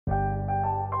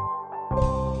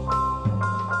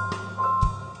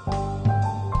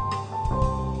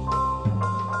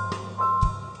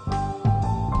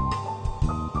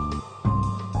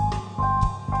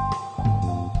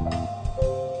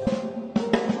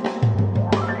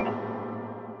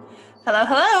Hello,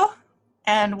 hello,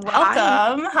 and Hi.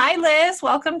 welcome. Hi, Liz.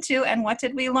 Welcome to And What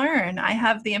Did We Learn? I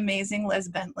have the amazing Liz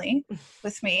Bentley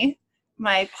with me,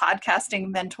 my podcasting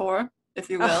mentor, if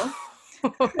you will.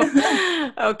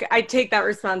 Oh. Okay, I take that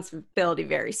responsibility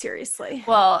very seriously.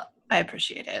 Well, I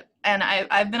appreciate it, and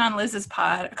I've been on Liz's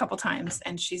pod a couple times,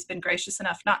 and she's been gracious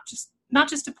enough not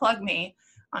just to plug me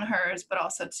on hers, but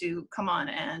also to come on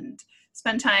and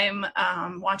spend time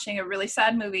watching a really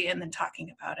sad movie and then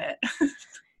talking about it.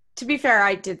 To be fair,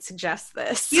 I did suggest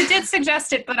this. You did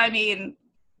suggest it, but I mean,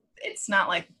 it's not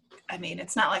like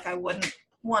it's not like I wouldn't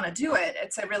want to do it.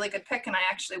 It's a really good pick, and I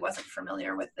actually wasn't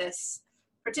familiar with this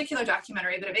particular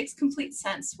documentary, but it makes complete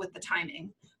sense with the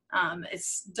timing.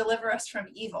 It's Deliver Us from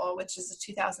Evil, which is a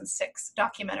 2006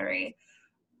 documentary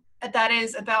that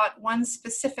is about one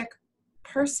specific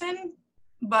person,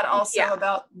 but also Yeah.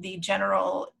 about the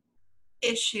general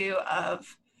issue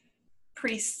of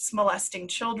priests molesting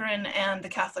children and the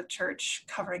Catholic Church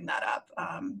covering that up.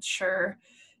 Sure,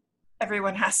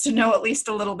 everyone has to know at least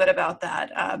a little bit about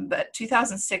that. But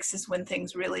 2006 is when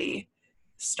things really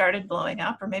started blowing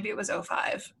up, or maybe it was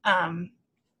 '05.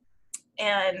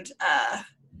 And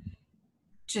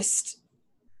just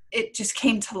it just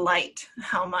came to light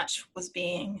how much was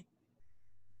being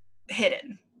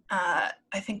hidden.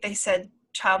 I think they said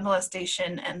child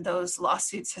molestation and those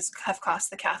lawsuits have cost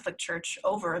the Catholic Church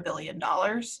over $1 billion.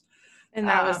 And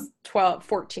that was Um, 12,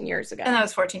 14 years and that ago.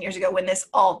 was 14 years ago when this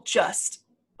all just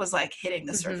was like hitting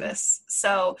the Hmm. surface.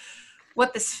 So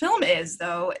what this film is,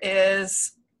 though,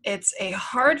 is it's a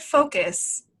hard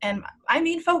focus, and I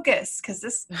mean focus, because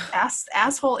this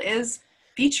asshole is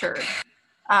featured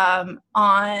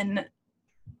on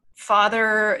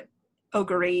Father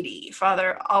O'Grady,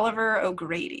 Father Oliver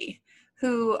O'Grady,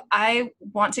 who I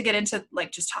want to get into,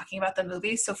 like, just talking about the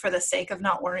movie. So for the sake of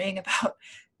not worrying about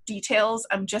details,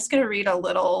 I'm just going to read a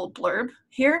little blurb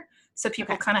here so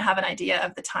people Okay. kind of have an idea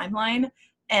of the timeline.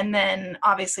 And then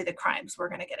obviously the crimes we're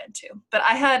going to get into. But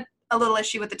I had a little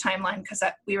issue with the timeline because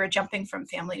we were jumping from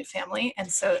family to family.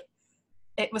 And so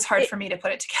it was hard It, for me to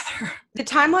put it together. the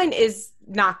timeline is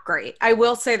not great. I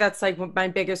will say that's like my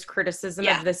biggest criticism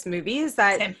Yeah, of this movie is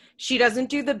that same. she doesn't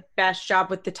do the best job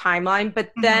with the timeline, but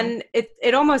Mm-hmm. then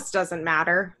it almost doesn't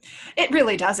matter. It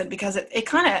really doesn't, because it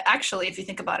kind of actually, if you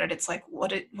think about it, it's like,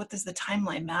 what does the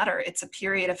timeline matter? It's a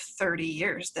period of 30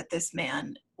 years that this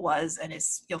man was and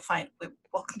is, you'll find,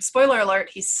 welcome, spoiler alert,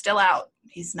 he's still out.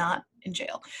 He's not in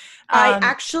jail. I Um,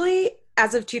 actually,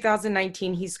 as of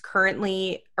 2019, he's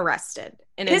currently arrested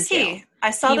and in is jail. he? I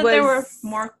saw He that there were was,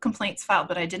 more complaints filed,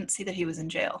 but I didn't see that he was in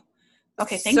jail.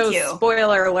 Okay, thank so you.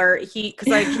 spoiler alert,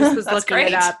 because I just was That's looking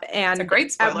it great. up, It's a and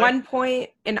great at spoiler. one point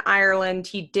in Ireland,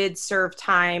 he did serve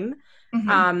time,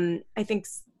 Hmm. I think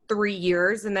 3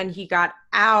 years, and then he got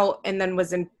out and then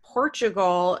was in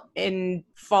Portugal in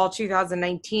fall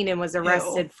 2019 and was Ew.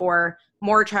 arrested for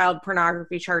more child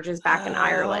pornography charges back in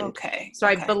Ireland. Okay, So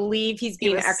I okay. believe he's He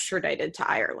being was, extradited to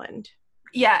Ireland.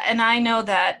 yeah, and I know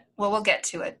that, well, we'll get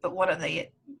to it, but one of the,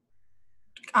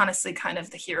 honestly, kind of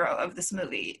the hero of this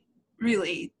movie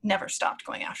really never stopped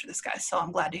going after this guy. So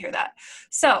I'm glad to hear that.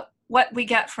 So what we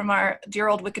get from our dear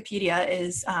old Wikipedia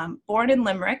is born in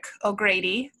Limerick,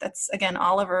 O'Grady, that's again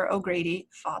Oliver O'Grady,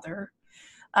 father,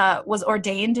 was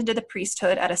ordained into the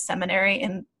priesthood at a seminary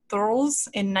in Thurles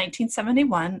in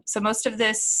 1971. So most of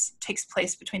this takes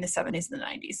place between the 70s and the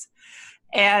 90s,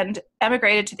 and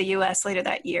emigrated to the U.S. later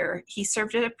that year. He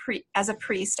served as a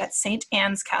priest at St.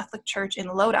 Anne's Catholic Church in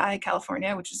Lodi,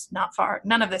 California, which is not far.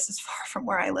 None of this is far from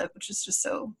where I live, which is just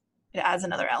so, it adds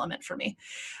another element for me.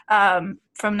 From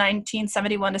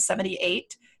 1971 to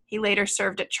 78, he later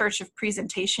served at Church of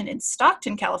Presentation in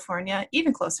Stockton, California,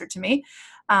 even closer to me.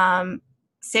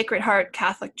 Sacred Heart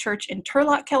Catholic Church in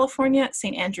Turlock, California,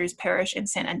 St. Andrew's Parish in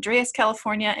San Andreas,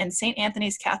 California, and St.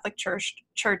 Anthony's Catholic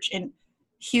Church in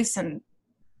Houston,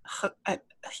 I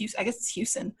guess it's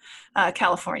Houston,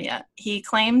 California. He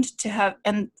claimed to have,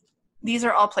 and these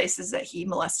are all places that he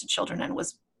molested children and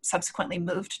was subsequently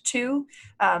moved to,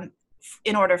 um,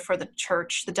 in order for the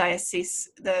church, the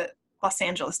diocese, the Los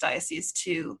Angeles diocese,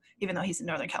 to, even though he's in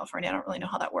Northern California, I don't really know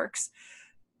how that works,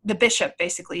 the bishop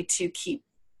basically, to keep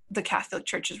the Catholic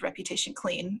Church's reputation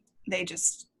clean. They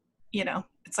just,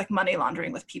 it's like money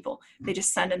laundering with people. They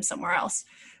just send him somewhere else.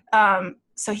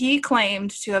 So he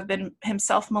claimed to have been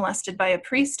himself molested by a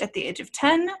priest at the age of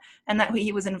 10, and that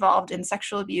he was involved in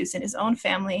sexual abuse in his own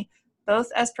family, both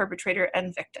as perpetrator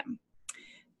and victim.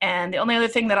 And the only other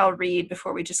thing that I'll read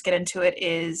before we just get into it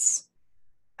is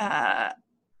uh,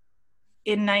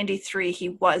 in 93, he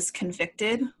was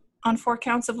convicted on 4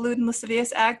 counts of lewd and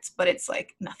lascivious acts, but it's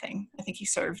like nothing. I think he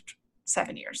served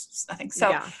 7 years. It's nothing. So,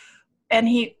 Yeah. and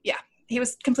he, yeah, he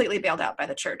was completely bailed out by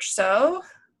the church. So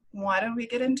why don't we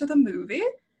get into the movie?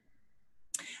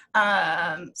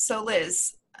 So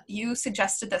Liz, you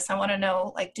suggested this. I want to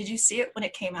know, like, did you see it when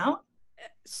it came out?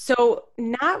 So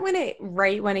not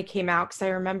right when it came out, because I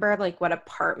remember like what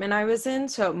apartment I was in.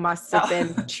 So it must have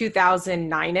been Oh,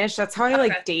 2009-ish. That's how I okay.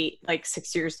 like date like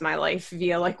 6 years of my life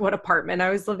via like what apartment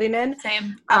I was living in.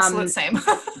 Same, absolute Um, same.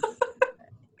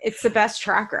 it's the best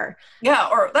tracker. Yeah,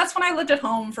 or that's when I lived at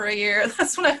home for a year.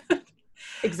 That's when yeah,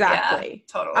 Exactly.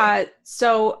 totally.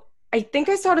 So I think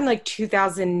I saw it in like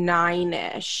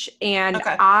 2009-ish. And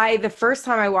Okay. the first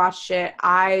time I watched it,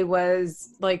 I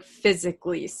was like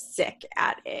physically sick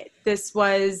at it. This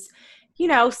was,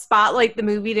 Spotlight, the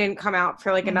movie didn't come out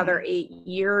for like another Hmm. 8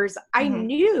 years. I Hmm.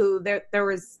 knew that there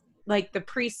was like the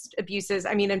priest abuses.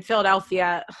 I mean, in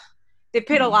Philadelphia, they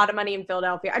paid a Hmm. lot of money in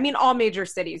Philadelphia. I mean, all major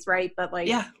cities, right? But like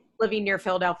Yeah, living near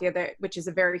Philadelphia, which is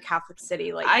a very Catholic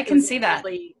city, like I it can was a see that.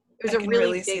 really, it was I a can really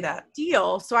really see big that.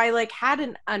 deal. So I like had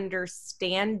an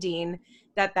understanding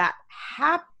that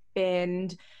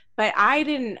happened, but I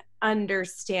didn't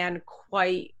understand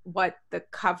quite what the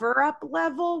cover up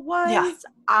level Yeah. was.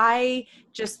 I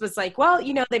just was like, well,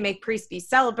 they make priests be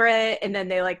celibate and then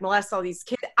they like molest all these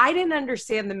kids. I didn't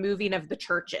understand the moving of the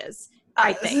churches,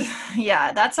 I think.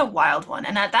 Yeah, that's a wild one.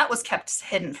 And that was kept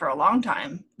hidden for a long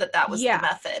time, that was the Yeah.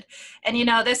 method. And,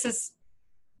 this is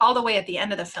all the way at the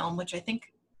end of the film, which I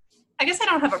guess I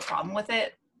don't have a problem with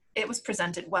it. It was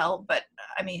presented well, but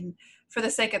I mean, for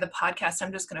the sake of the podcast,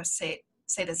 I'm just going to say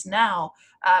this now.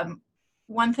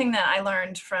 One thing that I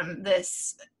learned from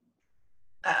this,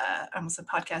 I almost said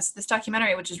podcast, this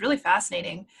documentary, which is really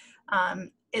fascinating,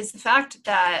 is the fact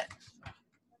that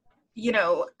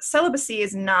celibacy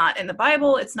is not in the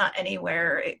Bible. It's not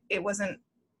anywhere. It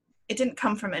didn't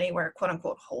come from anywhere, quote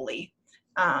unquote, holy.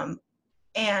 Um,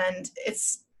 and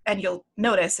you'll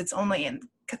notice it's only in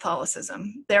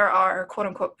Catholicism. There are quote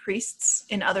unquote priests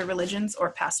in other religions,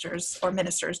 or pastors or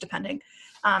ministers, depending.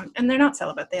 And they're not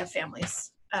celibate. They have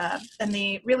families. And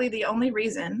the only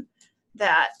reason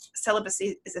that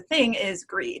celibacy is a thing is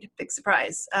greed. Big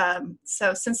surprise.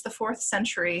 So since the 4th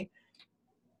century,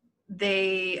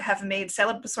 they have made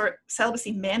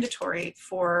celibacy mandatory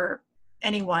for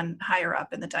anyone higher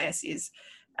up in the diocese,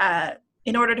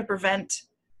 in order to prevent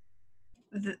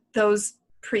those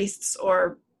priests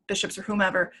or bishops or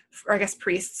whomever, or I guess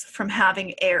priests, from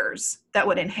having heirs that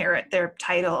would inherit their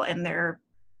title and their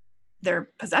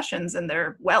possessions and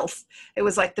their wealth. It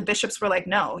was like the bishops were like,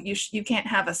 no, you can't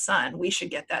have a son. We should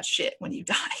get that shit when you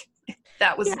die.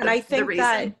 That was Yeah, and I the think reason.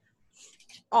 that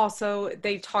also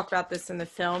they talk about this in the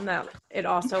film, that it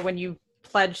also, when you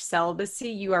pledge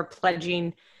celibacy, you are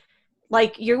pledging,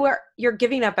 like, you're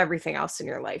giving up everything else in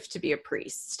your life to be a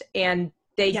priest. And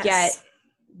Yes.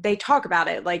 they talk about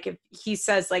it, like, if he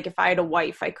says, like, if I had a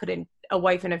wife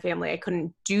and a family, I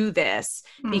couldn't do this,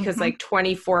 because Mm-hmm. like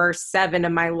 24/7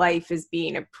 of my life is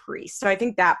being a priest. So I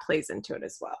think that plays into it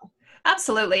as well.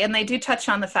 Absolutely. And they do touch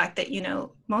on the fact that,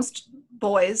 most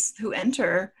boys who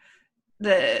enter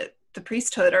the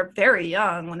priesthood are very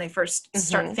young when they first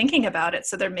start Hmm. thinking about it.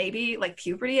 So they're maybe like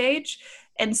puberty age.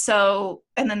 And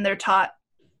then they're taught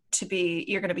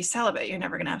you're going to be celibate. You're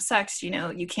never going to have sex.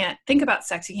 You can't think about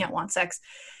sex. You can't want sex.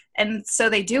 And so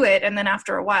they do it. And then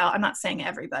after a while, I'm not saying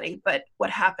everybody, but what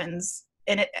happens,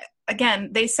 and again,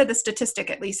 they said the statistic,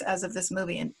 at least as of this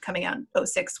movie and coming out in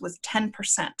 '06, was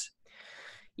 10%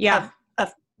 Yeah.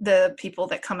 of the people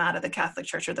that come out of the Catholic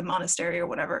Church or the monastery or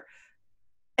whatever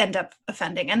end up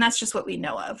offending. And that's just what we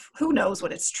know of. Who knows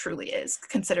what it truly is,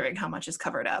 considering how much is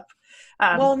covered up.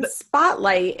 Well, in But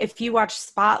Spotlight, if you watch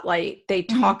Spotlight, they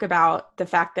mhm. talk about the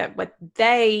fact that what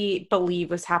they believe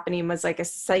was happening was like a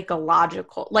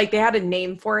psychological, like they had a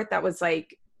name for it that was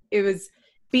like, it was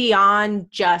beyond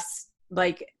just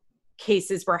like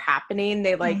cases were happening.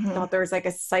 They like Mhm. thought there was like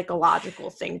a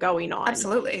psychological thing going on.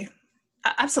 Absolutely.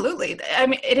 Absolutely. I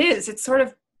mean, it is. It's sort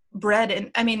of bred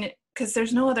in, I mean, because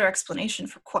there's no other explanation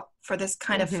for this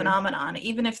kind of Hmm. phenomenon,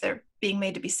 even if they're being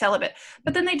made to be celibate.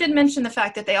 But then they did mention the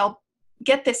fact that they all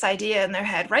get this idea in their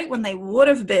head right when they would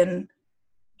have been.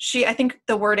 I think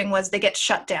the wording was, they get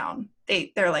shut down.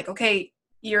 They're like, okay,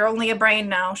 you're only a brain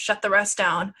now, shut the rest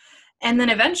down. And then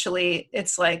eventually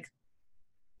it's like,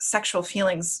 sexual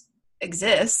feelings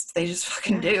exist. They just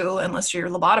fucking Yeah. do, unless you're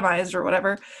lobotomized or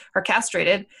whatever, or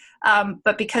castrated.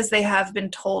 But because they have been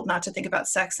told not to think about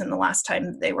sex, and the last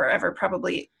time they were ever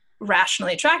probably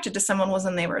rationally attracted to someone was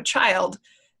when they were a child,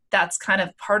 that's kind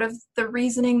of part of the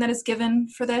reasoning that is given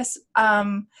for this.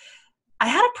 I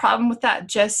had a problem with that,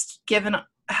 just given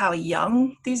how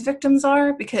young these victims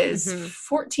are, because Hmm.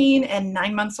 14 and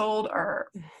 9 months old are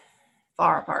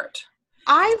far apart.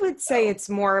 I would say it's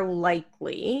more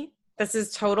likely, this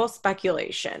is total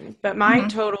speculation, but my Mhm.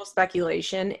 total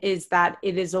speculation is that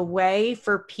it is a way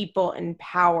for people in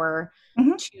power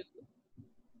Mhm. to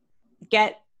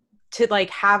get to like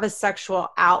have a sexual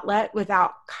outlet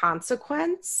without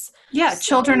consequence. Yeah,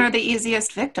 children So are the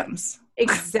easiest victims.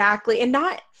 exactly. And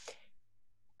not,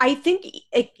 I think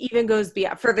it even goes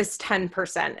beyond for this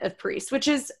 10% of priests, which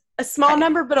is a small Right.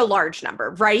 number, but a large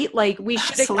number, right? Like we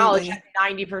should acknowledge that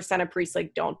Absolutely. 90% of priests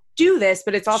like don't do this,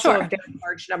 but it's also a Sure. very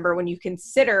large number when you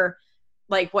consider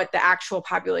like what the actual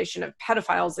population of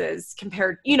pedophiles is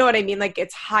compared, you know what I mean? Like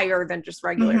it's higher than just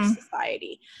regular Hmm.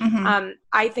 society. Hmm.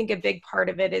 I think a big part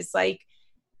of it is like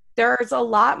there's a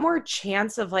lot more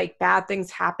chance of like bad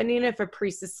things happening if a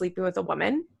priest is sleeping with a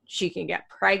woman. She can get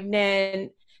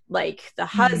pregnant, like the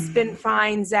husband Mm.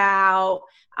 finds out.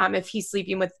 If he's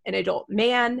sleeping with an adult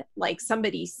man, like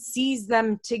somebody sees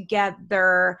them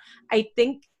together. I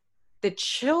think the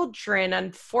children,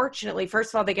 unfortunately,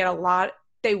 first of all,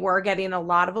 they were getting a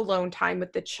lot of alone time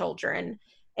with the children.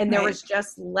 And there Right. was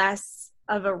just less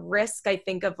of a risk, I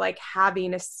think, of like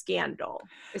having a scandal,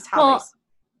 is how they. Well,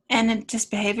 and just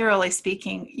behaviorally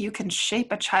speaking, you can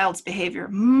shape a child's behavior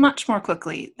much more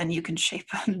quickly than you can shape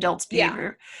an adult's Yeah.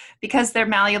 behavior because they're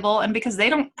malleable and because they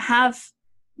don't have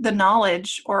the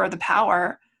knowledge or the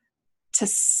power to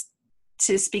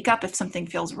to speak up if something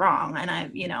feels wrong. And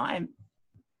I'm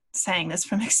saying this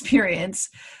from experience,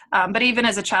 but even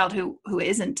as a child who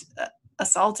isn't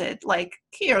assaulted, like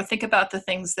think about the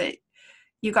things that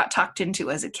you got talked into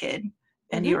as a kid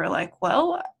and you Mhm. were like,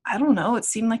 well, I don't know, it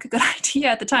seemed like a good idea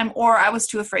at the time, or I was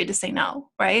too afraid to say no,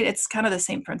 right? It's kind of the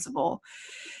same principle.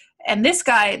 And this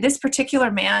particular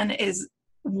man is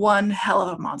one hell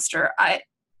of a monster.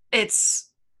 It's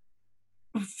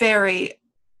very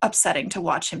upsetting to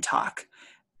watch him talk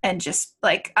and just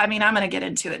like, I mean, I'm going to get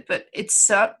into it, but it's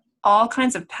all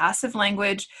kinds of passive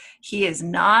language. He is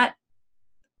not,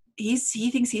 he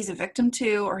thinks he's a victim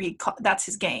too, or that's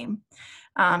his game.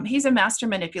 He's a master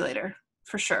manipulator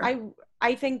for sure. I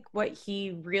I think what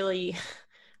he really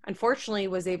unfortunately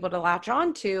was able to latch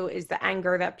on to is the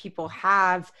anger that people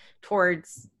have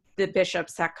towards the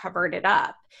bishops that covered it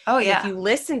up. Oh And if yeah, you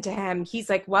listen to him, he's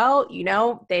like, well, they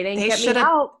didn't they get me should have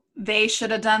help. they should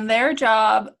have done their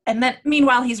job. And then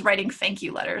meanwhile, he's writing thank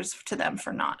you letters to them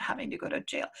for not having to go to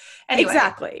jail. Anyway,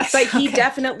 Exactly. But okay.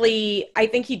 I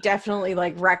think he definitely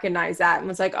like recognized that and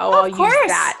was like, oh, I'll Of use course.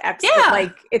 that expert. Yeah.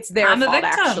 Like it's their I'm a fault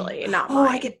victim. actually, not Oh,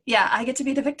 mine. I get to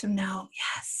be the victim now.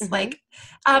 Yes. Hmm. Like,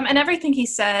 and everything he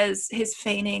says, his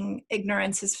feigning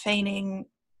ignorance, his feigning,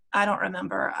 I don't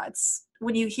remember. It's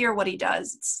when you hear what he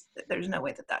does, there's no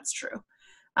way that that's true.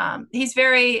 He's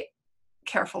very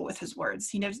careful with his words.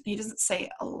 He doesn't say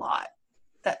a lot.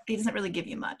 That he doesn't really give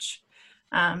you much.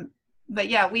 Um, but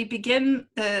yeah, we begin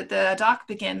the doc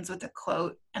begins with a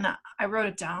quote, and I wrote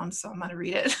it down, so I'm going to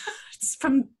read it. It's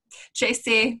from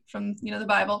JC from the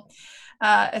Bible.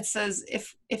 It says,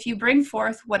 "If you bring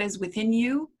forth what is within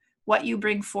you, what you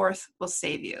bring forth will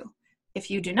save you. If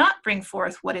you do not bring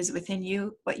forth what is within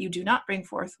you, what you do not bring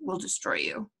forth will destroy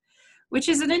you." Which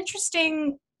is an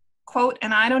interesting quote,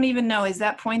 and I don't even know, is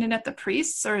that pointed at the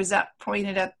priests or is that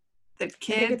pointed at the I think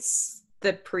kids? it's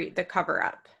the cover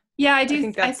up. Yeah, I I do.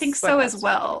 think I think that's what so as that's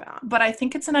talking well. about. But I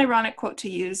think it's an ironic quote to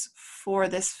use for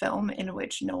this film in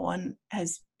which no one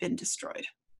has been destroyed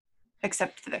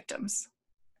except the victims.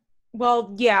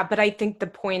 Well, yeah, but I think the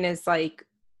point is like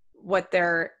what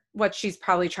she's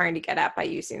probably trying to get at by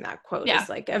using that quote Yeah, is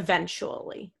like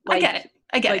eventually. I get it.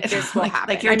 I get This it. will Like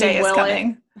happen. your I mean, day is will it?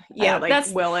 coming. Yeah, like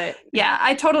That's will it? yeah.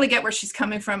 I totally get where she's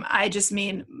coming from. I just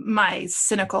mean my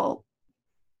cynical.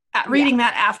 Yeah. Reading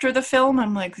that after the film,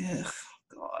 I'm like, ugh,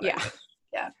 God, Yeah.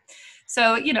 yeah.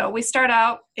 So, we start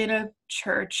out in a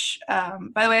church.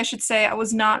 By the way, I should say I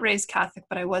was not raised Catholic,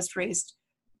 but I was raised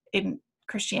in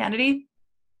Christianity,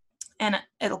 and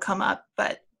it'll come up.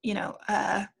 But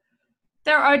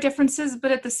there are differences,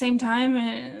 but at the same time,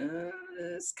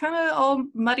 it's kind of all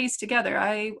muddies together.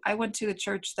 I went to a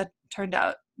church that turned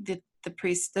out the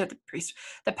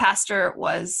pastor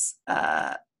was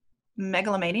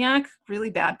megalomaniac, really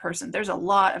bad person. There's a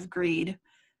lot of greed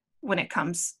when it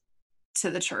comes to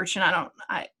the church, and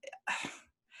I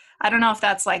don't know if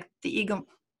that's like the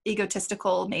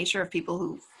egotistical nature of people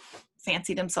who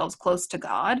fancy themselves close to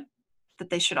God, that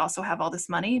they should also have all this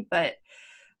money. But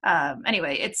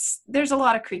anyway, there's a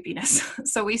lot of creepiness.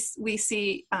 So we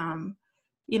see,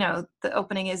 the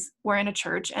opening is we're in a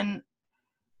church, and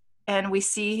we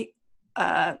see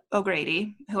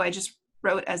O'Grady, who I just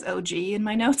wrote as OG in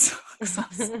my notes because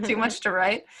it's too much to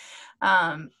write.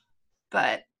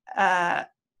 But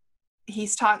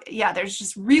there's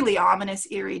just really ominous,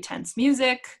 eerie, tense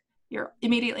music. You're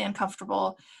immediately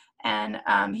uncomfortable. And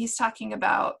he's talking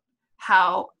about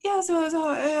how,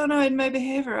 in my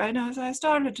behavior, I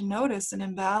started to notice an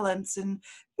imbalance in,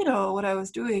 what I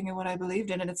was doing and what I believed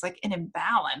in. And it's like an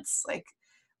imbalance, like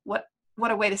what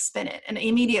a way to spin it. And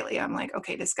immediately I'm like,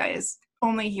 okay, this guy is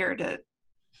only here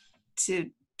to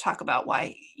talk about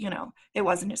why, it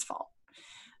wasn't his fault.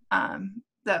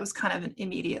 That was kind of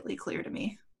immediately clear to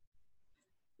me.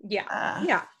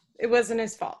 Yeah. It wasn't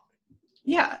his fault.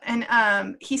 Yeah.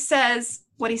 And he says,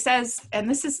 what he says, and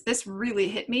this really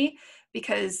hit me,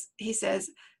 because he says,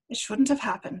 it shouldn't have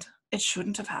happened. It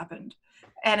shouldn't have happened.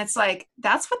 And it's like,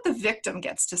 that's what the victim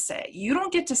gets to say. You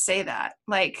don't get to say that.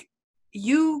 Like,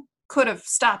 you could have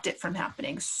stopped it from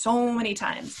happening so many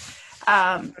times.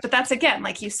 But that's, again,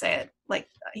 like you said, like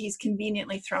he's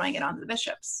conveniently throwing it onto the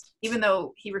bishops, even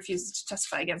though he refuses to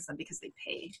testify against them because they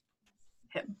pay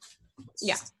him.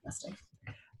 Yeah. Disgusting.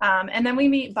 And then we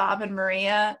meet Bob and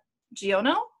Maria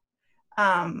Giono,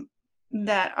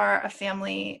 that are a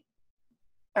family,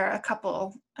 or a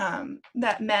couple,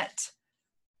 that met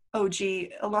OG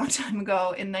a long time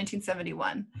ago in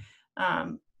 1971.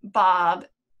 Bob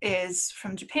is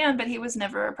from Japan, but he was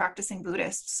never a practicing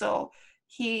Buddhist. So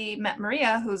he met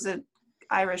Maria, who's an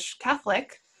Irish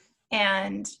Catholic,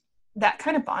 and that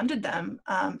kind of bonded them.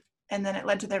 And then it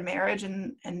led to their marriage,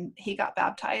 and he got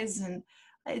baptized. And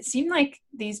it seemed like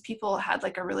these people had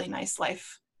like a really nice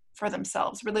life for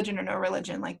themselves, religion or no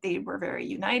religion. Like, they were very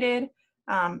united.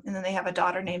 And then they have a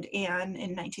daughter named Anne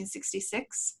in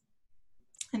 1966.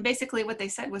 And basically what they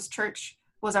said was, church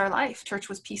was our life. Church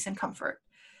was peace and comfort.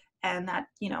 And that,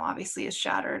 obviously is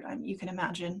shattered. You can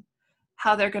imagine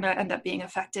how they're going to end up being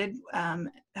affected,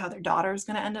 how their daughter is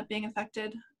going to end up being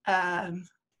affected. And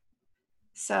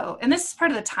this is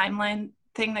part of the timeline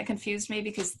thing that confused me,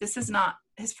 because this is not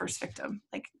his first victim,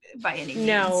 like, by any means.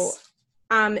 No,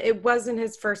 it wasn't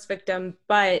his first victim,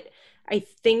 but I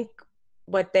think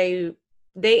what they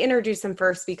introduced him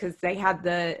first because they had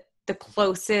the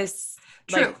closest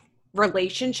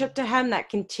relationship to him that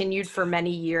continued for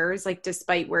many years, like,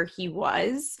 despite where he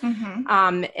was.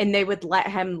 Mm-hmm. And they would let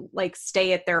him like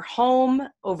stay at their home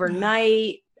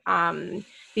overnight,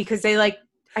 because they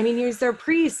he was their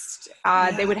priest.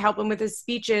 They would help him with his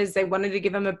speeches. They wanted to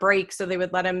give him a break, so they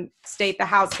would let him stay at the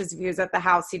house, because if he was at the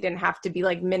house, he didn't have to be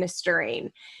like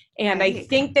ministering. And I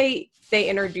think they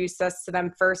introduced us to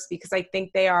them first because I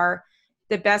think they are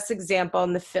the best example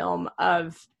in the film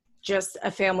of just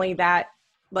a family that,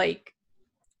 like,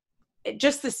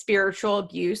 just the spiritual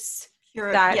abuse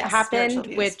that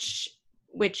happened,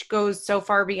 which goes so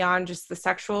far beyond just the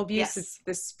sexual abuse. Yes. It's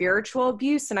the spiritual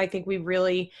abuse. And I think we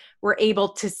really were able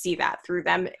to see that through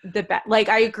them.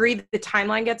 I agree that the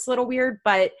timeline gets a little weird,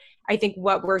 but I think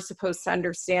what we're supposed to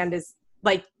understand is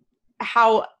like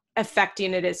how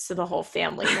affecting it is to the whole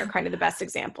family. And they're kind of the best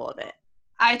example of it.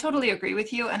 I totally agree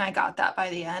with you, and I got that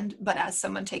by the end. But as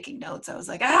someone taking notes, I was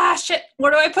like, shit,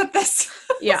 where do I put this?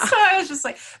 Yeah. So I was just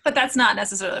like, but that's not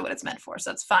necessarily what it's meant for, so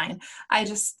it's fine. I have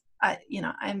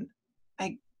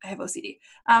OCD.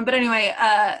 But anyway,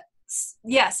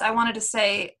 yes, I wanted to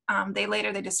say,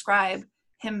 they describe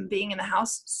him being in the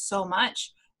house so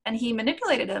much, and he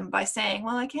manipulated him by saying,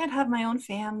 well, I can't have my own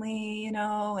family,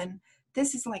 and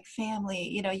this is like family,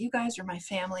 you guys are my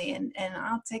family, and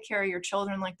I'll take care of your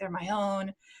children like they're my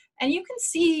own. And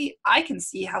I can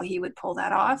see how he would pull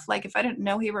that off. Like, if I didn't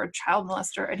know he were a child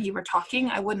molester and he were talking,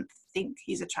 I wouldn't think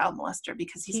he's a child molester,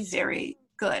 because he's very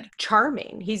good.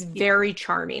 Charming. He's very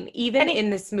charming. Even in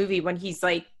this movie, when he's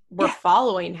like, we're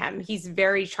following him, he's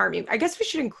very charming. I guess we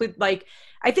should include, like,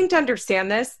 I think to understand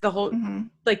this, the whole,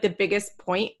 like, the biggest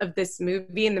point of this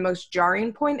movie and the most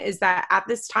jarring point is that at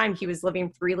this time he was living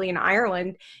freely in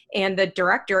Ireland, and the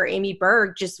director, Amy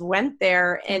Berg, just went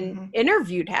there and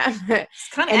interviewed him.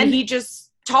 And he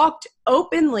just talked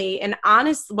openly and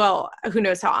honest. Well, who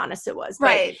knows how honest it was,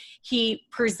 but he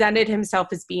presented himself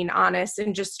as being honest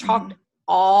and just talked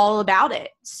all about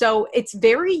it. So it's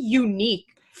very unique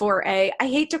for I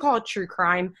hate to call it true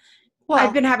crime. Well,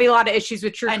 I've been having a lot of issues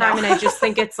with true crime, and I just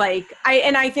think it's like,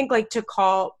 I think like to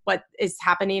call what is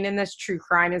happening in this true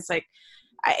crime is like,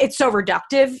 it's so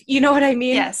reductive. You know what I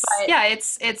mean? Yes. But,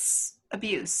 it's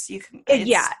abuse.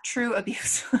 It's true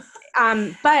abuse.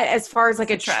 But as far as like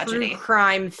a tragedy. True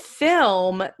crime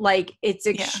film, like, it's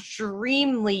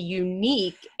extremely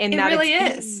unique in that really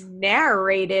it's is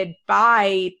narrated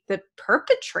by the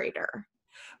perpetrator.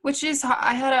 Which is,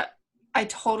 I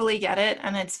totally get it,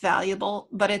 and it's valuable,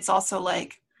 but it's also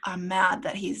like, I'm mad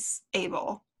that he's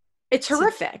able. It's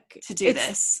horrific to do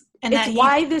this. And it's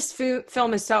why this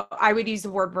film is so, I would use the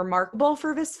word remarkable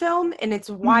for this film. And it's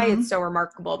why it's so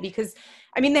remarkable because,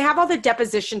 I mean, they have all the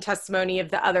deposition testimony of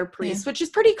the other priests, which is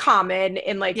pretty common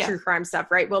in like true crime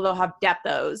stuff, right? Well, they'll have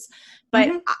depots,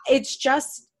 but it's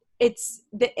just, it's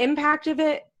the impact of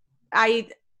it. I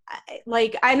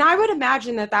and I would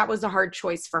imagine that was a hard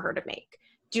choice for her to make.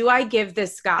 Do I give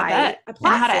this guy a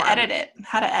platform? And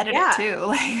how to edit it too.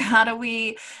 Like, how do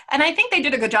we, and I think they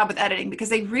did a good job with editing because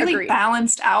they really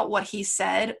balanced out what he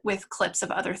said with clips of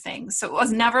other things. So it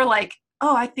was never like,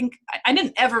 oh, I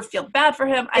didn't ever feel bad for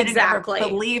him. I didn't ever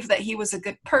believe that he was a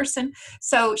good person.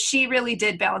 So she really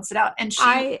did balance it out. And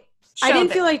I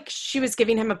didn't feel like she was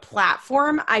giving him a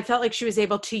platform. I felt like she was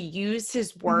able to use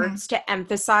his words to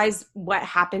emphasize what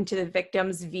happened to the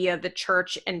victims via the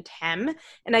church and Tim.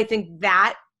 And I think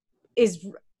that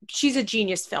she's a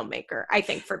genius filmmaker, I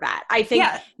think, for that. I think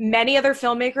many other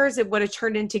filmmakers, it would have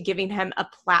turned into giving him a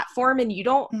platform. And you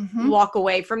don't walk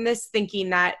away from this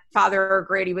thinking that Father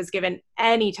O'Grady was given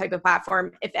any type of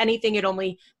platform. If anything, it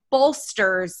only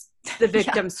bolsters the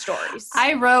victim's stories.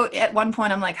 I wrote at one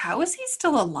point, I'm like, how is he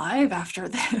still alive after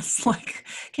this? Like,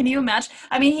 can you imagine?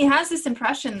 I mean, he has this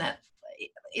impression that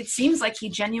it seems like he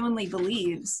genuinely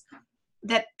believes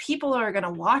that people are going to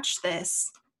watch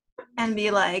this and be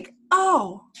like,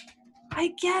 oh,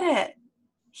 I get it.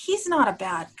 He's not a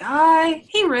bad guy.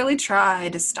 He really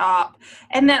tried to stop.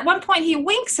 And at one point he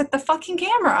winks at the fucking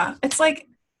camera. It's like,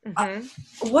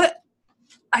 what?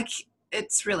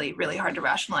 It's really, really hard to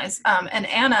rationalize. And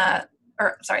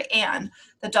Anne,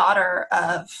 the daughter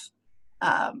of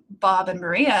Bob and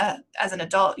Maria, as an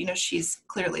adult, you know, she's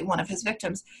clearly one of his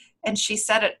victims. And she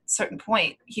said at a certain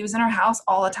point, he was in our house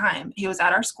all the time. He was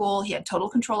at our school. He had total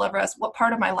control over us. What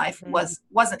part of my life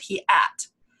wasn't he at?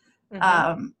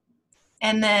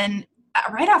 And then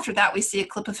right after that, we see a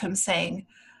clip of him saying,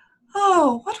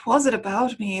 oh, what was it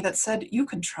about me that said you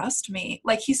can trust me?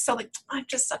 Like, he's so like, I'm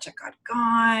just such a good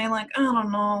guy. Like, I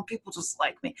don't know. People just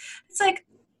like me. It's like,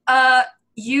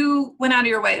 you went out of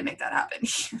your way to make that happen.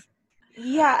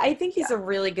 Yeah, I think he's a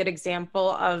really good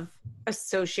example of a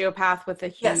sociopath with a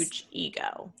huge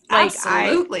ego. Like,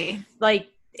 absolutely.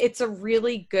 It's a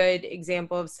really good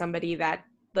example of somebody that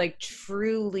like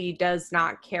truly does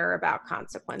not care about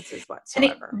consequences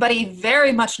whatsoever. But he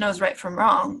very much knows right from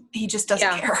wrong. He just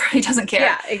doesn't care. He doesn't care.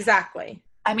 Yeah, exactly.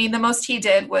 I mean, the most he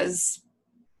did was,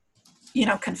 you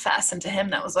know, confess. And to him,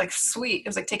 that was like sweet. It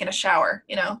was like taking a shower,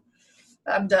 you know,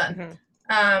 I'm done.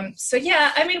 So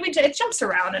yeah, I mean, it jumps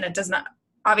around and it does not,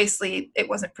 obviously it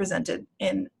wasn't presented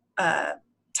in a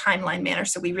timeline manner.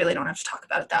 So we really don't have to talk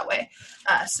about it that way.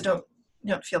 So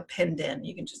don't feel pinned in.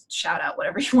 You can just shout out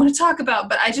whatever you want to talk about.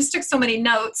 But I just took so many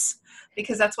notes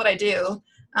because that's what I do.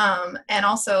 And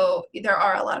also there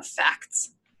are a lot of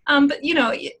facts. But you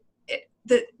know,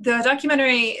 the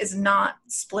documentary is not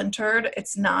splintered.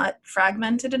 It's not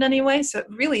fragmented in any way. So it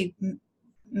really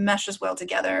meshes well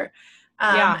together.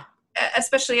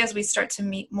 Especially as we start to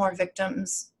meet more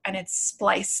victims and it's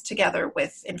spliced together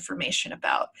with information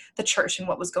about the church and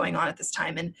what was going on at this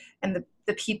time and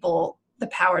the people, the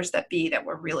powers that be that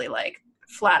were really like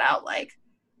flat out like,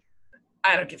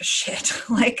 I don't give a shit.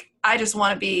 Like, I just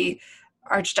want to be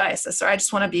archdiocese or I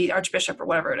just want to be archbishop or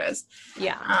whatever it is.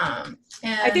 Yeah.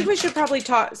 And I think we should probably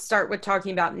start with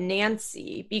talking about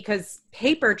Nancy because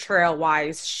paper trail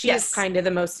wise, she is kind of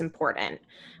the most important.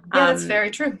 Yeah, that's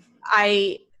very true.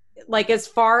 Like, as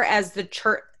far as the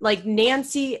church, like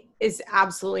Nancy is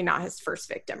absolutely not his first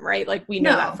victim, right? Like we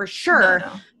know that for sure,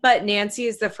 no. But Nancy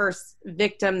is the first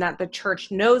victim that the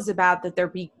church knows about, that there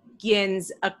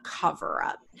begins a cover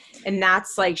up. And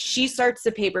that's like, she starts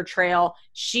the paper trail.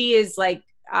 She is like,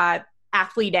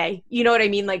 athlete A, you know what I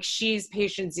mean? Like she's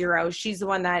patient zero. She's the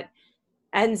one that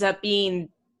ends up being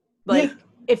like,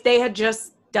 if they had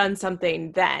just done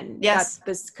something then,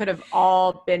 this could have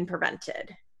all been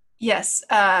prevented. Yes.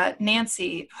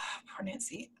 Nancy, poor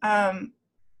Nancy.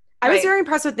 I was very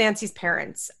impressed with Nancy's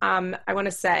parents. I want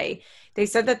to say they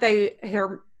said that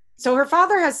so her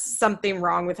father has something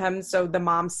wrong with him. So the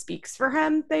mom speaks for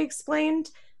him. They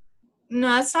explained. No,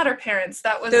 that's not her parents.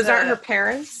 Those aren't her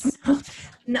parents.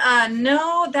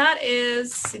 No, that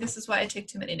is, see, this is why I take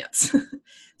too many notes.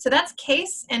 So that's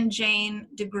Case and Jane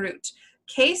DeGroot.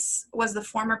 Case was the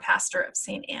former pastor of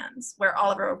St. Anne's, where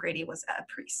Oliver O'Grady was a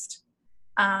priest.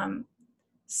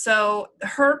 So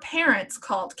her parents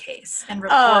called Case and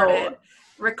reported,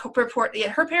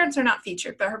 her parents are not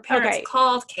featured, but her parents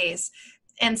called Case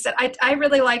and said, I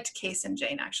really liked Case and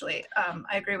Jane, actually.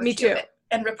 I agree with you. Me too.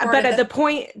 and reported But at that, the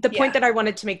point yeah, that I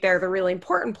wanted to make there, the really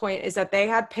important point is that they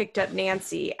had picked up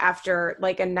Nancy after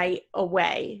like a night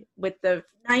away with the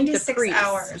 96 priest.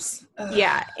 hours. Ugh.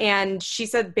 Yeah. And she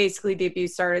said basically the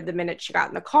abuse started the minute she got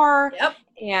in the car. Yep.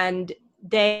 And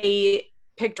they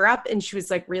picked her up and she was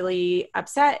like really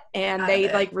upset, and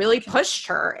they like really pushed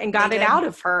her and got it out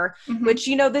of her, which,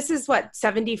 you know, this is what,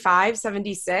 75,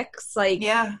 76. Like,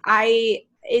 yeah.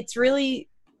 It's really,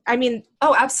 I mean,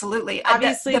 oh, absolutely.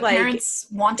 Obviously, the like, parents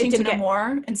wanting to know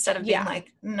more instead of being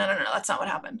like, no, that's not what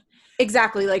happened.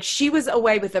 Exactly. Like, she was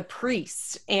away with a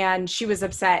priest and she was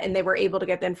upset, and they were able to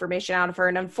get the information out of her.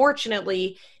 And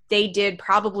unfortunately, they did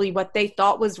probably what they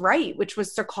thought was right, which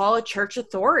was to call a church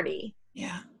authority.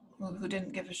 Yeah. Who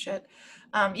didn't give a shit.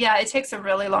 Yeah, it takes a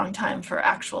really long time for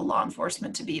actual law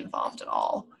enforcement to be involved at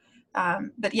all.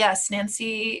 But yes,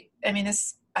 Nancy, I mean,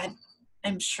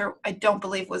 I'm sure, I don't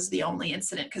believe was the only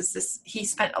incident, because he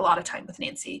spent a lot of time with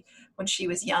Nancy when she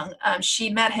was young.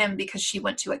 She met him because she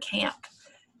went to a camp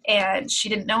and she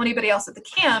didn't know anybody else at the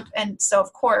camp. And so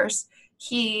of course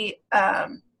he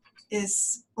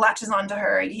latches onto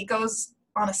her. He goes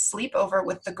on a sleepover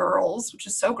with the girls, which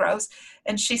is so gross.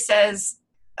 And she says,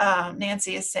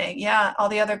 Nancy is saying, yeah, all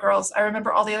the other girls, I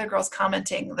remember all the other girls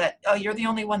commenting that, oh, you're the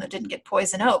only one that didn't get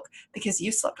poison oak because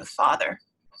you slept with father.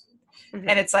 Mm-hmm.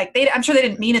 And it's like, I'm sure they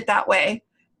didn't mean it that way,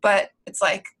 but it's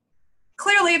like,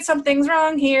 clearly something's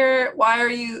wrong here. Why are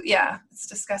you? Yeah, it's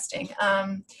disgusting.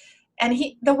 And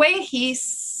the way he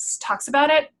talks about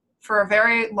it for a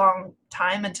very long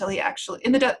time, until he actually,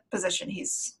 in the deposition,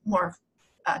 he's more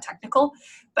technical,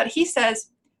 but he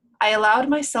says, I allowed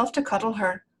myself to cuddle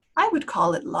her. I would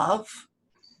call it love.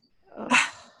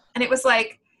 And it was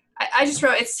like, I just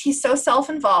wrote, he's so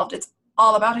self-involved. It's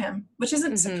all about him, which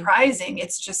isn't surprising.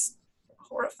 It's just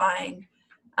horrifying.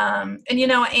 And, you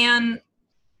know, Anne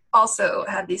also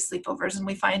had these sleepovers, and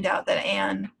we find out that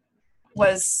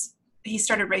he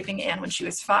started raping Anne when she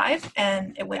was 5,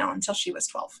 and it went on until she was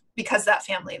 12, because that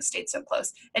family stayed so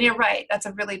close. And you're right. That's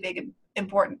a really big,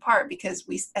 important part, because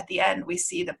at the end, we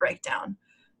see the breakdown,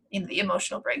 in the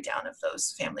emotional breakdown of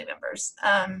those family members.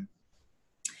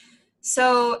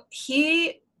 So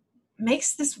he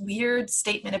makes this weird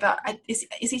statement about, is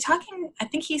he talking, I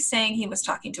think he's saying he was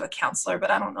talking to a counselor,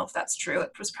 but I don't know if that's true.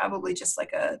 It was probably just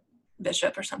like a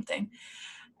bishop or something.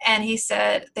 And he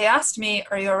said, they asked me,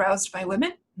 are you aroused by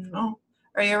women? No.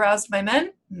 Are you aroused by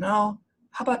men? No.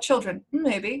 How about children?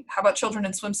 Maybe. How about children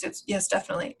in swimsuits? Yes,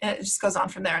 definitely. And it just goes on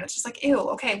from there. And it's just like, ew,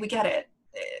 okay, we get it.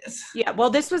 Yeah, well,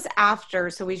 this was after,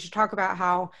 so we should talk about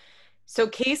how, so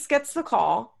Case gets the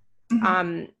call.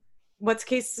 What's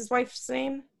Case's wife's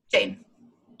name?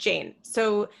 Jane.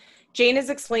 So Jane is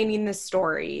explaining this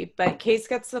story, but Case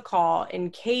gets the call,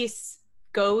 and Case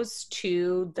goes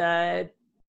to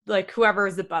whoever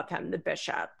is above him, the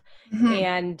bishop.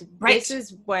 And this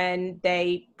is when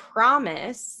they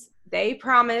promise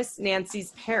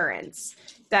Nancy's parents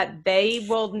that they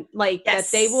will that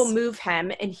they will move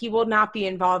him, and he will not be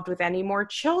involved with any more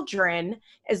children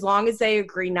as long as they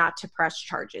agree not to press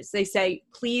charges. They say,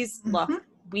 please, look,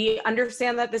 we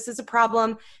understand that this is a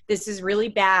problem. This is really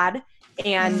bad.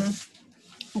 And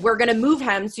we're going to move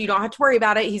him so you don't have to worry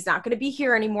about it. He's not going to be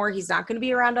here anymore. He's not going to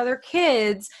be around other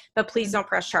kids, but please don't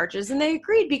press charges. And they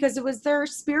agreed, because it was their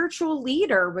spiritual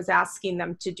leader was asking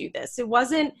them to do this. It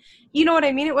wasn't, you know what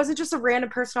I mean? It wasn't just a random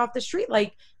person off the street.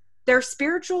 Like, their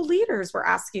spiritual leaders were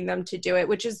asking them to do it,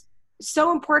 which is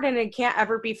so important and can't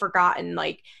ever be forgotten.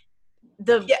 Like,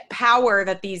 the power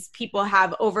that these people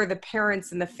have over the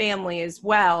parents and the family as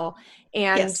well.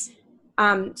 And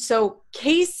so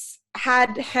Case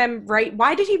had him write.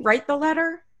 Why did he write the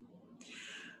letter?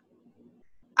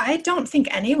 I don't think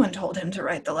anyone told him to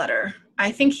write the letter.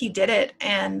 I think he did it,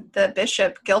 and the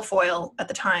bishop, Guilfoyle, at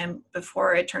the time,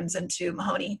 before it turns into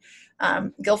Mahoney,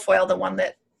 Guilfoyle, the one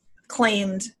that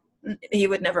claimed he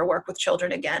would never work with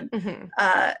children again,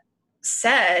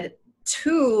 said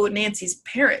to Nancy's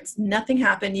parents, nothing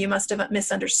happened, you must have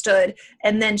misunderstood.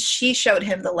 And then she showed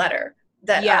him the letter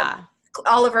that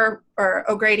Oliver or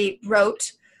O'Grady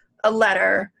wrote a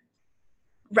letter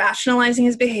rationalizing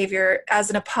his behavior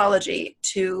as an apology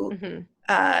to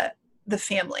the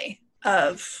family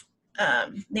of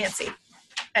Nancy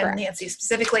and Nancy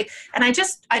specifically. And I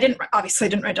didn't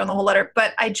write down the whole letter,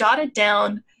 but I jotted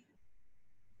down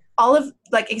all of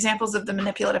examples of the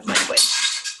manipulative language.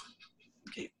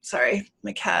 Okay, sorry,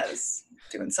 my cat is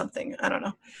doing something. I don't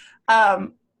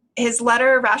know. His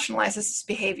letter rationalizes his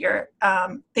behavior.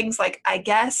 Things like, I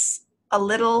guess, a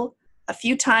little, a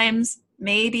few times,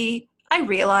 maybe, I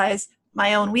realize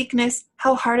my own weakness,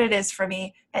 how hard it is for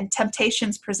me, and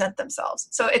temptations present themselves.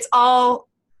 So it's all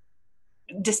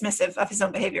dismissive of his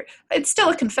own behavior. It's still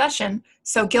a confession.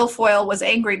 So Guilfoyle was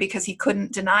angry because he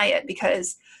couldn't deny it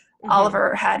because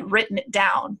Oliver had written it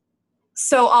down.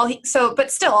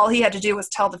 But still all he had to do was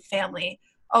tell the family,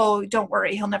 oh, don't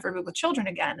worry, he'll never be with children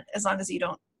again as long as you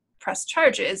don't press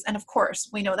charges. And of course,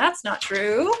 we know that's not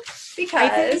true because I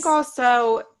think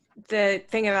also the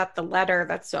thing about the letter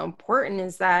that's so important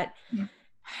is that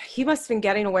he must have been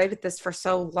getting away with this for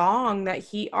so long that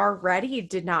he already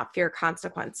did not fear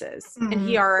consequences. And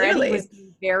he already was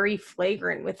very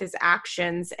flagrant with his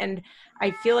actions. And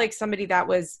I feel like somebody that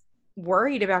was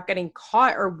worried about getting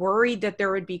caught or worried that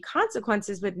there would be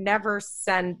consequences would never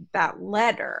send that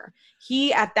letter.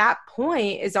 He at that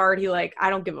point is already like, I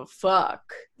don't give a fuck.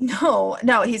 No,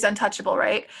 he's untouchable,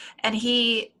 right? And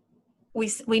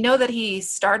we know that he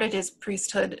started his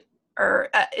priesthood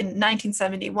in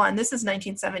 1971. This is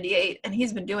 1978, and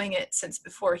he's been doing it since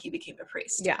before he became a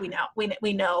priest. Yeah,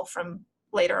 we know from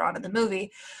later on in the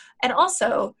movie. And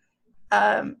also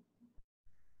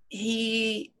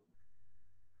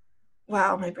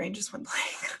wow, my brain just went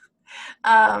blank.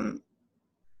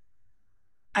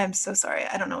 I'm so sorry.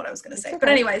 I don't know what I was going to say. Okay. But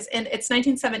anyways, it's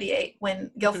 1978 when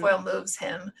Guilfoyle moves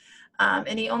him,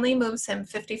 and he only moves him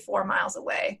 54 miles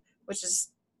away, which is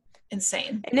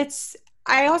insane. And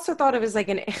I also thought it was like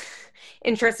an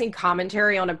interesting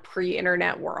commentary on a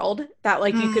pre-internet world that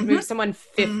like you could move someone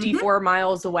 54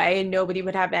 miles away and nobody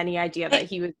would have any idea that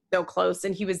he was so close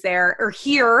and he was there, or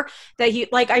hear that he,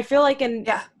 like, I feel like in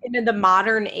the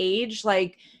modern age,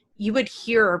 like you would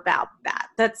hear about that.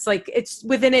 That's like, it's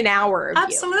within an hour of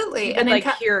absolutely. You would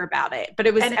like hear about it, but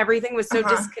everything was so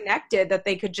disconnected that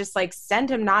they could just like send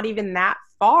him not even that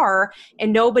far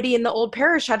and nobody in the old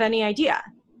parish had any idea.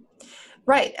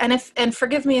 Right. And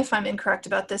forgive me if I'm incorrect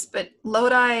about this, but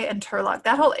Lodi and Turlock,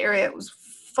 that whole area was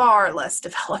far less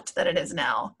developed than it is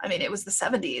now. I mean, it was the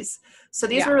 70s. So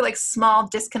these were like small,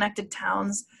 disconnected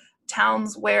towns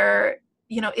where,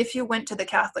 you know, if you went to the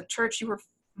Catholic Church, you were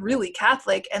really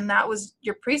Catholic, and that was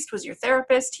your priest was your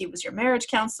therapist. He was your marriage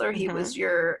counselor. He was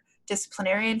your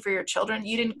disciplinarian for your children.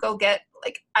 You didn't go get,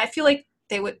 like, I feel like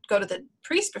they would go to the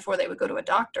priest before they would go to a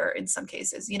doctor in some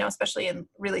cases, you know, especially in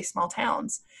really small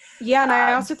towns. Yeah. And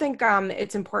I also think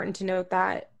it's important to note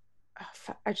that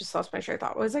I just lost my train of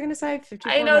thought. What was I going to say?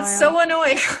 I know, it's so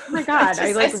annoying. Oh my God.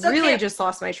 I really just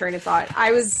lost my train of thought.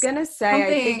 I was going to say,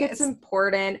 I think it's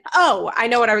important. Oh, I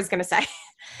know what I was going to say.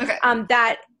 Okay.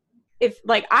 That if,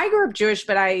 like, I grew up Jewish,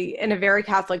 but in a very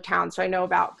Catholic town, so I know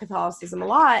about Catholicism a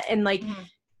lot, and like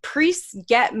priests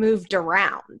get moved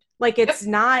around. Like, it's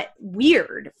not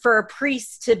weird for a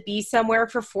priest to be somewhere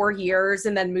for 4 years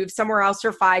and then move somewhere else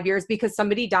for 5 years because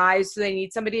somebody dies, so they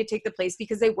need somebody to take the place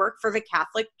because they work for the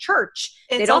Catholic Church.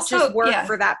 They don't just work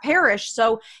for that parish.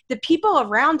 So the people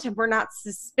around him were not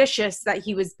suspicious that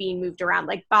he was being moved around.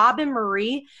 Like, Bob and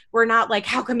Marie were not like,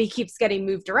 how come he keeps getting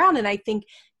moved around? And I think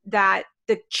that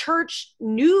the church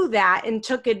knew that and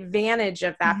took advantage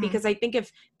of that, because I think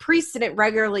if priests didn't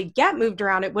regularly get moved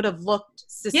around, it would have looked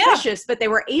suspicious, but they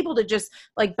were able to just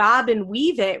like bob and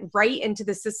weave it right into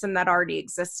the system that already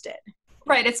existed.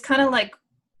 Right. It's kind of like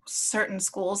certain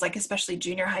schools, like especially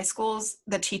junior high schools,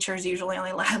 the teachers usually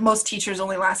most teachers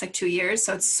only last like 2 years.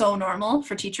 So it's so normal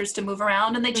for teachers to move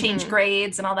around, and they change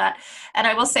grades and all that. And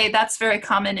I will say that's very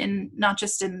common in not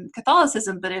just in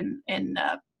Catholicism, but in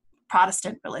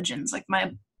Protestant religions. Like,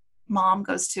 my mom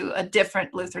goes to a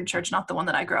different Lutheran church, not the one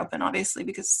that I grew up in, obviously,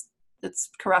 because it's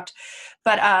corrupt,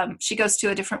 but she goes to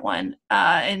a different one,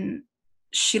 and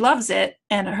she loves it.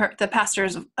 And the pastor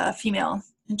is a female,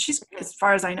 and she's, as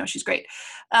far as I know, she's great.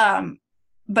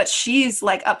 But she's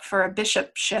like up for a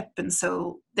bishopship, and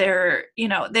so they're, you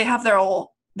know, they have their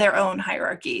own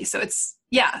hierarchy. So it's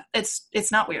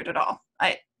not weird at all.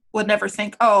 I would never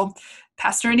think, oh,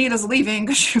 Pastor Anita's leaving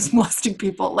because she was molesting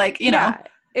people. Like, you know.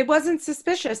 It wasn't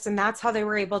suspicious, and that's how they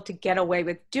were able to get away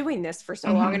with doing this for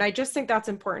so long. And I just think that's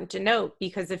important to note,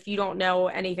 because if you don't know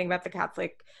anything about the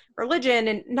Catholic religion,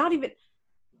 and not even,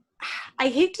 I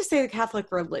hate to say the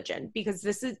Catholic religion, because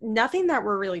this is nothing that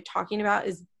we're really talking about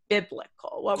is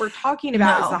biblical. What we're talking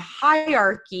about is the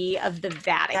hierarchy of the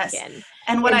Vatican. Yes.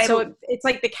 And it's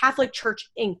like the Catholic Church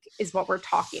Inc. is what we're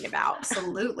talking about.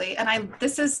 Absolutely. And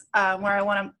this is where I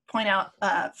want to point out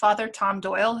Father Tom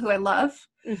Doyle, who I love.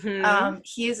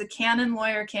 He is a canon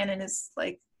lawyer. Canon is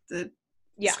like the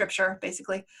scripture,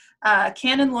 basically.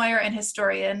 Canon lawyer and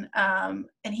historian.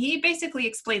 And he basically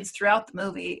explains throughout the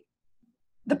movie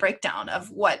the breakdown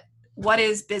of what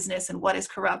is business and what is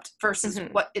corrupt versus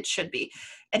what it should be.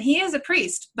 And he is a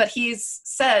priest, but he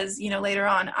says, you know, later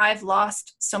on, I've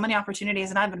lost so many opportunities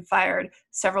and I've been fired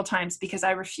several times because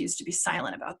I refuse to be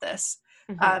silent about this.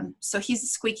 So he's a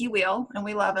squeaky wheel, and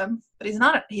we love him, but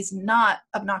he's not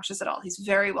obnoxious at all. He's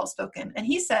very well spoken, and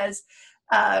he says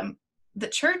the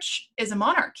church is a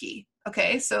monarchy.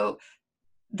 Okay, so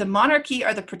the monarchy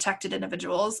are the protected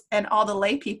individuals, and all the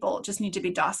lay people just need to be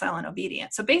docile and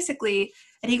obedient. So basically,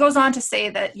 and he goes on to say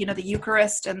that, you know, the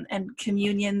Eucharist and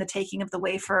communion, the taking of the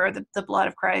wafer, the blood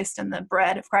of Christ and the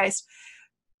bread of Christ,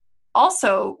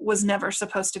 also was never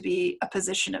supposed to be a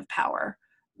position of power.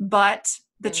 But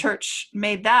the church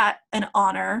made that an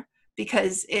honor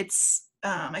because it's,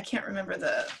 I can't remember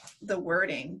the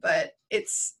wording, but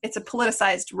it's a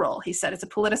politicized role. He said it's a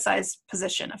politicized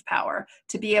position of power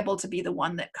to be able to be the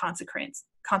one that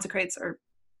consecrates or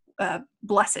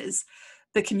blesses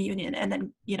the communion and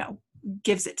then, you know,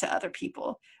 gives it to other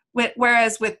people.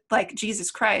 Whereas with like Jesus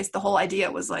Christ, the whole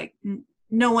idea was like,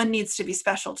 no one needs to be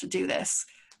special to do this.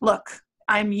 Look,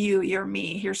 I'm you, you're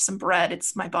me, here's some bread,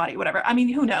 it's my body, whatever. I mean,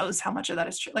 who knows how much of that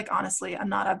is true? Like, honestly, I'm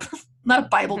not a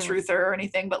Bible truther or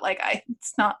anything, but like,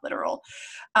 it's not literal.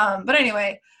 But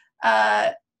anyway,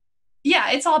 yeah,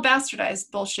 it's all bastardized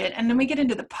bullshit. And then we get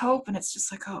into the Pope and it's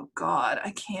just like, oh God,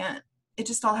 I can't, it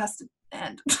just all has to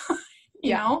end,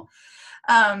 you know?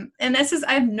 And this is,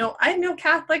 I know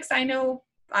Catholics,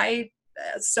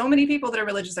 so many people that are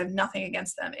religious, I have nothing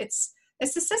against them. It's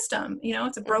the system, you know,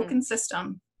 it's a broken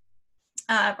system.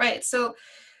 Right. So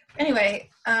anyway,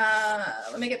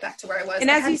 let me get back to where I was.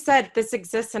 And as you said, this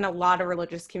exists in a lot of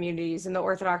religious communities. In the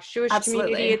Orthodox Jewish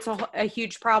community, it's a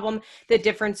huge problem. The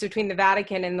difference between the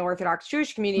Vatican and the Orthodox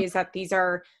Jewish community is that these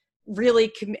are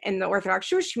really, in the Orthodox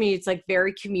Jewish community, it's like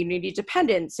very community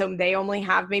dependent. So they only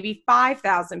have maybe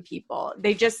 5,000 people.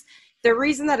 The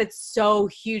reason that it's so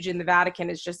huge in the Vatican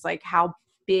is just like how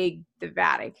big the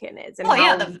Vatican is and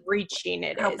how reaching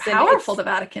it how is. How powerful the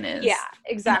Vatican is. Yeah,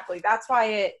 exactly. That's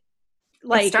why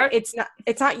it's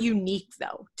not unique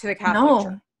though to the Catholic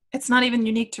Church. It's not even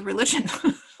unique to religion.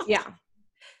 Yeah.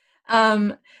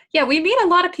 Yeah, we meet a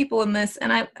lot of people in this,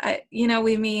 and I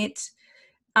we meet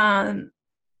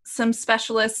some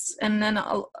specialists and then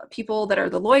people that are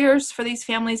the lawyers for these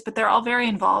families, but they're all very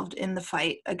involved in the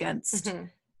fight against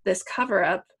this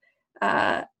cover-up.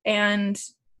 And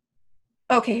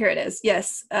okay, here it is.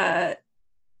 Yes.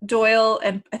 Doyle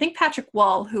and I think Patrick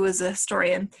Wall, who is a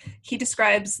historian, he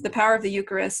describes the power of the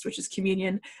Eucharist, which is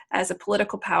communion, as a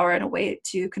political power and a way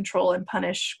to control and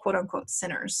punish quote unquote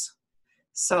sinners.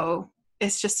 So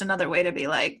it's just another way to be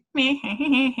like,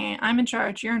 I'm in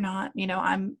charge, you're not, you know,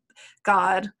 I'm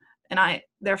God, and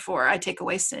therefore I take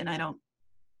away sin. I don't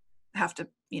have to,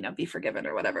 you know, be forgiven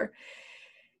or whatever.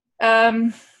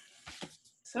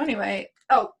 So anyway,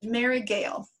 Mary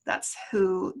Gale, that's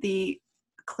who the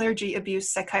clergy abuse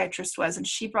psychiatrist was, and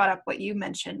she brought up what you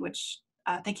mentioned, which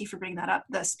thank you for bringing that up,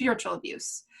 the spiritual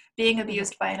abuse, being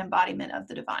abused by an embodiment of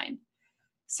the divine.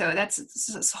 So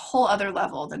that's a whole other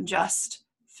level than just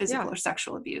physical or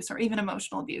sexual abuse or even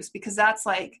emotional abuse, because that's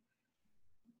like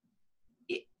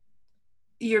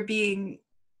you're being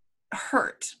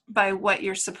hurt by what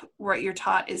you're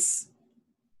taught is,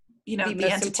 you know, the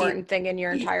most entity, important thing in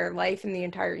your entire life in the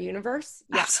entire universe.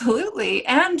 Yeah. Absolutely.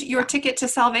 And your ticket to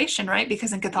salvation, right?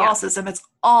 Because in Catholicism, it's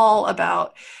all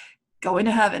about going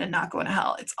to heaven and not going to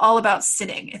hell. It's all about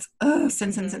sinning. It's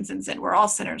sin. We're all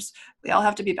sinners. We all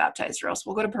have to be baptized or else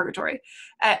we'll go to purgatory.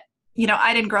 You know,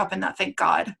 I didn't grow up in that, thank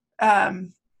God.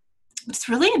 It's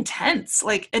really intense.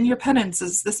 Like, and your penance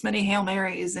is this many Hail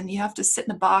Marys, and you have to sit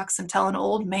in a box and tell an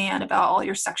old man about all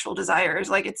your sexual desires.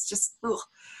 Like, it's just, ugh.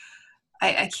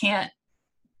 I can't,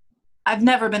 I've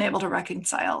never been able to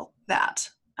reconcile that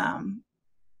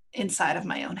inside of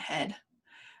my own head.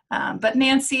 But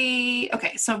Nancy,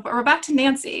 okay, so we're back to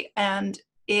Nancy. And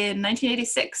in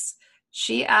 1986,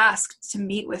 she asked to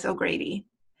meet with O'Grady.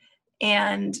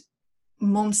 And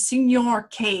Monsignor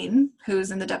Kane,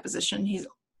 who's in the deposition, he's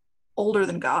older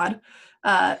than God,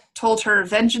 told her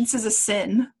vengeance is a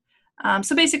sin.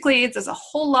 So basically, there's a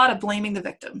whole lot of blaming the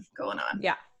victim going on.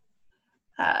 Yeah.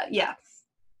 Yeah.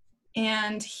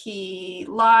 And he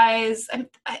lies. And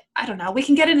I don't know. We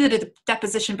can get into the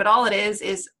deposition, but all it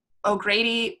is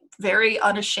O'Grady very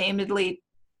unabashedly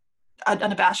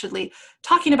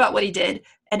talking about what he did,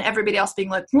 and everybody else being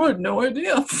like, I had no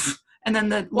idea. And then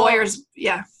the lawyers,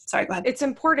 sorry, go ahead. It's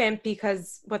important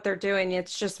because what they're doing,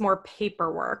 it's just more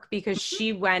paperwork, because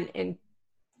she went and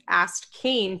asked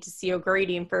Kane to see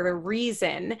O'Grady for a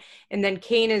reason, and then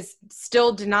Kane is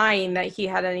still denying that he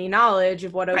had any knowledge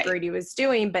of what O'Grady was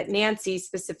doing, but Nancy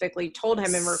specifically told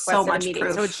him and requested a meeting.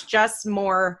 Proof. So it's just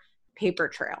more paper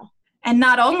trail. And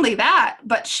not only that,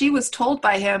 but she was told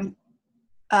by him,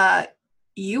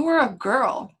 you were a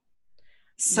girl,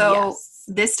 So Yes.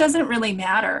 this doesn't really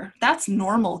matter. That's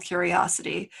normal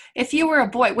curiosity. If you were a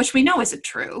boy, which we know isn't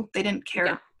true, they didn't care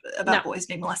Yeah. about No. boys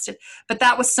being molested, but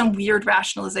that was some weird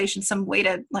rationalization, some way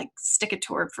to like stick it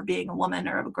to her for being a woman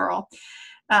or a girl.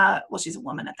 Well, she's a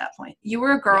woman at that point. You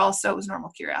were a girl, Yeah. so it was normal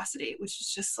curiosity, which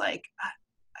is just like,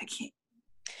 I can't.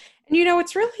 And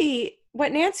it's really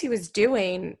what Nancy was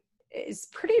doing is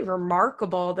pretty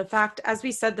remarkable. The fact, as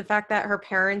we said, the fact that her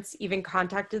parents even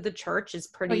contacted the church is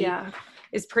pretty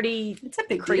It's a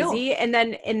big crazy. deal. And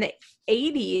then in the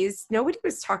 80s, nobody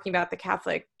was talking about the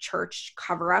Catholic Church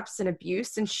cover-ups and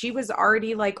abuse, and she was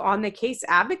already like on the case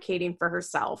advocating for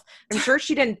herself. I'm sure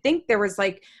she didn't think there was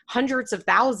like hundreds of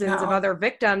thousands of No. other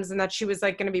victims and that she was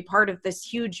like going to be part of this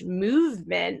huge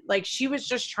movement. Like she was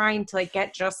just trying to like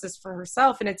get justice for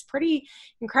herself, and it's pretty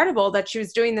incredible that she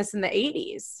was doing this in the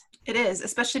 80s. It is,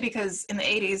 especially because in the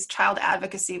 80s, child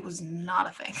advocacy was not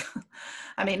a thing.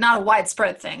 I mean, not a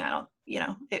widespread thing.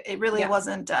 It really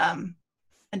wasn't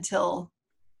until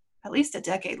at least a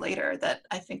decade later that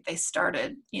I think they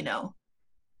started,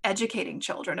 educating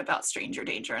children about stranger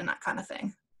danger and that kind of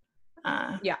thing.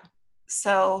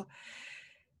 So,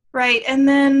 right. And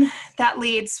then that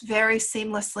leads very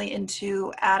seamlessly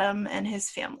into Adam and his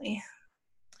family.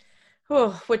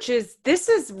 Oh, this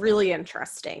is really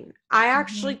interesting. I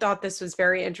actually thought this was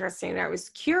very interesting. I was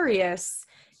curious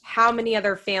how many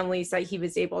other families that he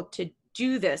was able to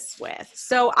do this with.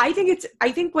 So I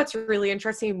think what's really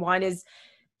interesting, one is,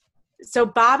 so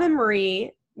Bob and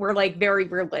Marie were like very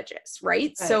religious,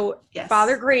 right? So Yes.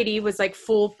 Father Grady was like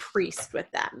full priest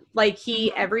with them. Like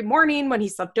he, every morning when he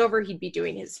slept over, he'd be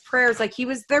doing his prayers. Like he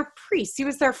was their priest, he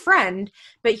was their friend,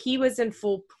 but he was in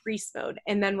full priest mode.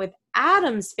 And then with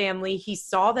Adam's family, he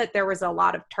saw that there was a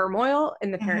lot of turmoil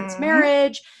in the parents'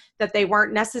 marriage, that they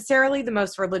weren't necessarily the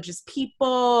most religious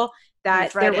people,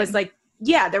 that there was like,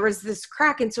 there was this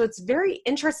crack. And so it's very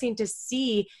interesting to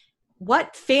see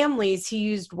what families he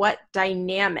used what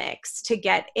dynamics to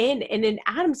get in. And in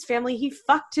Adam's family, he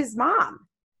fucked his mom.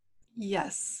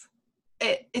 Yes.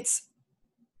 And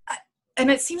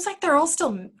it seems like they're all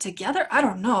still together. I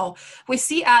don't know. We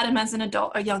see Adam as an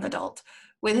adult, a young adult,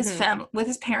 with his family, with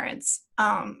his parents,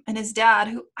 and his dad,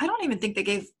 who I don't even think they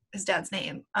gave his dad's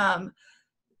name,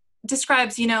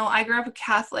 describes, I grew up a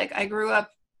Catholic. I grew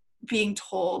up being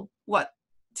told what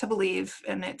to believe,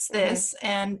 and it's this.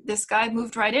 And this guy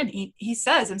moved right in. He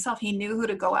says himself, he knew who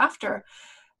to go after.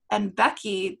 And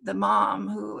Becky, the mom,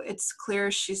 who it's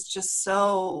clear she's just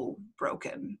so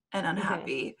broken and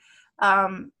unhappy,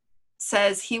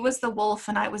 says he was the wolf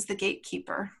and I was the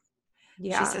gatekeeper.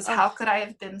 Yeah. She says, how could I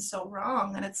have been so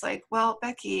wrong? And it's like, well,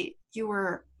 Becky, you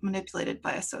were manipulated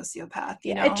by a sociopath.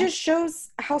 It just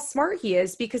shows how smart he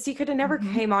is, because he could have never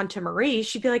came on to Marie.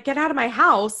 She'd be like, get out of my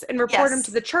house, and report him to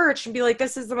the church and be like,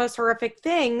 this is the most horrific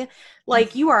thing.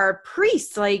 Like, you are a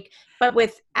priest. Like, but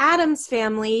with Adam's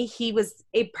family, he was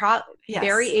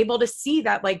very able to see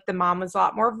that, like, the mom was a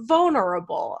lot more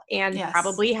vulnerable and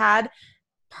probably had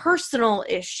personal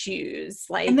issues,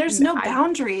 like, and there's no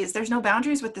boundaries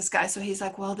with this guy. So he's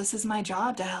like, well, this is my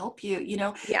job to help you,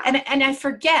 and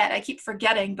I keep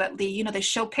forgetting, but they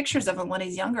show pictures of him when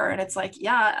he's younger, and it's like,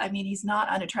 I mean, he's not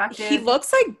unattractive. He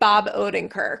looks like Bob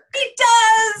Odenkirk. He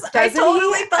does. I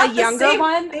totally thought a younger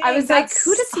one thing. I was like,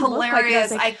 who does he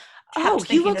hilarious. Look like? I kept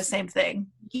thinking the same thing.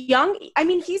 Young. I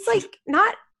mean, he's like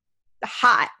not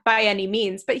hot by any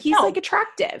means, but he's like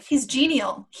attractive. He's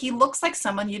genial. He looks like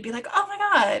someone you'd be like, oh my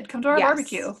God, come to our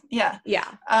barbecue. Yeah.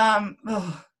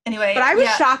 Anyway. But I was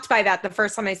shocked by that the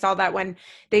first time I saw that, when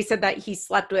they said that he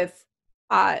slept with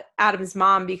Adam's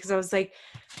mom, because I was like,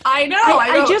 I know.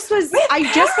 I just was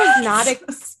not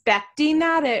expecting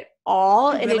that at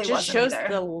all. And it just shows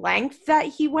the length that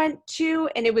he went to.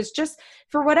 And it was just,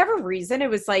 for whatever reason, it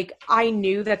was like, I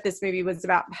knew that this movie was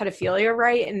about pedophilia,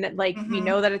 right? And that, like, we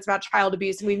know that it's about child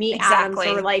abuse, and we meet Adam,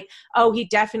 so we're like, oh, he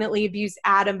definitely abused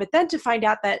Adam. But then to find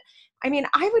out that, I mean,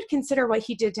 I would consider what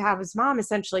he did to have his mom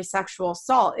essentially sexual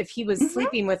assault if he was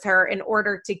sleeping with her in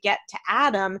order to get to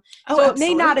Adam. So it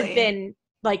may not have been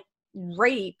like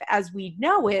rape as we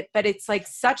know it, but it's like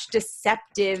such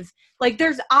deceptive. Like,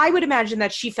 I would imagine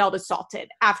that she felt assaulted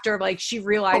after, like, she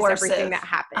realized everything that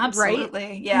happened,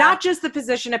 right? Yeah. Not just the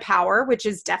position of power, which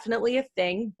is definitely a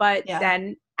thing, but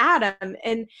then Adam.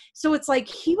 And so it's like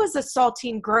he was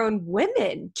assaulting grown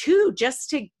women too,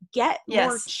 just to get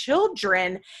more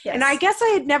children. And I guess I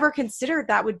had never considered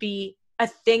that would be a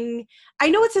thing.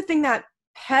 I know it's a thing that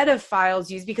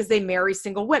pedophiles use because they marry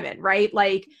single women, right?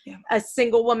 Like a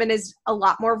single woman is a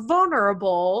lot more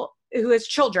vulnerable, who has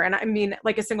children. I mean,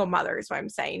 like a single mother is what I'm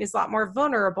saying, is a lot more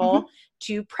vulnerable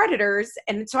to predators.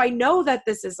 And so I know that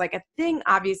this is like a thing,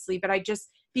 obviously, but I just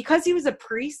because he was a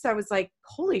priest, I was like,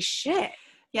 holy shit.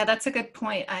 Yeah, that's a good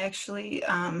point. I actually,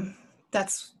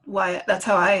 that's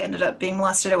how I ended up being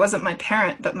molested. It wasn't my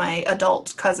parent, but my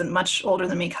adult cousin, much older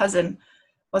than me cousin,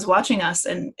 was watching us,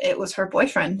 and it was her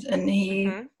boyfriend, and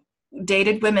he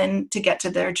dated women to get to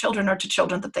their children or to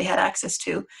children that they had access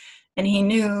to. And he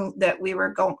knew that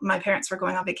my parents were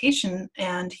going on vacation,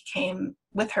 and he came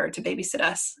with her to babysit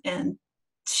us. And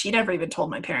she never even told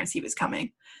my parents he was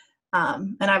coming.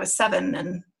 And I was 7,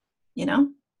 and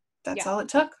that's all it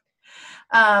took.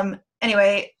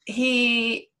 Anyway,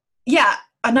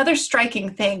 another striking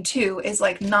thing too is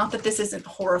like, not that this isn't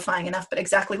horrifying enough, but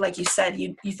exactly like you said,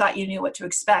 you thought you knew what to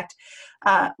expect.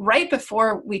 Right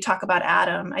before we talk about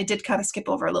Adam, I did kind of skip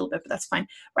over a little bit, but that's fine.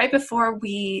 Right before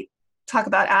we talk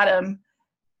about Adam,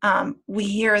 we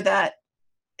hear that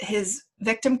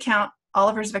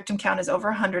Oliver's victim count is over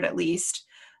 100 at least,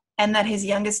 and that his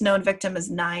youngest known victim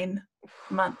is 9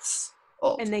 months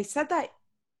old. And they said that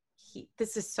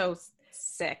this is so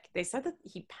sick. They said that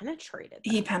he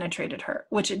penetrated her,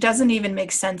 which it doesn't even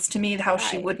make sense to me how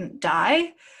she wouldn't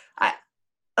die.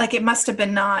 It must have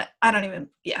been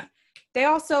They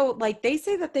also, they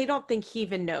say that they don't think he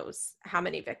even knows how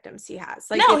many victims he has.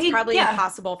 It's probably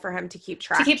impossible for him to keep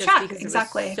track. Because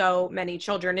exactly. It was so many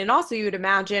children. And also you would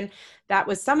imagine that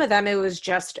with some of them, it was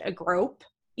just a grope.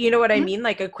 You know what I mean?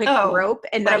 Like a quick rope,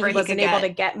 and that he wasn't able to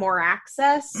get more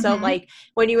access. So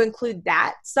when you include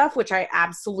that stuff, which I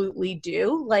absolutely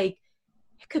do, it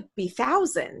could be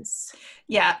thousands.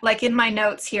 Yeah. Like in my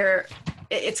notes here,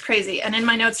 it's crazy. And in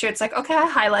my notes here, it's like, okay, I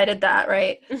highlighted that,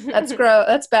 right? That's gross.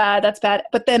 That's bad. That's bad.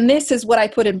 But then this is what I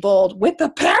put in bold: with the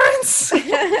parents. Because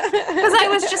I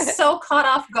was just so caught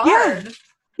off guard.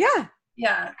 Yeah.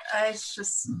 Yeah. It's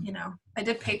just, I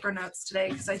did paper notes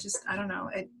today because I don't know.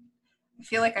 I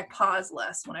feel like I pause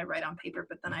less when I write on paper,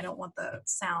 but then I don't want the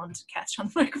sound to catch on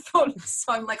the microphone.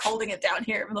 So I'm holding it down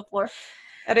here on the floor.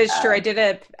 That is true. I did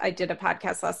a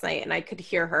podcast last night, and I could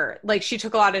hear her. She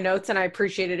took a lot of notes, and I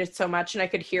appreciated it so much. And I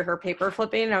could hear her paper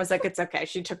flipping, and I was like, "It's okay.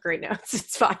 She took great notes.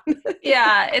 It's fine."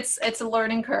 Yeah, it's a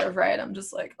learning curve, right? I'm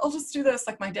just like, I'll just do this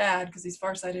like my dad because he's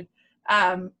farsighted.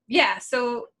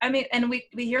 So I mean, and we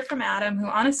hear from Adam, who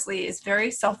honestly is very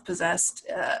self-possessed.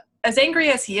 As angry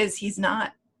as he is, he's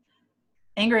not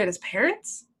angry at his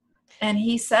parents. And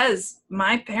he says,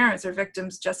 my parents are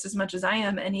victims just as much as I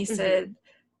am. And he said,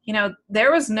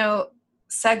 there was no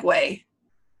segue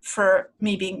for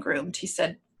me being groomed. He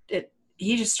said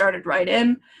he just started right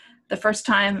in. The first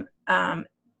time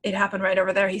it happened right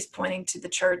over there, he's pointing to the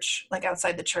church,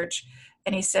 outside the church.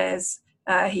 And he says,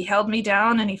 he held me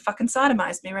down and he fucking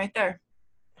sodomized me right there.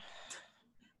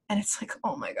 And it's like,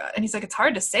 oh my God. And he's like, it's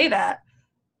hard to say that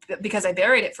because I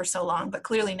buried it for so long, but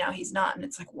clearly now he's not. And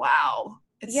it's like, wow.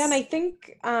 And I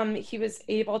think he was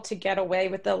able to get away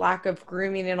with the lack of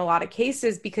grooming in a lot of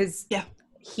cases because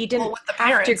he didn't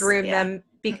have to groom them.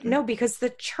 Because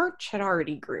the church had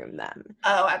already groomed them.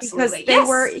 Oh, absolutely.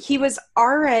 Because he was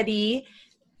already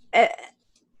a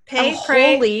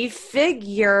holy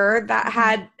figure that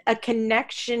had a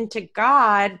connection to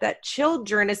God that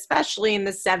children, especially in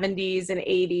the 70s and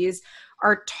 80s,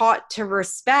 are taught to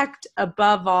respect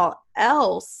above all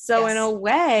else. So in a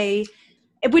way,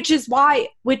 which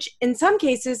in some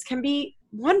cases can be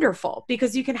wonderful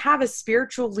because you can have a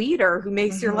spiritual leader who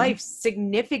makes your life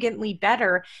significantly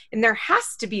better. And there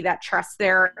has to be that trust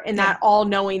there and that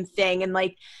all-knowing thing. And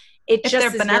if they're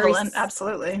benevolent,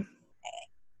 absolutely.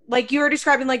 Like you were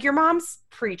describing, your mom's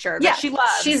preacher that she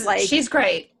loves. She's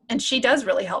great. And she does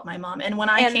really help my mom. And when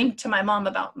I came to my mom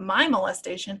about my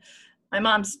molestation, my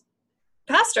mom's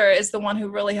pastor is the one who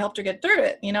really helped her get through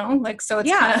it, so it's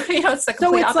kind of, it's the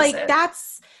complete opposite.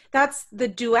 That's the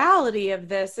duality of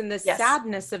this and the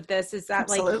sadness of this is that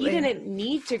Absolutely. he didn't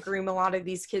need to groom a lot of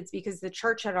these kids because the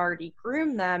church had already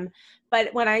groomed them.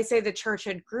 But when I say the church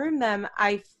had groomed them,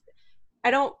 I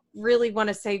don't really want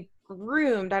to say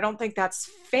groomed. I don't think that's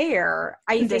fair.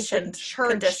 I think the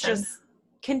church just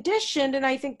conditioned, and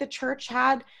I think the church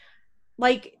had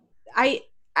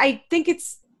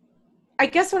I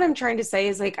guess what I'm trying to say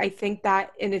is I think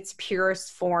that in its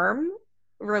purest form,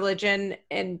 religion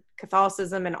and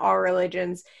Catholicism and all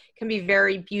religions can be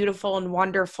very beautiful and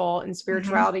wonderful, and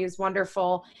spirituality is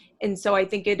wonderful. And so I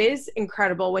think it is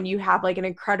incredible when you have an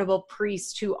incredible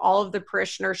priest who all of the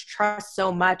parishioners trust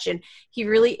so much. And he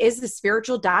really is the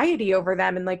spiritual deity over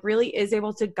them and really is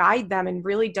able to guide them and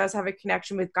really does have a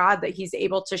connection with God that he's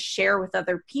able to share with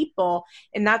other people.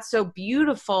 And that's so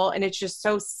beautiful. And it's just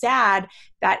so sad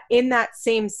that in that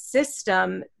same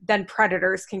system, then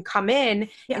predators can come in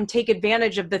and take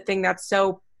advantage of the thing that's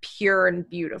so pure and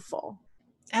beautiful.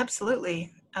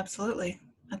 Absolutely. Absolutely.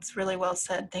 That's really well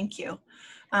said. Thank you.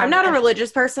 I'm not a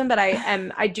religious person, but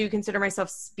I do consider myself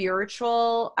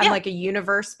spiritual. I'm like a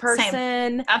universe person.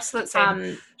 Same. Absolute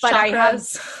same. But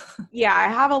Chakras. I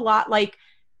have a lot, like,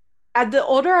 as the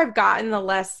older I've gotten, the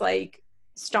less like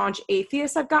staunch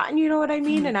atheist I've gotten, you know what I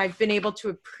mean? And I've been able to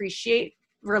appreciate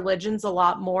religions a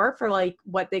lot more for like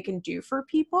what they can do for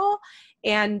people.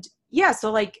 And yeah, so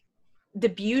like the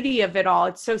beauty of it all,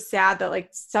 it's so sad that like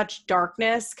such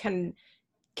darkness can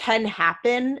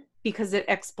happen because it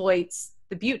exploits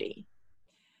the beauty.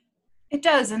 It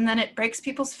does, and then it breaks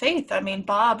people's faith. I mean,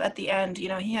 Bob at the end, you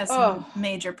know, he has some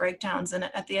major breakdowns, and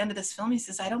at the end of this film he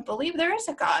says, I don't believe there is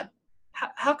a God.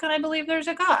 How can I believe there's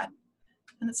a God?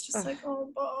 And it's just like, oh,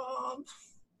 Bob,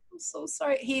 I'm so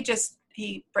sorry.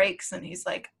 He breaks, and he's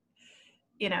like,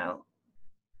 you know,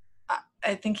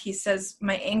 I think he says,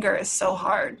 my anger is so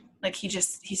hard. Like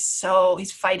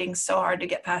he's fighting so hard to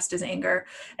get past his anger.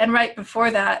 And right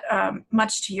before that,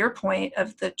 much to your point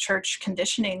of the church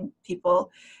conditioning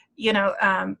people, you know,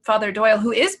 Father Doyle,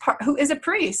 who is a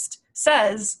priest,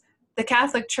 says the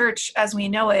Catholic Church as we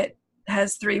know it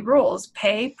has 3 rules: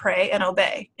 pay, pray, and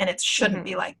obey. And it shouldn't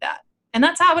be like that. And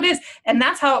that's how it is. And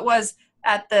that's how it was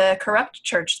at the corrupt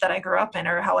church that I grew up in,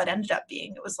 or how it ended up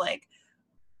being. It was like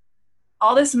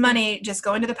all this money just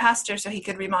going to the pastor so he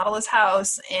could remodel his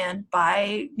house and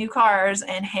buy new cars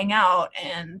and hang out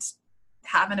and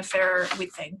have an affair, we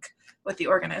think, with the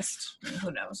organist. I mean,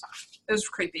 who knows? It was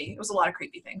creepy. It was a lot of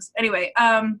creepy things. Anyway,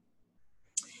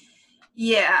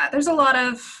 yeah, there's a lot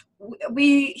of,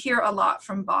 we hear a lot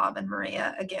from Bob and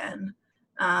Maria again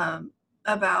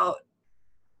about,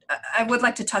 I would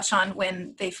like to touch on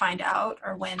when they find out,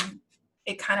 or when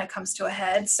it kind of comes to a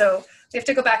head. So we have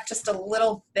to go back just a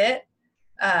little bit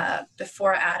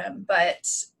before Adam, but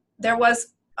there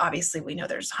was, obviously we know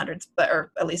there's hundreds,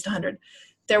 or at least 100.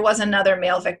 There was another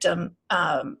male victim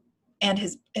and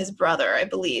his brother, I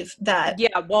believe, that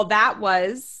that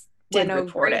was did when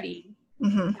report O'Grady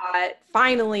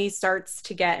finally starts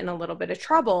to get in a little bit of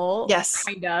trouble. Yes.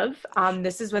 Kind of.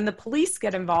 This is when the police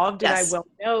get involved. And I will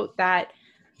note that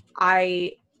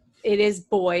it is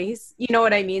boys, you know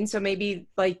what I mean? So maybe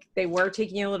like they were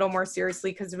taking it a little more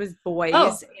seriously because it was boys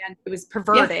and it was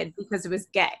perverted because it was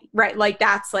gay, right? Like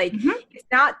that's like, it's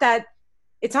not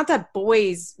that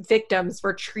boys victims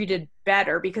were treated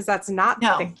better, because that's not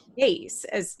the case,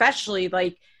 especially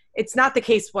like it's not the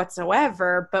case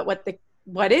whatsoever. But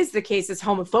what is the case is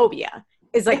homophobia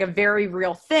is like a very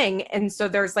real thing. And so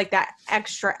there's like that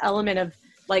extra element of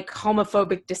like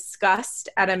homophobic disgust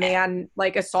at a man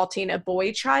like assaulting a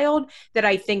boy child that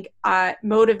I think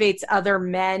motivates other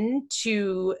men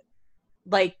to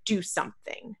like do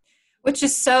something. Which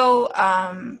is so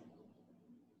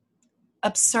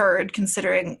absurd,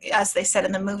 considering, as they said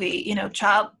in the movie, you know,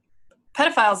 child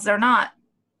pedophiles, they're not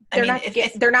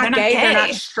gay, they're not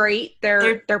straight,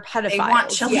 they're pedophiles. They want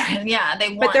children. They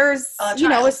want. But there's, you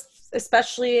know,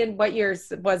 especially in what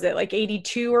years was it, like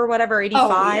 82 or whatever, 85?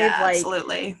 Like,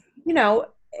 absolutely. You know,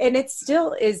 and it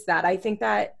still is that. I think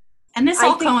that, and this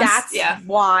all that's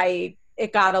why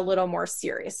it got a little more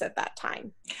serious at that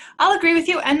time. I'll agree with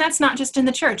you. And that's not just in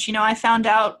the church. You know, I found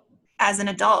out as an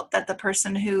adult that the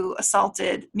person who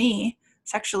assaulted me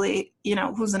sexually, you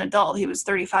know, who's an adult, he was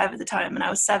 35 at the time and I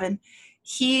was 7,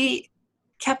 he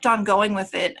kept on going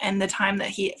with it. And the time that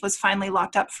he was finally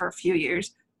locked up for a few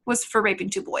years was for raping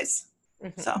 2 boys.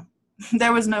 So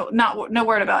there was no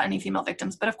word about any female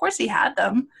victims, but of course he had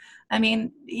them. I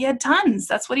mean, he had tons.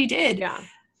 That's what he did. Yeah.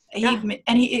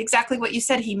 He exactly what you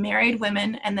said. He married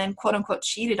women and then quote unquote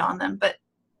cheated on them, but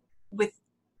with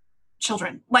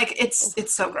children. Like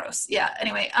it's so gross. Yeah.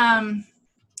 Anyway, and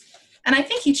I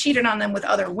think he cheated on them with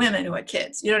other women who had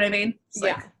kids. You know what I mean?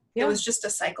 It was just a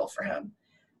cycle for him.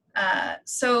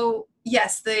 So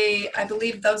yes, I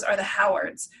believe those are the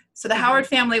Howards. So the Howard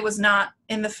family was not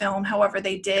in the film. However,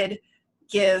 they did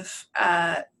give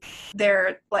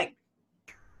their like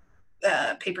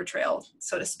paper trail,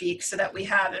 so to speak, so that we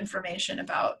have information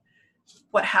about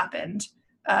what happened.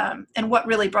 And what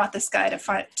really brought this guy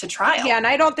to trial. Yeah, and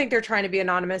I don't think they're trying to be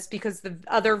anonymous, because the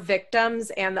other victims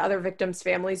and the other victims'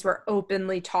 families were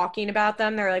openly talking about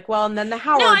them. They're like, well, and then the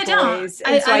Howard boys.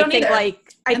 And so I think either.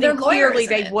 I think clearly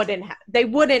they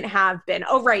wouldn't have been.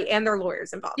 Oh, right, and their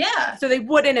lawyers involved. Yeah. So they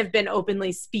wouldn't have been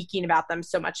openly speaking about them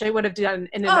so much. They would have done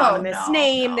an anonymous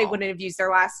name. No. They wouldn't have used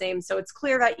their last name. So it's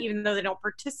clear that even though they don't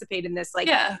participate in this,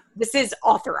 this is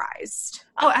authorized.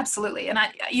 Oh, absolutely. And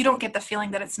you don't get the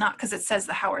feeling that it's not, because it says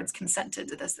the Howards consented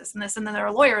to this, and this, and then there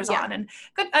are lawyers on. And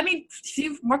good. I mean, if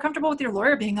you're more comfortable with your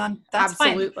lawyer being on, that's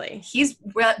absolutely fine. He's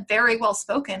very well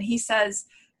spoken. He says,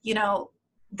 you know,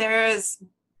 there is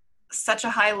such a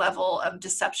high level of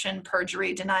deception,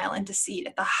 perjury, denial, and deceit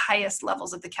at the highest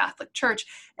levels of the Catholic Church.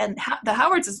 And the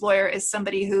Howards' lawyer is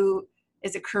somebody who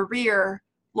is a career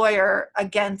lawyer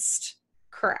against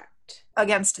the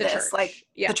this, church. like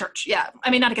the church. Yeah. I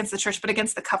mean, not against the church, but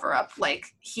against the cover up. Like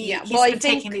he's been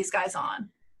taking these guys on.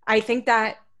 I think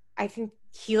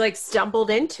he like stumbled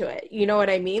into it. You know what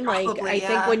I mean? Probably, like, I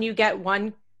think when you get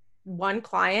one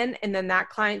client and then that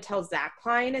client tells that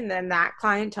client and then that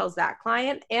client tells that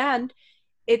client, and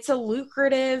it's a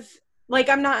lucrative, like,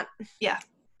 I'm not,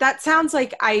 that sounds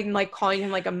like I'm like calling him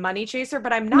like a money chaser,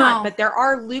 but I'm not. No. But there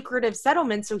are lucrative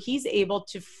settlements, so he's able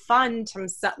to fund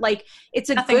himself. Like, it's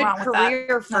a good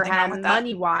career for him,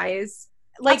 money wise.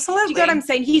 Like, absolutely. Do you get what I'm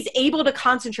saying? He's able to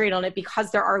concentrate on it because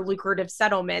there are lucrative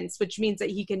settlements, which means that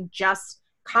he can just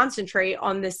concentrate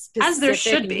on this specific as there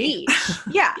should be. niche.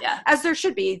 Yeah, as there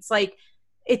should be. It's like,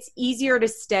 it's easier to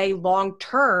stay long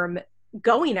term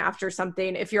going after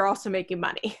something if you're also making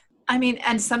money. I mean,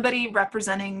 and somebody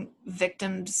representing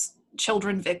victims,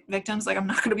 children victims, like, I'm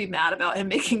not going to be mad about him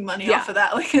making money off of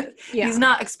that. Like, he's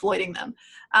not exploiting them.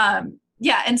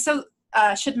 And so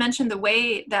should mention the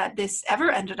way that this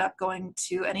ever ended up going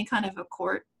to any kind of a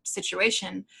court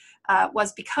situation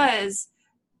was because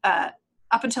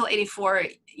up until 84,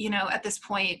 you know, at this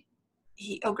point,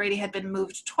 O'Grady had been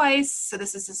moved twice. So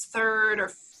this is his third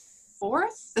or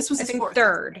fourth? This was his fourth.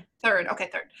 Third. Okay,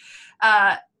 third.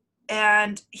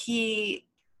 And he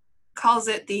calls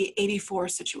it the 84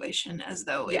 situation, as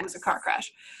though it was a car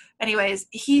crash. Anyways,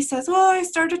 he says, well, I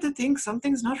started to think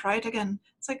something's not right again.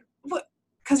 It's like, what?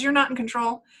 Because you're not in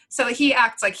control. So he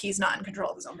acts like he's not in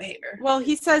control of his own behavior. Well,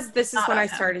 he says, this is when I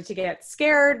started to get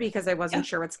scared because I wasn't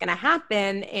sure what's going to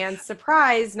happen. And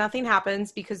surprise, nothing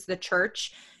happens because the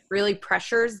church really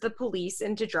pressures the police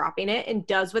into dropping it and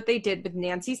does what they did with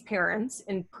Nancy's parents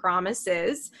and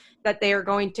promises that they are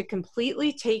going to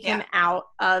completely take him out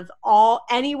of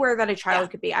anywhere that a child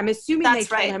could be. I'm assuming they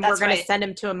told him we're going to send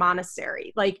him to a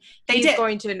monastery. Like, he's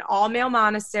going to an all-male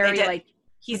monastery. Like,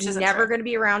 he's never going to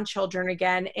be around children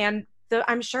again. And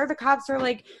I'm sure the cops are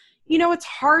like, you know, it's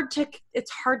hard to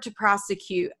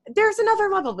prosecute. There's another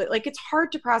level of it. Like, it's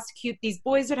hard to prosecute. These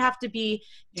boys would have to be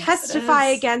testify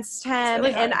against him.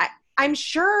 Really, and I'm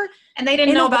sure. And they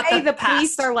didn't know about the past.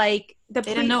 Police are like, they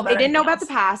didn't know about the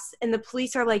past. And the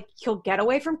police are like, he'll get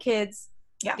away from kids.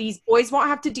 Yeah. These boys won't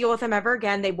have to deal with him ever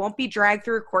again. They won't be dragged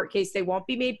through a court case. They won't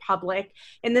be made public.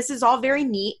 And this is all very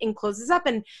neat and closes up.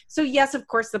 And so, yes, of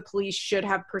course, the police should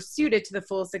have pursued it to the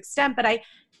fullest extent. But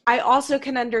I also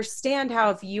can understand how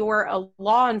if you're a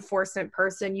law enforcement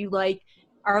person, you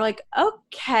are like,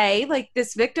 okay, like,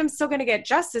 this victim's still going to get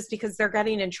justice because they're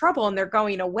getting in trouble and they're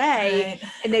going away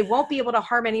and they won't be able to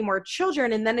harm any more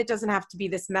children. And then it doesn't have to be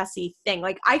this messy thing.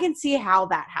 Like, I can see how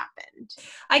that happened.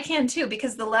 I can too,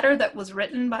 because the letter that was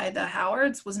written by the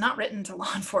Howards was not written to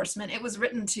law enforcement. It was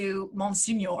written to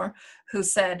Monsignor, who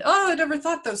said, oh, I never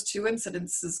thought those two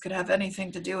incidences could have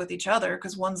anything to do with each other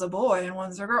because one's a boy and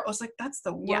one's a girl. I was like, that's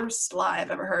the worst lie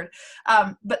I've ever heard.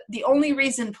 But the only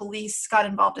reason police got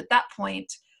involved at that point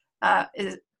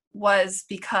was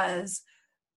because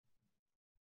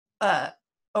O'Grady,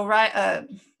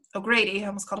 I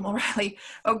almost called him O'Reilly,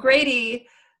 O'Grady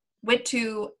went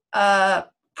to a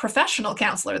professional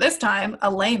counselor, this time a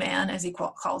layman, as he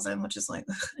calls him, which is like,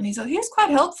 and he said, he was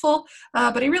quite helpful,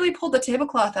 but he really pulled the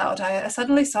tablecloth out. I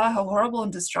suddenly saw how horrible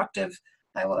and destructive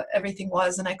everything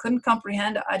was, and I couldn't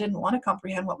comprehend. I didn't want to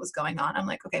comprehend what was going on. I'm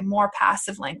like, okay, more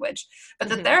passive language. But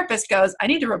the therapist goes, I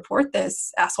need to report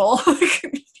this, asshole.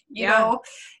 You know,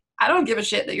 I don't give a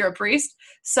shit that you're a priest.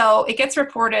 So it gets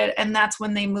reported, and that's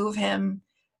when they move him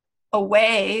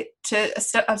away to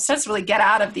ostensibly get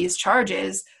out of these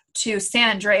charges to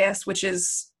San Andreas, which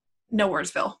is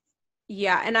Nowheresville.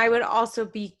 Yeah, and I would also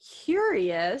be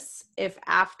curious if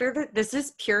after this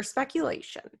is pure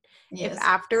speculation. Yes. If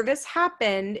after this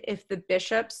happened, if the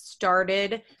bishop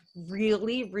started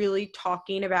really, really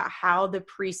talking about how the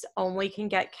priests only can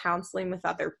get counseling with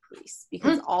other priests,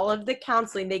 because all of the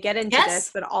counseling, they get into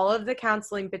this, but all of the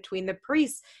counseling between the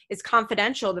priests is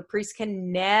confidential. The priests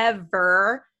can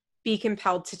never be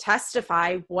compelled to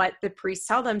testify what the priests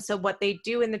tell them. So what they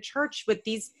do in the church with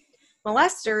these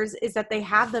molesters is that they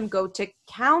have them go to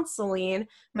counseling,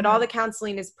 but all the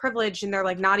counseling is privileged, and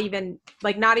they're not even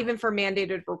for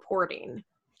mandated reporting.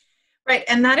 Right.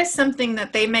 And that is something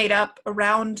that they made up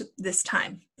around this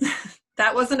time.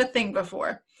 That wasn't a thing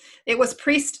before. It was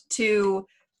priest to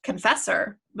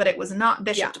confessor, but it was not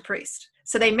bishop to priest.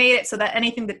 So they made it so that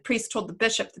anything the priest told the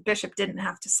bishop didn't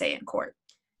have to say in court.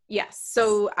 Yes.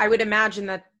 So I would imagine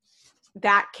that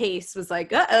that case was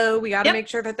like, uh-oh, we got to Yep. make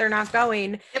sure that they're not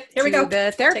going Here we go.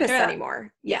 the therapist care of that.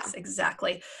 anymore. Yes,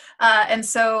 exactly. And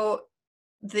so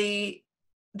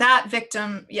that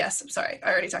victim, yes, I'm sorry,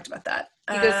 I already talked about that.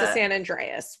 He goes to San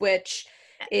Andreas, which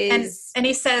is... And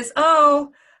he says,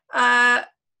 oh, I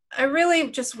really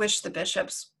just wish the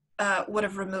bishops would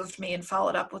have removed me and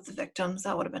followed up with the victims.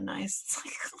 That would have been nice. It's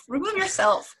like, remove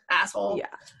yourself, asshole. Yeah.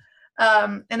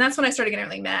 And that's when I started getting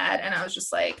really mad, and I was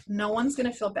just like, no one's going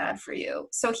to feel bad for you.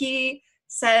 So he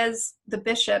says the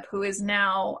bishop, who is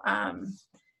now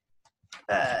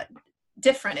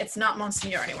different, it's not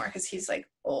Monsignor anymore because he's like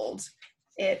old.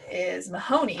 It is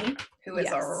Mahoney, who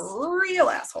is a real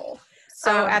asshole.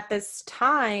 So at this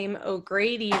time,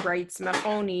 O'Grady writes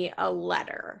Mahoney a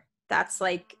letter. That's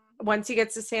like, once he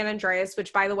gets to San Andreas,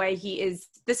 which, by the way, he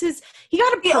got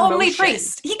a promotion. The only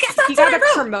priest. He got a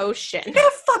promotion. He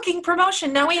got a fucking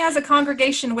promotion. Now he has a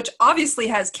congregation which obviously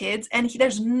has kids, and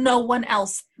there's no one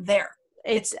else there.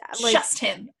 It's like, just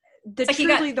him.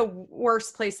 Truly the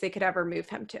worst place they could ever move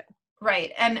him to.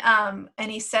 Right. And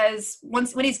he says, when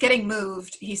he's getting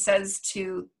moved, he says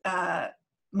to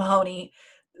Mahoney,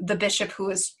 the bishop who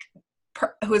is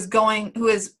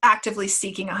actively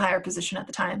seeking a higher position at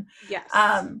the time. Yes.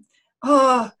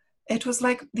 It was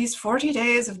like these 40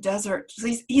 days of desert.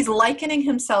 He's likening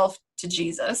himself to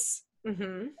Jesus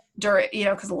during,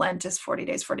 because Lent is 40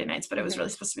 days, 40 nights, but it was really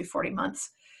supposed to be 40 months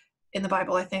in the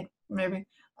Bible, I think, maybe.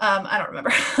 I don't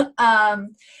remember.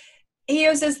 He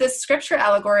uses this scripture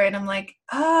allegory, and I'm like,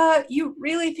 you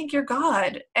really think you're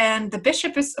God? And the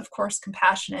bishop is, of course,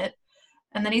 compassionate.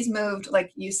 And then he's moved,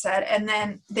 like you said. And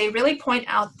then they really point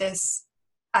out this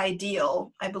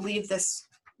ideal. I believe this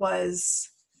was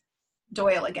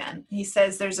Doyle again. He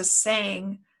says there's a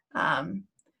saying, Bima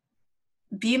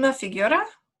figura,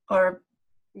 or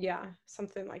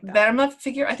something like that. Verma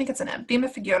figura, I think it's an M. Bima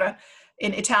figura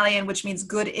in Italian, which means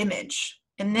good image.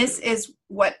 And this is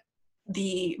what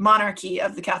the monarchy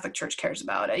of the Catholic Church cares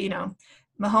about.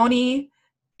 Mahoney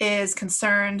is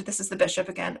concerned, this is the bishop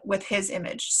again, with his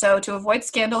image. So to avoid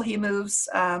scandal, he moves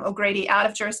O'Grady out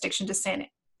of jurisdiction to San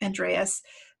Andreas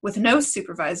with no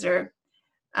supervisor.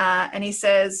 And he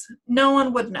says, no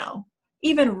one would know.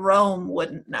 Even Rome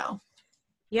wouldn't know.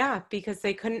 Yeah, because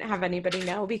they couldn't have anybody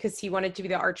know, because he wanted to be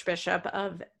the Archbishop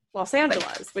of Los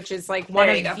Angeles, which is like one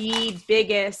of the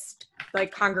biggest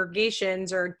like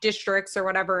congregations or districts or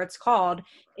whatever it's called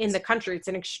in the country. It's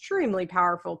an extremely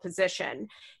powerful position.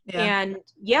 Yeah. And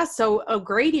so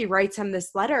O'Grady writes him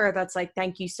this letter that's like,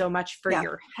 thank you so much for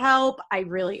your help. I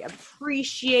really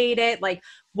appreciate it. Like,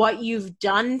 what you've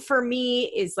done for me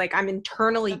is like, I'm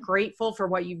internally grateful for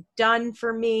what you've done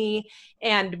for me.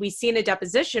 And we see in a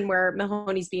deposition where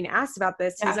Mahoney's being asked about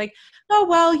this. He's like, oh,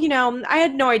 well, I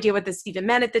had no idea what this even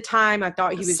meant at the time. I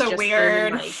thought he was so just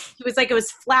weird. He was like, it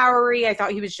was flowery. I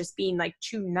thought he was just being like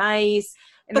too nice.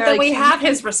 And but then we have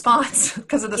his response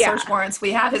because of the search warrants.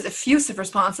 We have his effusive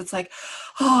response. It's like,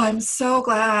 oh, I'm so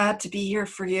glad to be here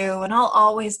for you, and I'll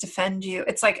always defend you.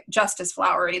 It's like just as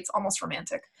flowery. It's almost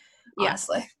romantic,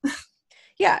 honestly.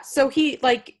 Yeah. So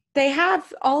they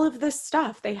have all of this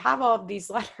stuff. They have all of these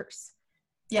letters.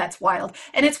 Yeah, it's wild.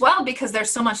 And it's wild because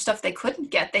there's so much stuff they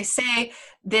couldn't get. They say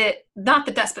that, not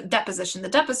the deposition. The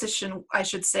deposition, I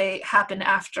should say, happened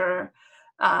after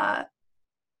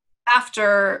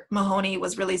Mahoney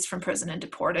was released from prison and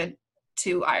deported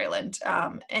to Ireland.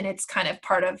 And it's kind of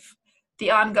part of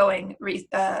the ongoing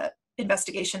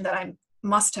investigation that I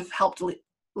must have helped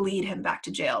lead him back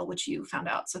to jail, which you found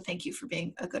out. So thank you for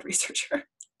being a good researcher.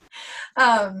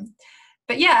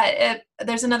 But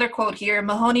there's another quote here.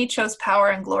 Mahoney chose power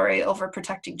and glory over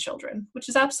protecting children, which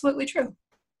is absolutely true.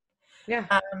 Yeah.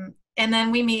 And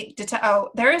then we meet,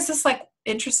 there is this like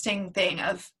interesting thing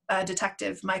of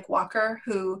Detective Mike Walker,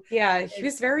 who... Yeah, he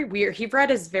was very weird. He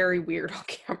read as very weird on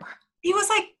camera. He was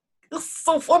like, it's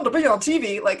so fun to be on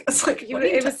TV. Like, it's like...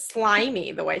 It was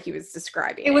slimy the way he was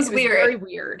describing it. It was weird. Very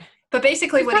weird. But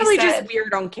basically what he said... Probably just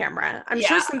weird on camera. I'm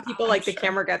sure some people the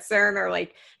camera gets there and are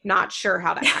like not sure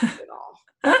how to act at all.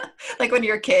 Like when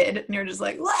you're a kid and you're just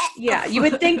like, what? Yeah, you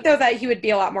would think though that he would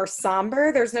be a lot more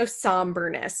somber. There's no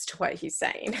somberness to what he's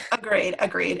saying.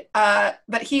 Agreed.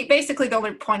 But he basically, the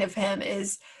only point of him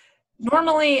is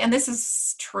normally, and this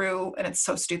is true and it's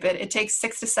so stupid, it takes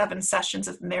 6 to 7 sessions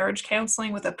of marriage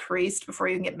counseling with a priest before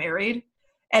you can get married.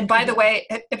 And by the way,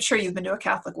 I'm sure you've been to a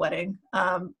Catholic wedding,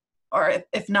 or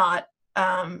if not,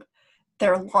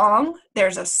 they're long.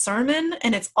 There's a sermon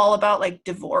and it's all about like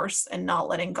divorce and not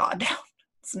letting God down.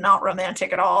 It's not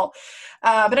romantic at all.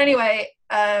 But anyway,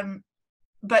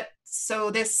 so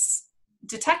this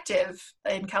detective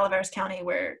in Calaveras County,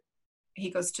 where he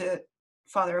goes to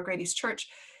Father O'Grady's church,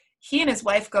 he and his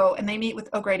wife go and they meet with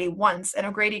O'Grady once, and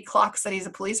O'Grady clocks that he's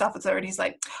a police officer, and he's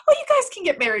like, oh, you guys can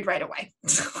get married right away.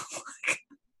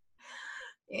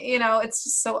 You know, it's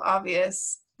just so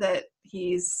obvious that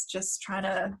he's just trying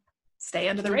to stay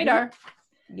under the radar.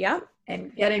 Yep.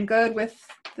 And getting good with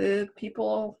the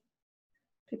people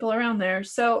around there.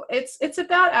 So it's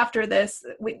about after this,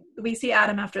 we see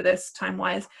Adam after this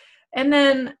time-wise. And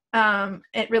then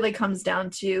it really comes down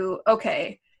to,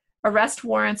 okay, arrest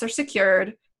warrants are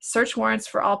secured, search warrants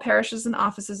for all parishes and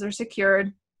offices are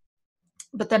secured.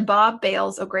 But then Bob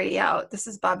bails O'Grady out. This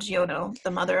is Bob Giono,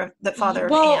 the father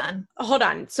of Anne. Hold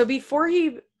on. So before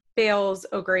he bails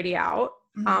O'Grady out,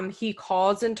 he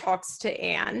calls and talks to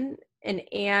Anne, and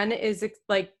Anne is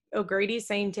like, O'Grady's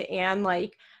saying to Anne,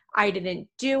 like, I didn't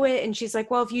do it. And she's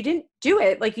like, well, if you didn't do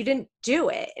it, like, you didn't do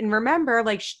it. And remember,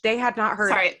 like, they had not heard.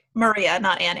 Sorry, Maria,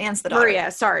 not Anne. Anne's the daughter.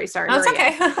 Maria, sorry. No, Maria. it's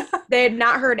okay. They had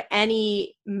not heard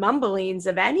any mumblings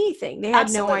of anything. They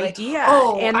had no idea.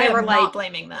 Oh, and they were not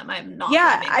blaming them. I'm not.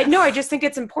 Yeah, blaming them. I know. I just think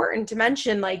it's important to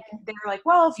mention, like, they were like,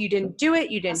 well, if you didn't do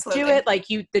it, you didn't do it. Like,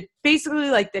 basically,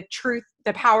 like, the truth,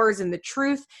 the powers and the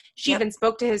truth. She even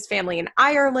spoke to his family in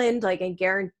Ireland, like, and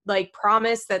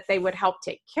promised that they would help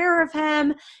take care of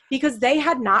him because they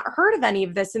had not heard of any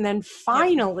of this. And then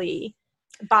finally,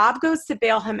 Bob goes to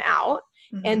bail him out.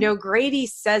 And O'Grady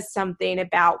says something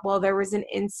about, well, there was an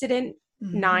incident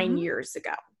 9 years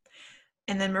ago.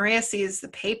 And then Maria sees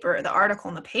the article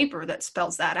in the paper that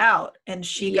spells that out. And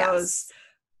she goes,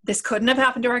 this couldn't have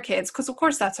happened to our kids. Because, of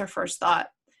course, that's her first thought.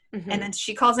 And then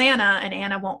she calls Anna, and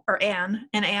Anne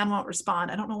won't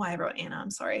respond. I don't know why I wrote Anna.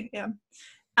 I'm sorry. Yeah.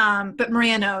 But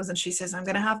Maria knows, and she says, I'm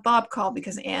going to have Bob call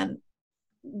because Anne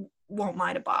won't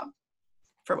lie to Bob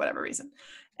for whatever reason.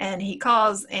 And he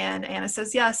calls, and Anna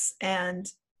says yes. And,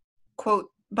 quote,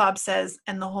 Bob says,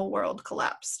 and the whole world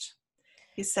collapsed.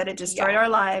 He said, it destroyed our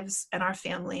lives and our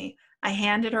family. I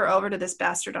handed her over to this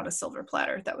bastard on a silver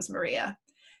platter. That was Maria.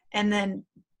 And then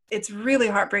it's really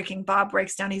heartbreaking. Bob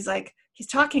breaks down. He's like, he's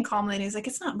talking calmly, and he's like,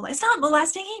 it's not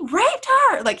molesting. He raped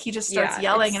her. Like, he just starts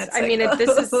yelling. And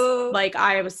this is like,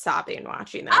 I was sobbing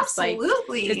watching this.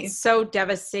 Absolutely. Like, it's so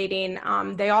devastating.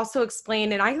 They also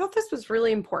explain, and I thought this was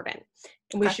really important.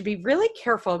 And we should be really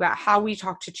careful about how we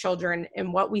talk to children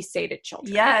and what we say to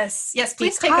children. Yes.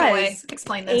 Please take it away.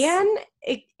 Explain this.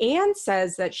 Anne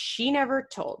says that she never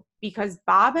told because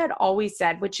Bob had always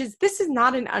said, this is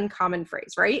not an uncommon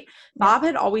phrase, right? No. Bob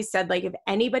had always said, like, if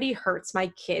anybody hurts my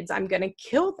kids, I'm going to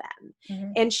kill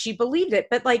them. And she believed it.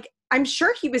 But, like, I'm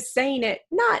sure he was saying it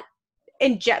not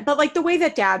but like the way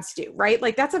that dads do, right?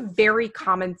 Like, that's a very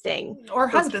common thing. Or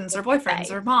husbands or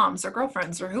boyfriends or moms or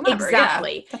girlfriends or whomever.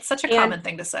 Exactly. Yeah, that's such a common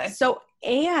thing to say. So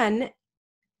Anne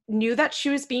knew that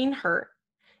she was being hurt,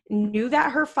 knew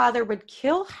that her father would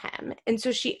kill him. And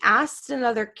so she asked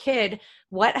another kid,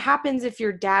 what happens if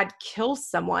your dad kills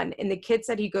someone? And the kid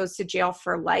said he goes to jail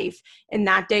for life. And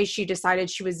that day she decided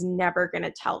she was never going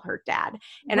to tell her dad.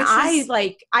 And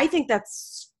I think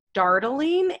that's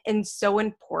startling and so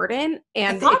important.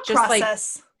 And it just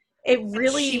process it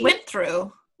really she went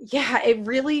through. Yeah, it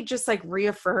really just like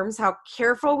reaffirms how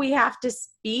careful we have to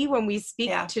be when we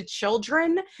speak to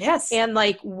children. Yes. And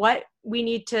like what we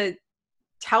need to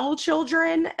tell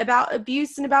children about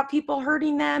abuse and about people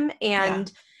hurting them, and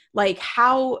like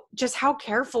how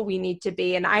careful we need to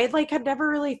be. And I had never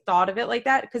really thought of it like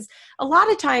that, because a lot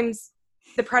of times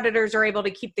the predators are able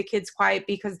to keep the kids quiet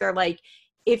because they're like,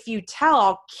 if you tell,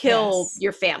 I'll kill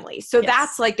your family. So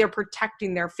that's like they're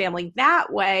protecting their family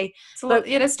that way. But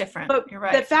it is different. But you're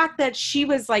right. The fact that she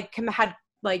was had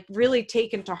really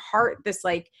taken to heart this,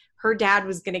 like, her dad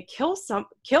was going to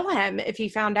kill him if he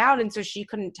found out. And so she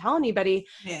couldn't tell anybody.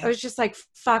 I was just like,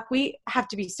 fuck, we have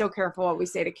to be so careful what we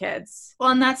say to kids.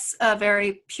 Well, and that's a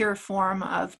very pure form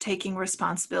of taking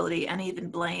responsibility and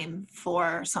even blame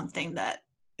for something that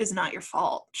is not your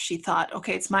fault. She thought,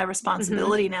 okay, it's my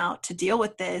responsibility now to deal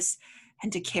with this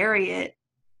and to carry it.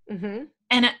 And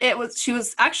she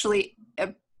was actually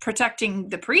protecting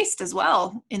the priest as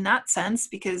well in that sense,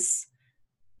 because,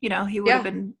 you know, he would have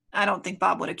been, I don't think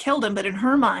Bob would have killed him, but in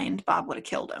her mind, Bob would have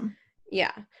killed him.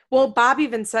 Yeah. Well, Bob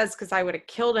even says, because I would have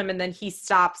killed him. And then he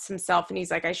stops himself and he's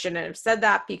like, I shouldn't have said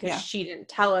that because she didn't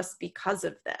tell us because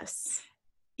of this.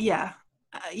 Yeah.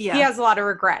 He has a lot of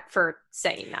regret for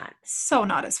saying that. So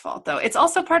not his fault, though. It's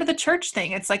also part of the church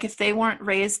thing. It's like if they weren't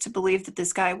raised to believe that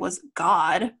this guy was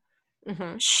God,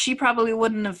 she probably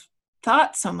wouldn't have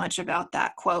thought so much about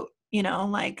that quote. You know,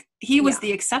 like he was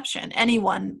the exception.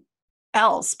 Anyone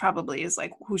else probably is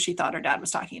like who she thought her dad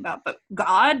was talking about. But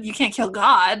God, you can't kill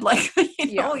God. Like,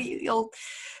 you know, you'll.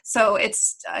 So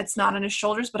it's not on his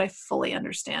shoulders, but I fully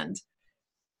understand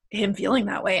him feeling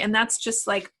that way. And that's just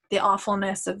like the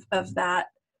awfulness of that,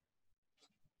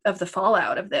 of the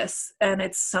fallout of this. And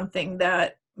it's something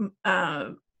that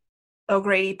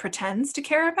O'Grady pretends to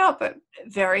care about, but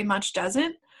very much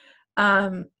doesn't.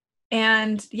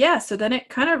 And yeah, so then it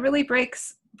kind of really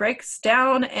breaks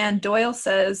down, and Doyle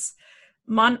says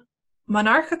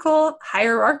monarchical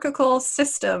hierarchical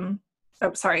system,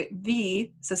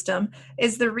 the system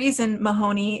is the reason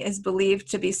Mahoney is believed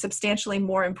to be substantially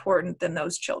more important than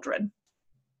those children.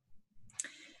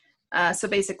 So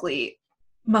basically,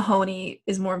 Mahoney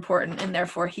is more important, and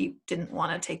therefore he didn't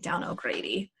want to take down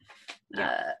O'Grady,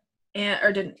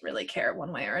 or didn't really care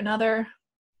one way or another.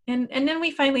 And then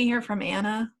we finally hear from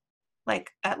Anna,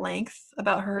 like at length,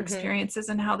 about her experiences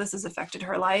and how this has affected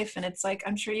her life. And it's like,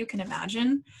 I'm sure you can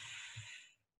imagine,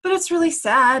 but it's really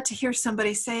sad to hear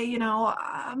somebody say, you know,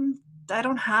 I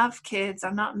don't have kids,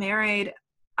 I'm not married,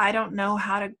 I don't know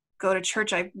how to go to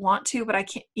church. I want to, but I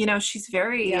can't. You know, she's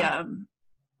very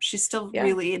she's still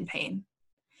really in pain.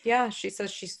 Yeah, she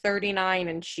says she's 39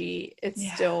 and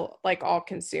it's still like all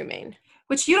consuming.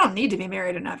 Which, you don't need to be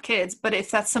married and have kids, but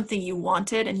if that's something you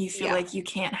wanted and you feel like you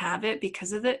can't have it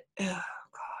because of it, oh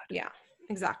God. Yeah,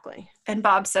 exactly. And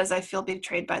Bob says, I feel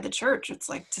betrayed by the church. It's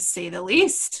like, to say the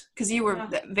least, because you were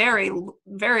very,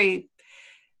 very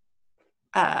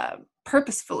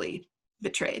purposefully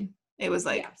betrayed. It was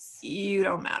like, you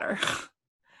don't matter.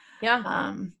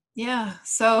 Yeah.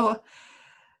 So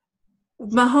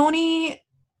Mahoney,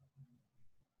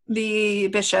 the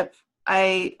bishop,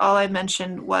 all I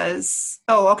mentioned was,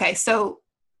 so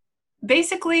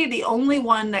basically the only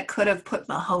one that could have put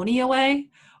Mahoney away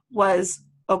was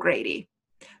O'Grady.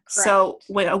 Correct. So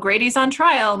when O'Grady's on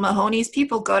trial, Mahoney's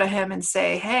people go to him and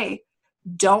say, hey,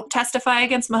 don't testify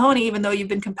against Mahoney, even though you've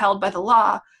been compelled by the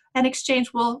law. In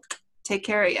exchange, we'll take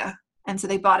care of you. And so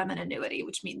they bought him an annuity,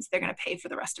 which means they're going to pay for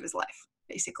the rest of his life,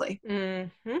 basically.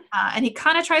 Mm-hmm. And he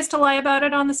kind of tries to lie about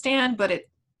it on the stand, but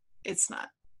it's not.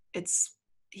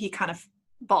 He kind of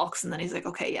balks, and then he's like,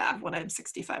 okay, yeah, when I'm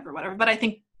 65 or whatever. But I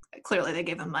think clearly they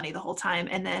gave him money the whole time.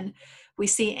 And then we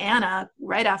see Anna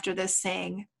right after this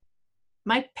saying,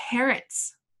 my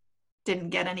parents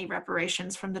didn't get any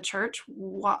reparations from the church.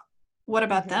 What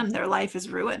about them? Their life is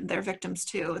ruined. They're victims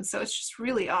too. And so it's just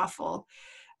really awful.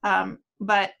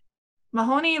 But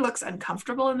Mahoney looks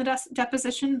uncomfortable in the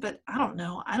deposition, but I don't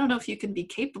know. I don't know if you can be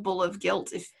capable of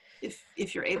guilt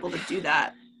if you're able to do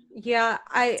that. Yeah,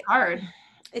 it's hard.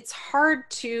 It's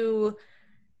hard to,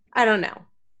 I don't know.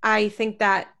 I think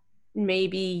that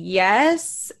maybe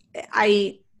yes.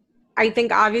 I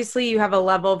think obviously you have a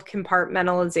level of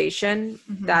compartmentalization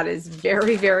that is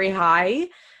very, very high.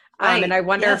 And I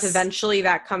wonder if eventually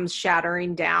that comes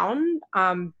shattering down.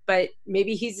 But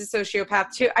maybe he's a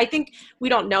sociopath too. I think we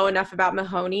don't know enough about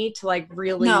Mahoney to like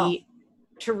really,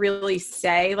 to really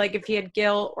say like if he had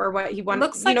guilt or what he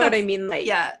wanted. You know what I mean? Like,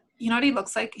 yeah. You know what he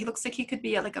looks like? He looks like he could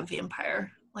be like a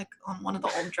vampire, like on one of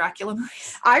the old Dracula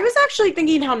movies. I was actually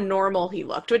thinking how normal he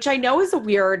looked, which I know is a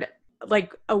weird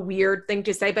thing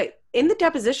to say, but in the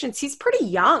depositions, he's pretty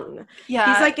young.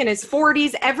 Yeah. He's like in his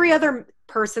 40s. Every other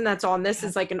person that's on this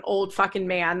is like an old fucking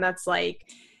man that's like,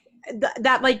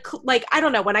 that like, I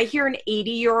don't know. When I hear an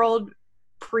 80-year-old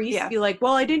priest be like,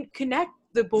 well, I didn't connect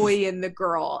the boy and the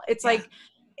girl. It's like,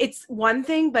 it's one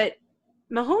thing, but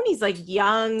Mahoney's like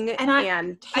young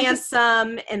and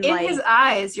handsome, and in his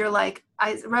eyes, you're like,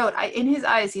 in his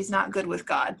eyes, he's not good with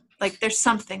God. Like there's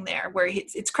something there where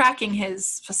it's cracking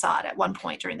his facade at one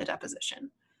point during the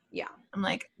deposition. Yeah. I'm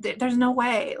like, there's no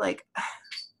way. Like,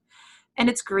 and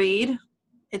it's greed.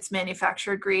 It's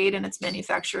manufactured greed, and it's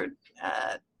manufactured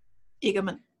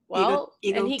egotism.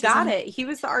 And he got it. He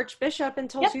was the archbishop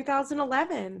until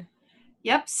 2011.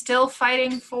 Yep. Still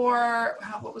fighting for,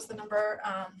 what was the number?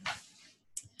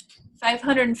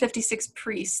 556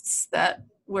 priests that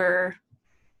were,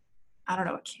 I don't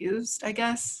know, accused, I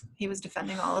guess. He was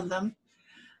defending all of them.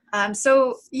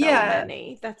 So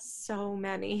many. That's so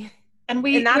many. And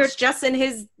that's just in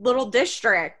his little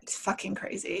district. It's fucking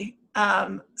crazy.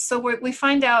 So we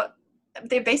find out,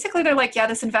 they're like,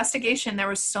 this investigation, there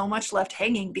was so much left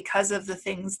hanging because of the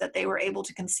things that they were able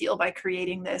to conceal by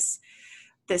creating this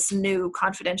new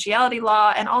confidentiality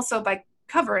law, and also by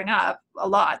covering up a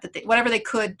lot that whatever they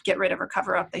could get rid of or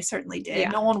cover up, they certainly did. Yeah.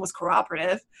 No one was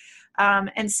cooperative.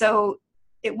 And so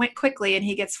it went quickly, and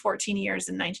he gets 14 years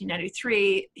in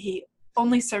 1993. He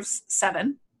only serves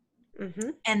 7.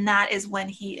 And that is when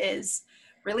he is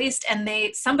released. And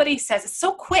somebody says, it's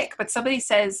so quick, but somebody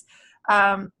says,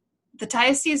 the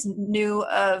diocese knew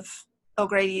of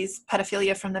O'Grady's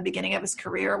pedophilia from the beginning of his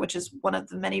career, which is one of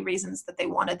the many reasons that they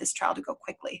wanted this trial to go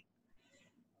quickly.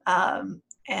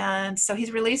 And so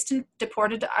he's released and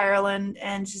deported to Ireland,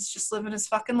 and he's just living his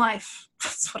fucking life.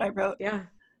 That's what I wrote. Yeah.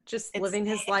 Just It's living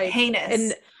his life. heinous.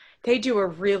 And they do a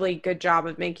really good job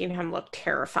of making him look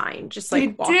terrifying. Just they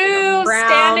like walking do, around,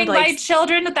 standing like, by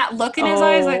children with that look in his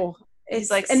eyes. Like, he's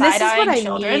like and this is what side-eyeing I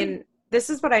children. mean. This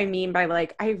is what I mean by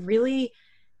like, I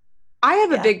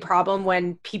have a big problem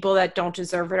when people that don't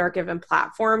deserve it are given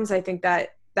platforms. I think that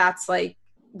that's like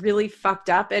really fucked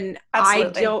up. And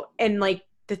Absolutely. I don't, and like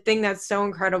the thing that's so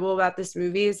incredible about this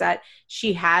movie is that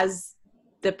she has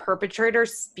the perpetrator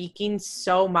speaking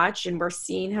so much, and we're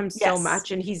seeing him so Yes.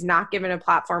 much, and he's not given a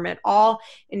platform at all.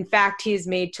 In fact, he is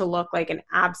made to look like an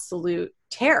absolute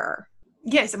terror.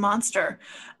 Yeah, he's a monster.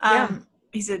 Yeah.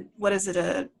 He's a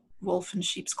wolf in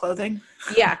sheep's clothing.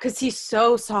 Yeah, because he's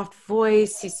so soft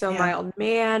voiced, he's so mild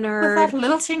mannered. With that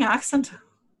lilting accent.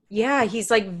 Yeah, he's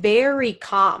like very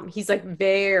calm. He's like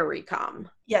very calm.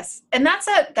 Yes. And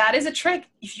that is a trick.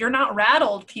 If you're not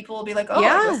rattled, people will be like, oh,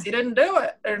 I guess he didn't do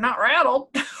it. They're not rattled.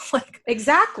 Like,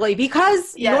 exactly,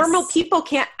 because normal people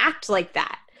can't act like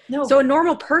that. No. So a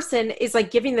normal person is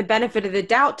like giving the benefit of the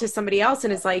doubt to somebody else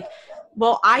and is like,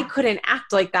 well, I couldn't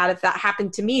act like that if that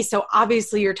happened to me. So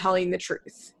obviously you're telling the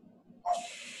truth.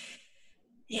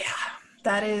 Yeah,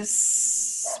 that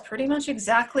is pretty much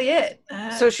exactly it.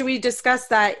 So should we discuss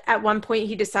that at one point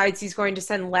he decides he's going to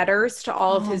send letters to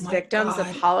all of his victims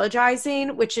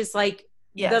apologizing, which is like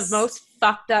the most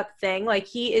fucked up thing. Like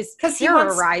he is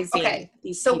terrorizing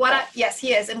these people. Yes,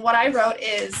 he is. And what I wrote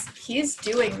is he's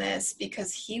doing this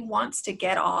because he wants to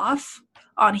get off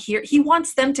on here. He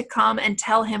wants them to come and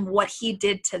tell him what he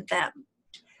did to them.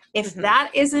 If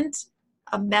that isn't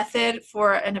a method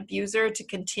for an abuser to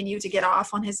continue to get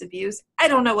off on his abuse, I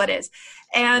don't know what is.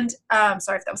 And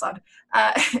sorry if that was odd.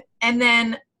 And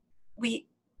then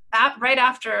right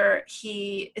after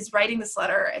he is writing this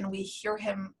letter, and we hear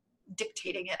him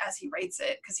dictating it as he writes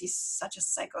it, because he's such a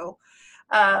psycho,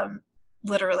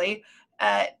 literally,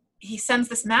 he sends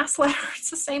this mass letter. It's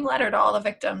the same letter to all the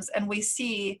victims, and we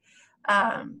see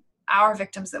our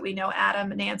victims that we know, Adam,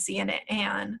 Nancy, and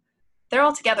Anne. They're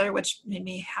all together, which made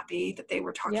me happy that they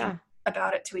were talking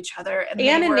about it to each other. And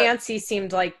Anne and Nancy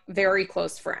seemed like very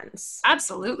close friends.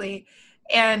 Absolutely.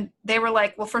 And they were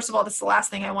like, well, first of all, this is the last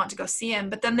thing I want to go see him.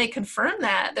 But then they confirmed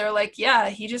that. They're like, yeah,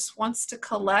 he just wants to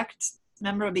collect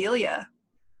memorabilia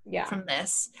from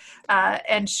this.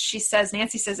 And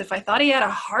Nancy says, if I thought he had a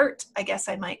heart, I guess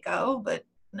I might go, but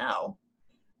no.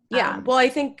 Yeah. Well, I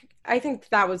think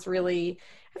that was really,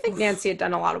 I think Nancy had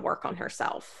done a lot of work on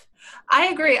herself. I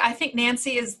agree. I think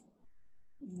Nancy is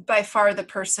by far the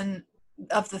person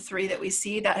of the three that we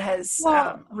see that has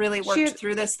really worked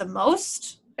through this the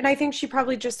most. And I think she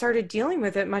probably just started dealing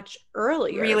with it much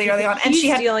earlier. Really early on. And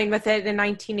she's dealing with it in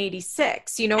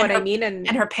 1986. You know what I mean? And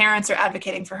her parents are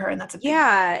advocating for her, and that's a big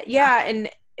Yeah. And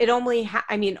it only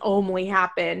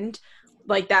happened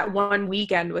like that one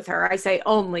weekend with her. I say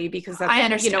only because that's, I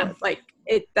understand. I understand.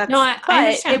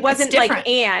 It wasn't like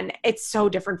Anne. It's so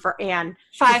different for Anne.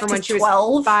 5 to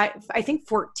 12? 5, I think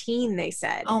 14, they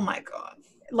said. Oh my God.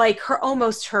 Like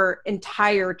almost her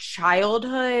entire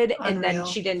childhood. Unreal. And then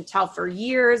she didn't tell for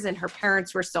years, and her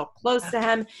parents were so close to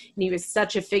him, and he was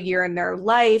such a figure in their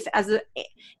life.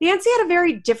 Nancy had a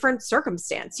very different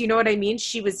circumstance. You know what I mean?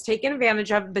 She was taken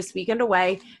advantage of this weekend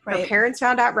away. Right. Her parents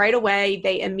found out right away.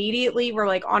 They immediately were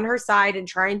like on her side and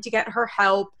trying to get her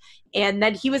help. And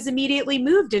then he was immediately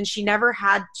moved, and she never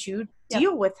had to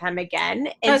deal with him again.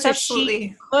 And so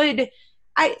she could,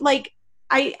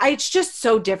 it's just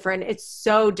so different. It's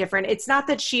so different. It's not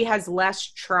that she has less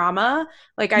trauma.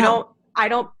 Like, I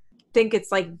don't think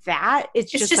it's like that. It's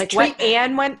just like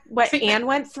treatment. what Anne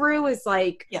went through is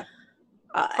like,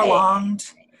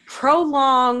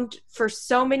 prolonged for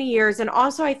so many years. And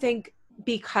also I think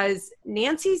because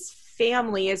Nancy's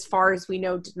family, as far as we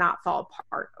know, did not fall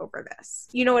apart over this.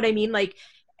 You know what I mean? Like,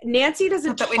 Nancy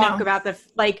doesn't talk about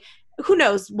who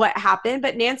knows what happened,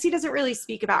 but Nancy doesn't really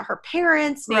speak about her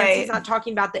parents. Nancy's not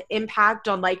talking about the impact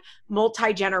on like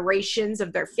multi-generations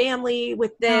of their family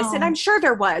with this. No. And I'm sure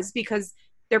there was, because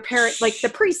their parents, like the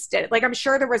priest did. Like, I'm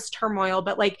sure there was turmoil,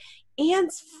 but like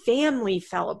Anne's family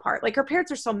fell apart. Like, her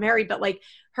parents are still married, but like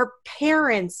her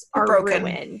parents are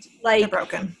ruined. Like, they're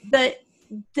broken.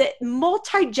 The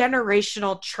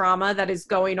multi-generational trauma that is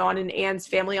going on in Anne's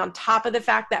family, on top of the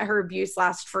fact that her abuse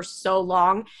lasts for so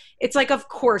long, it's like, of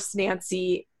course,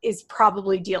 Nancy is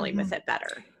probably dealing with it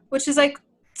better. Which is like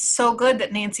so good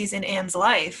that Nancy's in Anne's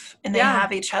life and they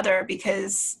have each other,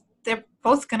 because they're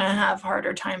both going to have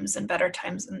harder times and better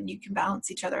times, and you can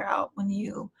balance each other out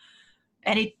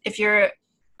if you're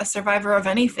a survivor of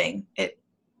anything,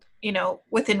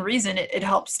 within reason, it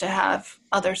helps to have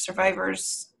other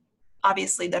survivors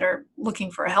obviously that are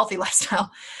looking for a healthy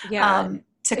lifestyle, Yeah.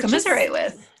 to It's commiserate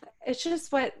just, with. it's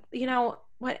just what,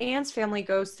 what Anne's family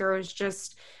goes through is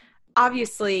just,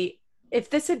 obviously, if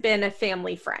this had been a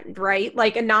family friend, right?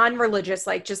 Like a non-religious,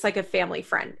 like just like a family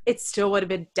friend, it still would have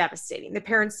been devastating. The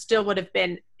parents still would have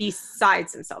been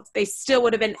besides themselves. They still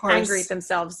would have been Of angry at course.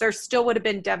 themselves. There still would have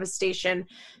been devastation.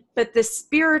 But the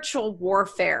spiritual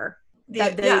warfare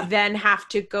that they Yeah, then have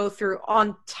to go through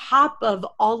on top of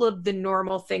all of the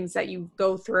normal things that you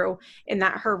go through in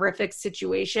that horrific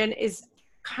situation is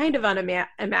kind of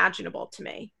unimaginable to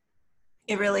me.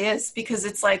 it really is, because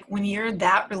it's like when you're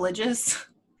that religious,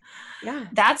 Yeah.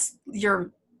 that's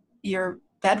your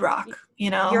bedrock,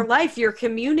 Your life, your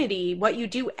community, what you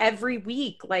do every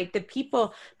week, like the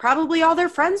people, probably all their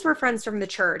friends were friends from the I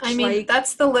church. mean, Like,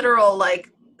 that's the literal, like,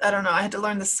 I don't know, I had to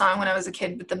learn this song when I was a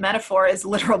kid, but the metaphor is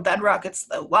literal bedrock. It's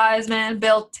the wise man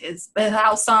built his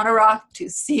house on a rock to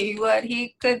see what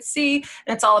he could see.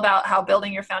 And it's all about how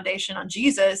building your foundation on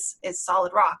Jesus is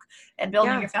solid rock, and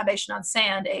building yeah, your foundation on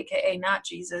sand, aka not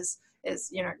Jesus, is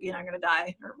you're not going to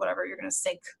die or whatever, you're going to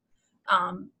sink.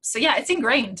 So yeah, it's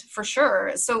ingrained for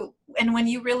sure. So, and when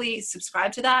you really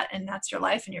subscribe to that and that's your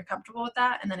life and you're comfortable with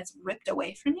that, and then it's ripped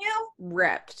away from you,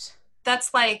 ripped.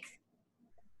 that's like,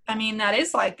 I mean, that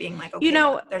is like being like, okay, You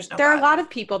know, there's no there are a God. lot of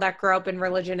people that grow up in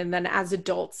religion and then as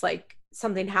adults, like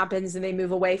something happens and they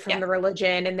move away from Yeah. the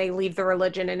religion and they leave the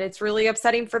religion and it's really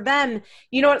upsetting for them.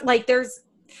 You know what? Like, there's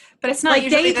But it's not like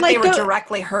usually they that they like were go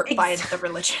directly hurt by the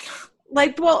religion.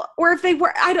 like, well, or if they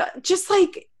were, I don't, just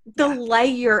like the Yeah.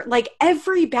 layer, like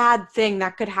every bad thing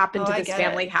that could happen Oh, to I this get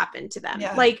family it. happened to them.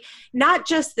 Yeah. Like, not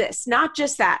just this, not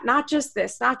just that, not just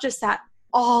this, not just that,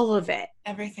 all of it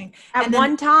Everything. at And then,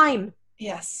 one time.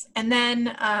 yes. And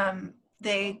then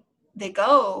they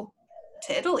go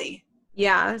to Italy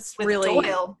Yeah, it's with really,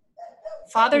 Doyle,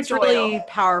 Father it's really Doyle.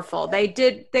 powerful.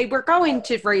 They were going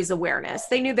to raise awareness.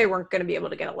 They knew they weren't going to be able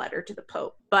to get a letter to the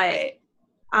Pope, but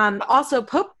Right. also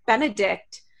Pope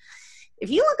Benedict. If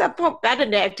you look up Pope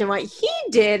Benedict and what he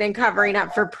did in covering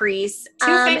up for priests,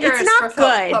 Two fingers it's not for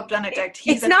good. Pope Benedict.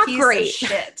 He's It's a not piece great. of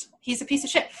shit. He's a piece of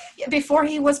shit. Before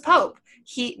he was Pope,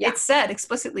 Yeah. it said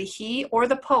explicitly he or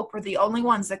the Pope were the only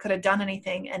ones that could have done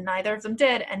anything, and neither of them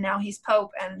did. And now he's Pope,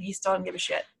 and he still doesn't give a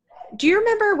shit. Do you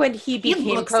remember when he became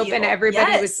looks Pope evil. and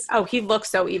everybody Yes. he looks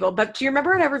so evil, but do you remember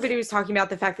when everybody was talking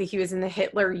about the fact that he was in the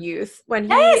Hitler Youth when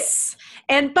Yes.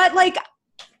 but like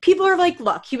people are like,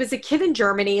 look, he was a kid in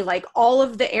Germany, like all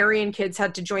of the Aryan kids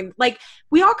had to join, like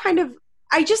we all kind of,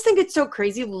 I just think it's so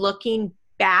crazy looking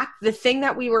back. The thing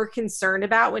that we were concerned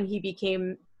about when he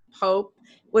became Pope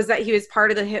was that he was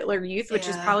part of the Hitler Youth, which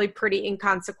is probably pretty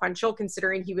inconsequential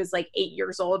considering he was like 8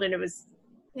 years old and it was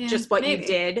just what maybe. you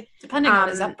did. Depending on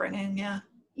his upbringing, yeah.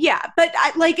 Yeah, but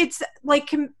it's like,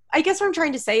 I guess what I'm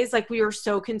trying to say is like we were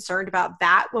so concerned about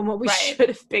that when what we should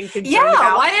have been concerned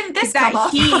about. Why didn't this come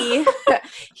up?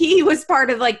 He was part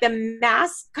of like the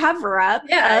mass cover up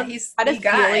of he's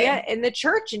pedophilia in the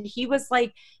church, and he was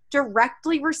like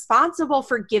directly responsible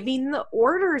for giving the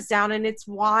orders down, and it's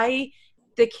why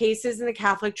the cases in the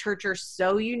Catholic Church are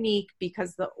so unique,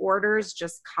 because the orders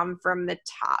just come from the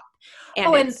top,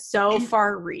 and it's so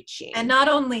far reaching. And not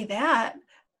only that,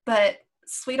 but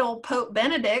sweet old Pope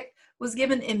Benedict was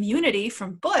given immunity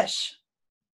from Bush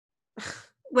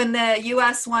when the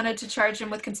U.S. wanted to charge him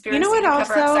with conspiracy to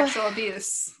cover up sexual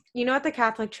abuse. You know what the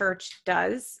Catholic Church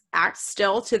does? Act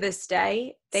still to this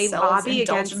day. They Sells lobby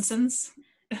indulgences.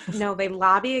 No, they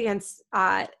lobby against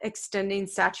extending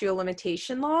statute of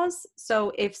limitation laws.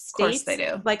 So if states, of course they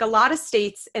do. Like a lot of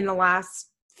states in the last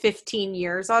 15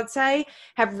 years, I'd say,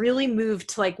 have really moved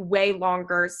to like way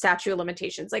longer statute of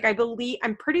limitations. Like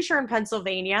I'm pretty sure in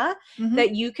Pennsylvania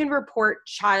that you can report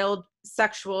child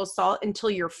sexual assault until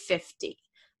you're 50.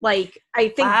 Like, I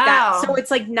think that, so it's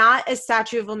like not a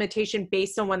statute of limitation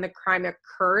based on when the crime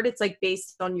occurred. It's like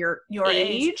based on your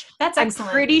age. That's excellent.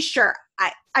 I'm pretty sure.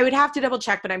 I would have to double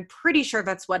check, but I'm pretty sure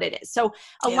that's what it is. So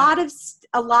a lot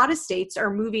of states are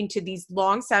moving to these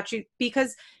long statutes,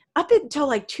 because up until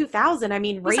like 2000, I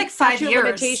mean, rape statute of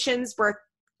limitations were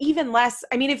even less.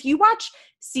 I mean, if you watch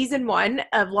season 1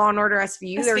 of Law and Order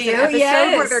SVU, there's an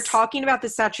episode where they're talking about the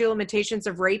statute of limitations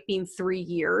of rape being 3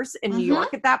 years in New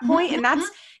York at that point. And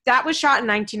that was shot in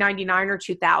 1999 or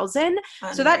 2000.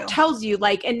 So that tells you,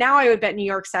 like, and now I would bet New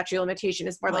York statute of limitation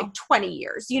is more like 20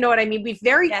 years. You know what I mean? We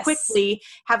very quickly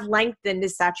have lengthened the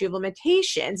statute of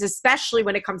limitations, especially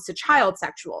when it comes to child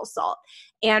sexual assault.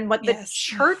 And what the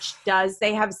church does,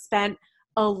 they have spent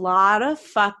a lot of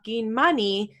fucking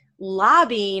money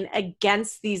lobbying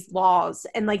against these laws,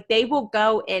 and like they will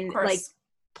go and like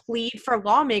plead for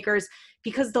lawmakers,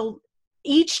 because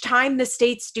each time the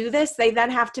states do this, they then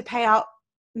have to pay out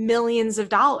millions of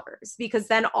dollars, because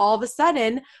then all of a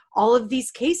sudden all of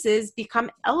these cases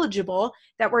become eligible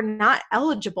that were not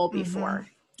eligible before.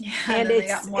 Yeah, and then they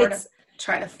got more to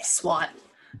try to swat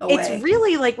away. It's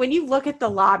really like, when you look at the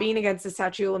lobbying against the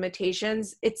statute of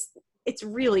limitations, it's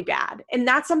really bad, and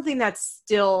that's something that's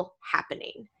still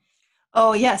happening.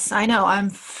 Oh yes, I know,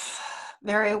 I'm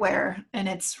very aware, and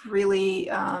it's really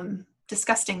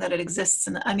disgusting that it exists.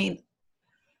 And I mean,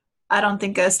 I don't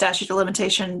think a statute of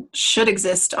limitation should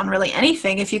exist on really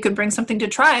anything. If you could bring something to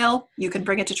trial, you can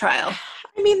bring it to trial.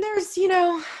 I mean,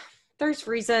 there's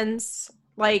reasons,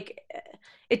 like,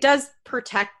 it does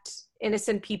protect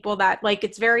innocent people, that, like,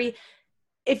 it's very,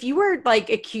 if you were like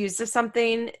accused of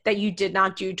something that you did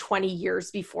not do 20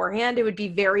 years beforehand, it would be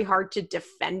very hard to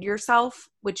defend yourself,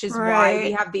 which is why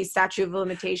we have these statute of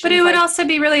limitations. But it would also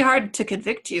be really hard to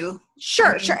convict you.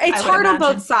 Sure. It's hard on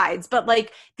both sides, but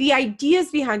like the ideas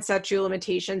behind statute of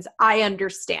limitations, I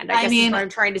understand. I guess is what I'm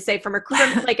trying to say, from a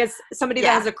like, as somebody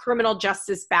that has a criminal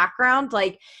justice background,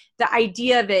 like, the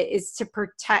idea of it is to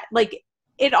protect, like,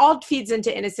 it all feeds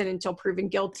into innocent until proven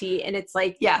guilty. And it's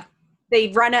like, they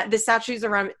run out, the statutes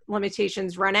of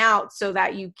limitations run out so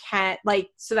that you can't, like,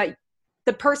 so that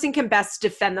the person can best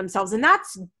defend themselves. And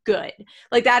that's good.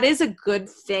 Like, that is a good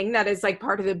thing. That is like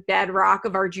part of the bedrock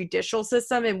of our judicial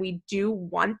system. And we do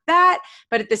want that.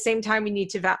 But at the same time, we need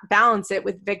to balance it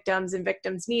with victims and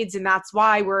victims' needs. And that's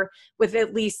why we're, with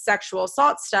at least sexual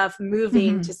assault stuff,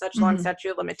 moving to such long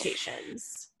statute of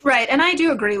limitations. Right. And I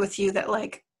do agree with you that,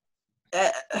 like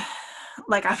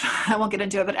I won't get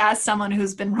into it, but as someone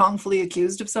who's been wrongfully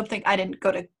accused of something, I didn't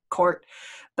go to court,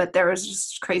 but there was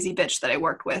just a crazy bitch that I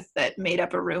worked with that made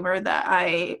up a rumor that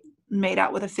I made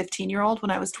out with a 15-year-old when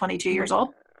I was 22 years old.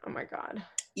 Oh my God.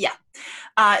 Yeah.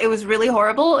 It was really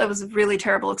horrible. It was a really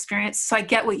terrible experience. So I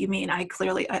get what you mean. I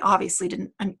obviously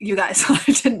didn't, you guys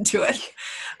didn't do it.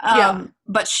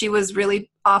 But she was really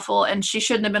awful, and she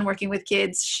shouldn't have been working with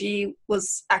kids. She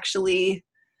was actually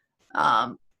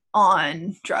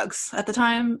on drugs at the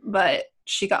time, but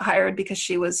she got hired because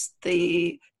she was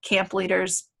the camp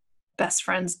leader's best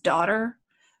friend's daughter.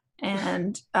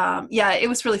 And it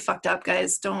was really fucked up,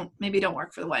 guys. Don't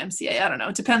work for the YMCA. I don't know.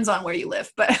 It depends on where you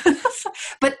live. But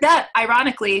but that,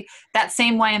 ironically, that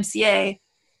same YMCA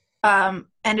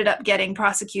ended up getting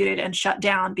prosecuted and shut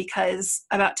down because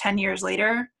about 10 years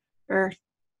later, or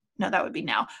no, that would be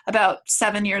now, about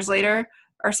 7 years later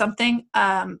or something,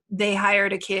 they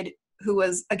hired a kid who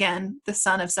was, again, the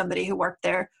son of somebody who worked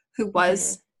there, who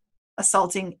was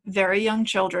assaulting very young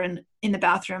children in the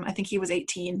bathroom. I think he was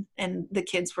 18 and the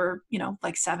kids were,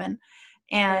 like 7.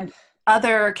 And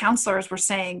other counselors were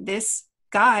saying, this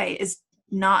guy is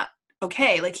not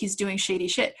okay. Like, he's doing shady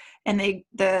shit. And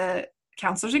the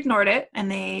counselors ignored it,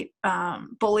 and they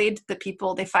bullied the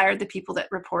people. They fired the people that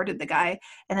reported the guy.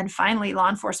 And then finally law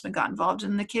enforcement got involved,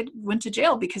 and the kid went to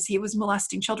jail because he was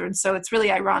molesting children. So it's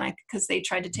really ironic, because they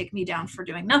tried to take me down for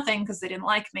doing nothing because they didn't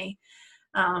like me.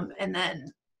 And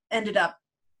then ended up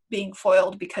being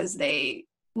foiled because they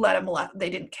let him they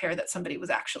didn't care that somebody was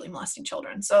actually molesting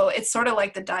children. So it's sort of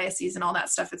like the diocese and all that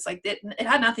stuff. It's like it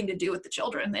had nothing to do with the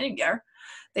children. They didn't care.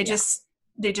 They just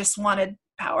wanted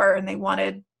power, and they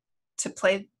wanted to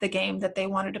play the game that they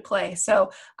wanted to play.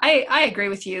 So I agree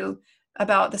with you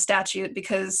about the statute,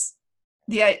 because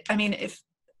if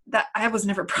that, I was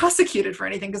never prosecuted for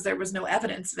anything because there was no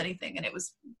evidence of anything, and it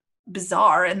was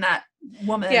bizarre. And that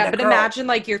woman, but imagine,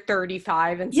 like, you're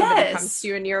 35 and somebody comes to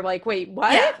you and you're like, wait,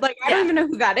 what? Like, I don't even know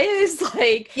who that is.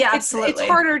 Like, absolutely. It's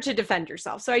harder to defend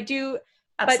yourself. So I do,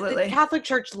 absolutely. But the Catholic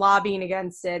Church lobbying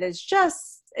against it is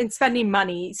just, and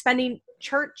spending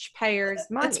church payers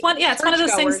money. It's one of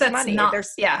those things that's money. Not,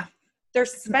 they're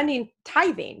spending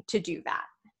tithing to do that.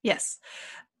 Yes.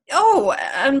 Oh,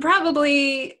 and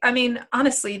probably,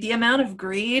 honestly, the amount of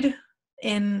greed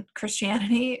in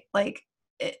Christianity, like,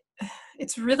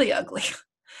 it's really ugly,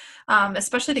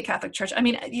 especially the Catholic Church.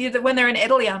 When they're in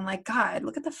Italy, I'm like, God,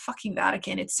 look at the fucking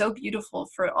Vatican. It's so beautiful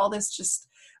for all this just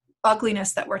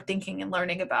ugliness that we're thinking and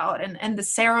learning about, and the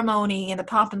ceremony and the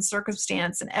pomp and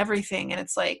circumstance and everything. And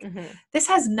it's like, this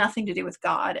has nothing to do with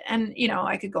God. And,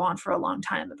 I could go on for a long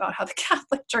time about how the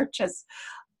Catholic Church has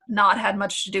not had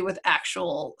much to do with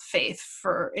actual faith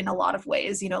in a lot of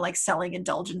ways, like selling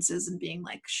indulgences and being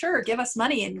like, sure, give us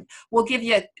money and we'll give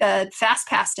you a fast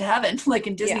pass to heaven, like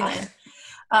in Disneyland.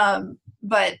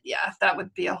 But yeah, that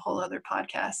would be a whole other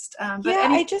podcast.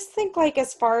 I just think, like,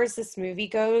 as far as this movie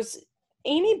goes,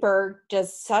 Amy Berg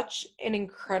does such an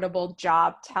incredible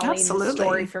job telling the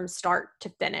story from start to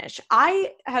finish.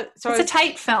 It's a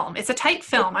tight film.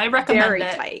 I recommend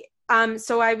it. Very tight.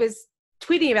 So I was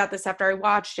tweeting about this after I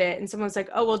watched it, and someone was like,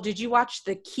 oh, well, did you watch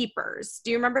The Keepers?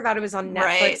 Do you remember that? It was on Netflix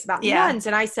Right. about Yeah. nuns.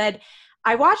 And I said,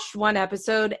 I watched one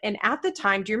episode, and at the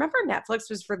time, do you remember Netflix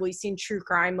was releasing true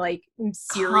crime like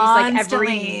series like every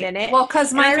Constantly. minute? Well,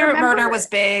 because My And I Favorite Murder remember- was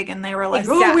big, and they were like,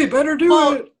 Exact- "Oh, we better do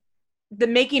Well, it." The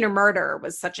Making a Murder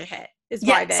was such a hit. Is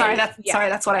Yeah, why they, sorry,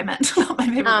 that's what I meant. My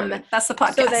Favorite Murder. That's the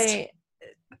podcast.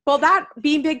 Well, that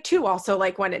being big too also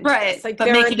like went into Right. this. Like But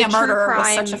there were Making the a Murderer true was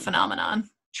crime, such a phenomenon.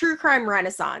 true crime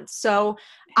renaissance. So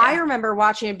Yeah. I remember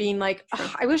watching it being like,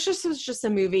 I wish this was just a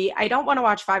movie. I don't want to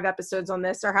watch 5 episodes on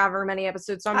this or however many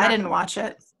episodes. So I didn't watch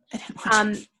it.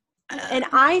 And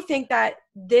I think that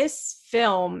this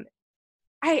film,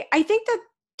 I think that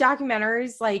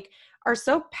documentaries like are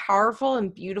so powerful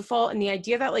and beautiful, and the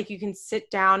idea that like you can sit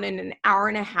down in an hour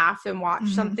and a half and watch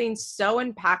something so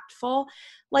impactful.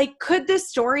 Like, could this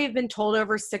story have been told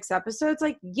over 6 episodes?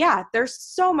 Like, yeah, there's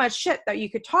so much shit that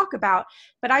you could talk about.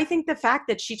 But I think the fact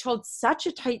that she told such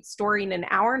a tight story in an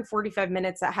hour and 45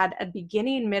 minutes that had a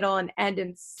beginning, middle, and end,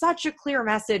 and such a clear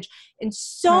message and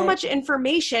so much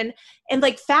information and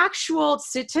like factual,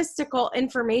 statistical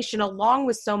information along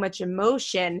with so much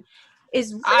emotion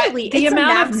is really the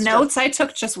amount of notes I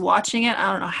took just watching it.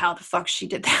 I don't know how the fuck she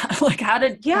did that. Like, how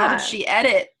did she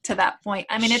edit to that point?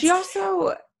 I mean, she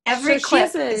also every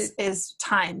clip is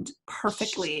timed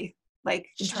perfectly, like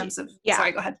in terms of.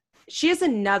 Sorry, go ahead. She has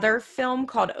another film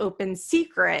called Open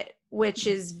Secret, which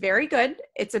is very good.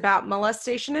 It's about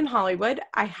molestation in Hollywood.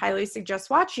 I highly suggest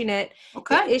watching it.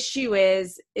 Okay. The issue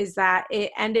is that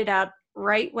it ended up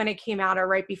right when it came out or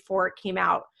right before it came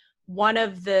out. One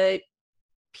of the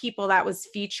people that was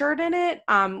featured in it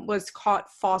was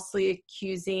caught falsely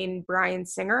accusing Bryan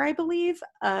Singer, I believe,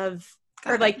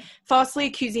 or like falsely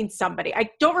accusing somebody. I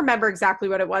don't remember exactly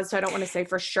what it was, so I don't want to say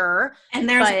for sure. And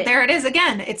there it is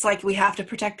again. It's like we have to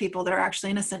protect people that are actually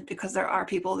innocent because there are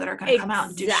people that are going to come out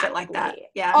and do shit like that.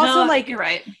 Yeah. Also, like, you're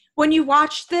right. When you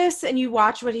watch this and you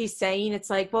watch what he's saying, it's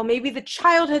like, well, maybe the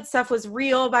childhood stuff was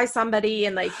real by somebody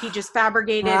and like he just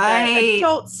fabricated the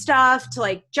adult stuff to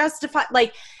like justify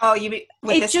like. Oh, you mean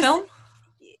with this film?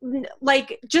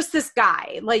 Like just this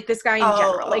guy in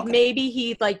general. Like maybe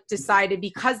he like decided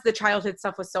because the childhood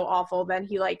stuff was so awful, then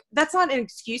he like, that's not an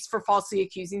excuse for falsely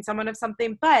accusing someone of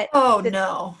something, but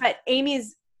but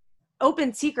Amy's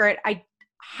Open Secret, I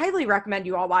highly recommend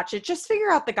you all watch it. Just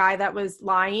figure out the guy that was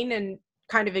lying and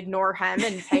kind of ignore him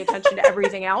and pay attention to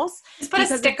everything else. Just put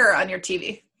a sticker on your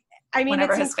TV. I mean,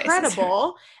 it's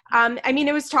incredible. I mean,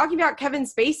 it was talking about Kevin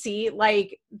Spacey,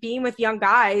 like being with young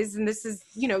guys. And this is,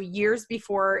 years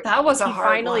before that was he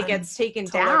finally gets taken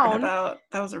down.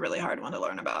 That was a really hard one to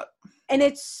learn about. And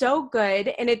it's so good.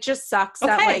 And it just sucks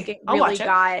that like it really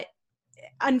got,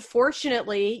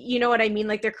 unfortunately, you know what I mean?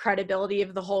 Like the credibility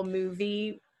of the whole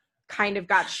movie kind of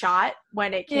got shot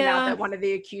when it came out that one of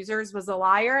the accusers was a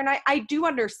liar. And I do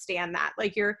understand that.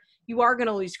 Like you are going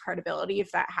to lose credibility if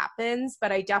that happens,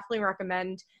 but I definitely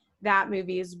recommend that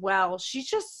movie as well. She's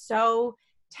just so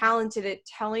talented at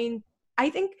telling. I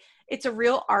think it's a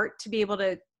real art to be able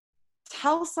to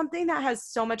tell something that has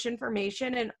so much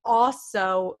information and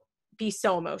also be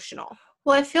so emotional.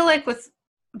 Well, I feel like with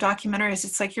documentaries,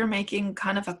 it's like you're making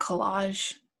kind of a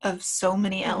collage of so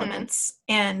many elements,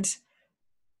 and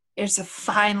there's a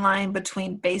fine line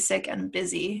between basic and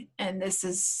busy, and this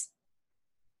is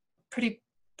pretty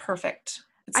perfect.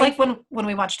 It's like when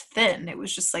we watched Thin, it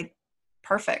was just like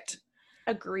perfect.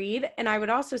 Agreed. And I would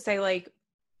also say like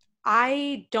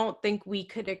I don't think we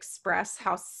could express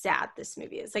how sad this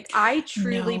movie is. Like I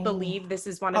truly believe this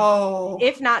is one of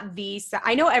if not the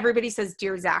I know everybody says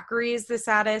Dear Zachary is the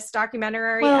saddest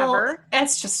documentary ever.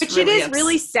 It's just it is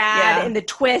really sad and the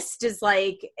twist is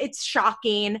like it's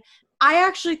shocking. I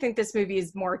actually think this movie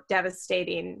is more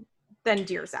devastating than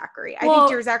Dear Zachary. I think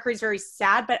Dear Zachary is very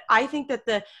sad, but I think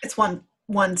that it's one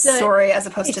story as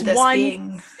opposed to this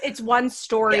being... It's one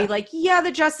story. Yeah. Like,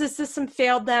 the justice system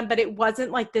failed them, but it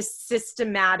wasn't like this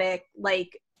systematic,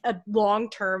 like a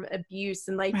long-term abuse.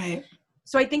 And like,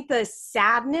 so I think the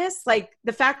sadness, like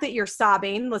the fact that you're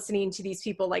sobbing, listening to these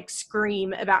people like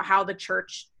scream about how the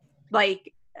church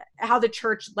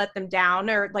let them down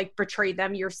or like betrayed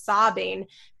them, you're sobbing.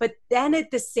 But then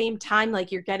at the same time,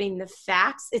 like you're getting the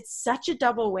facts. It's such a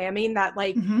double whammy that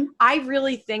like, I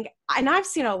really think, and I've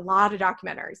seen a lot of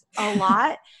documentaries,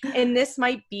 and this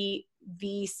might be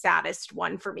the saddest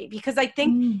one for me because I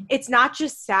think it's not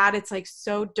just sad. It's like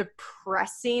so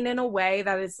depressing in a way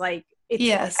that is like,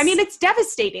 I mean, it's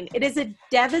devastating. It is a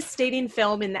devastating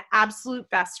film in the absolute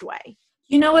best way.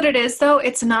 You know what it is, though?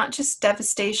 It's not just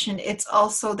devastation. It's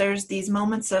also there's these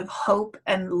moments of hope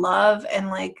and love, and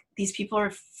like these people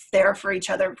are there for each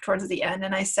other towards the end.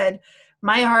 And I said,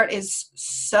 my heart is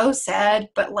so sad,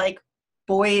 but like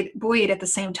buoyed at the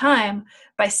same time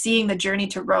by seeing the journey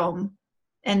to Rome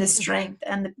and the strength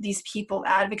and these people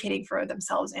advocating for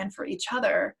themselves and for each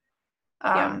other.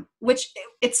 Which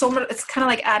it's so much, it's kind of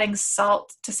like adding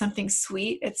salt to something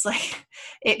sweet. It's like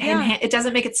it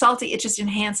doesn't make it salty, it just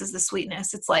enhances the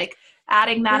sweetness. It's like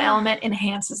adding that element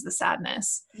enhances the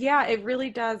sadness. Yeah, it really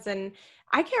does. And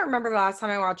I can't remember the last time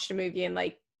I watched a movie and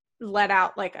like let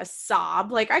out like a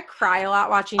sob. Like I cry a lot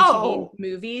watching TV and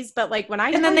movies, but like when I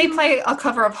and then they play a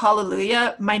cover of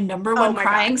Hallelujah, my number one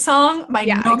crying song, my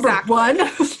number one.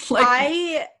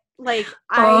 I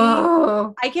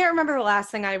can't remember the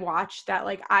last thing I watched that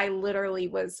like I literally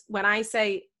was, when I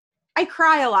say I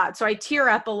cry a lot, so I tear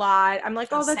up a lot. I'm like,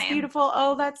 oh, that's beautiful.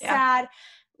 Oh, that's sad.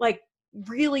 Like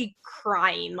really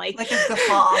crying, like a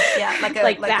guffaw. Yeah, like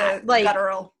a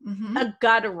guttural. Mm-hmm. A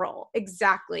guttural,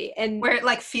 exactly. And where it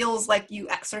like feels like you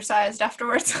exercised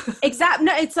afterwards. Exactly.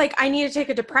 No, it's like I need to take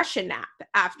a depression nap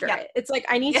after it. It's like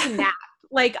I need to nap.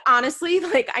 Like honestly,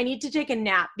 like I need to take a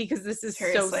nap because this is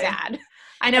so sad.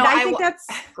 I know. And I think that's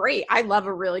great. I love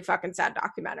a really fucking sad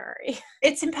documentary.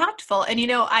 It's impactful. And, you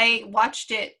know, I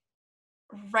watched it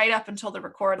right up until the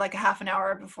record, like a half an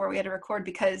hour before we had to record,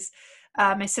 because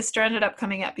my sister ended up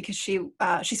coming up because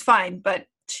she's fine, but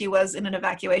she was in an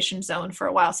evacuation zone for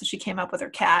a while. So she came up with her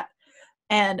cat.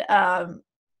 And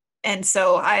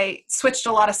so I switched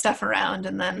a lot of stuff around,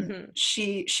 and then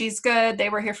she's good. They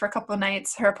were here for a couple of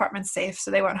nights. Her apartment's safe.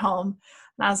 So they went home,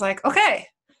 and I was like, okay,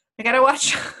 I got to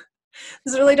watch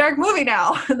this really dark movie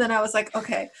now. And then I was like,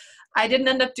 okay, I didn't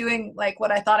end up doing like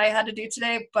what I thought I had to do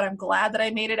today, but I'm glad that I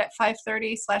made it at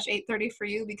 5:30/8:30 for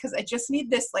you, because I just need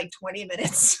this like 20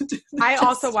 minutes. I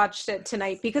also watched it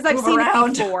tonight because I've seen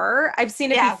it before. I've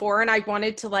seen it before, and I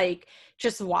wanted to like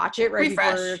just watch it right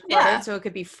before we recorded so it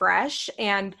could be fresh.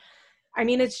 And I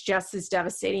mean, it's just as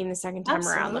devastating the second time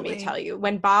around, let me tell you.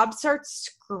 When Bob starts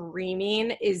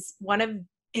screaming is one of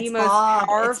the most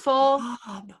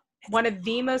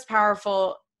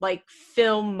powerful like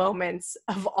film moments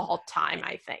of all time,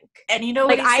 I think. And you know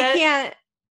what like, I can't.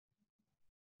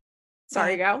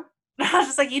 Sorry, go. I was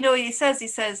just like, you know what he says? He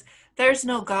says, "There's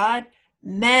no God.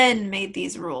 Men made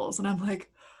these rules." And I'm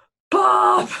like,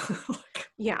 Bob.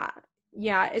 Yeah.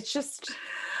 It's just,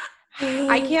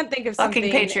 I can't think of something.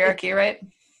 Fucking patriarchy, right?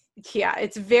 Yeah,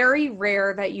 it's very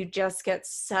rare that you just get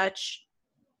such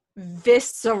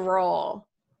visceral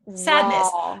sadness,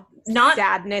 not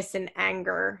sadness and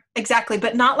anger. Exactly,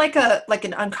 but not like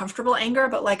an uncomfortable anger,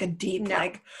 but like a deep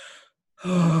like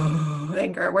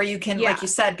anger where you can, like you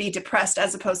said, be depressed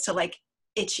as opposed to like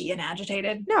itchy and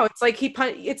agitated. No, it's like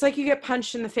it's like you get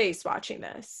punched in the face watching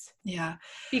this. Yeah,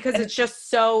 because it's just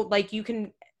so like you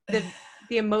can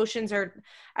the emotions are,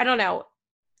 I don't know,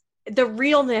 the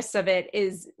realness of it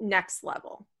is next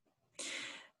level.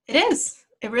 It is.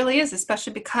 It really is,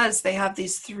 especially because they have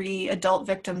these 3 adult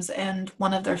victims and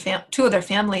one of their 2 of their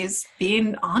families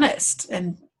being honest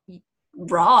and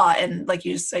raw. And like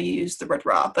you used the word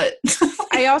raw, but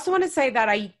I also want to say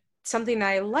that something that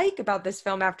I like about this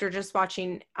film after just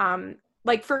watching,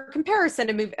 like for comparison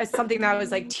to move as something that I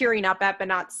was like tearing up at but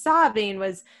not sobbing,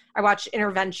 was I watched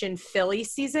Intervention Philly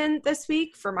season this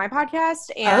week for my podcast,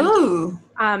 and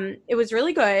it was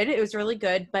really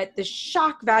good, but the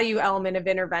shock value element of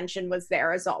Intervention was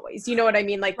there as always. You know what I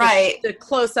mean? Like the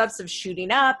close-ups of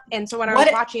shooting up. And so when I was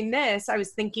watching this, I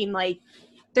was thinking like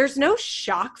there's no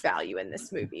shock value in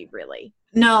this movie, really.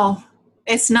 No.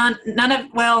 It's none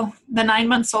of, the 9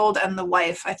 months old and the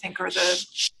wife, I think, are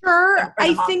the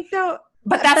I think though.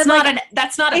 But that's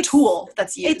not a tool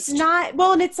that's used. It's not,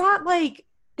 and it's not like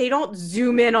they don't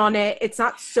zoom in on it. It's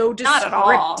not so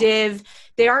descriptive.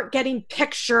 They aren't getting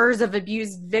pictures of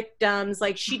abused victims.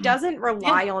 Like she doesn't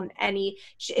rely on any,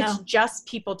 it's just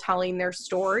people telling their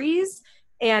stories.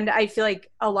 And I feel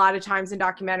like a lot of times in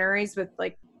documentaries with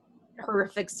like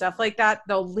horrific stuff like that,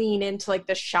 they'll lean into like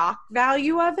the shock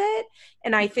value of it,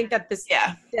 and I think that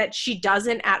that she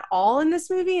doesn't at all in this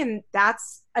movie, and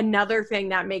that's another thing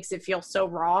that makes it feel so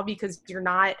raw, because you're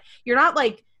not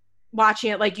like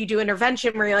watching it like you do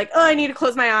Intervention where you're like, oh, I need to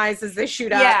close my eyes as they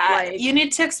shoot up. Like, you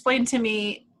need to explain to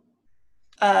me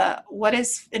what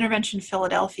is Intervention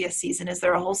Philadelphia season? Is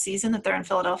there a whole season that they're in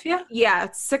Philadelphia? Yeah,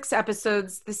 it's 6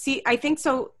 episodes. I think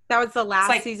so. That was the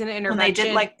last season of Intervention. When they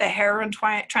did like the heroin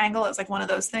triangle, it's like one of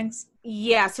those things.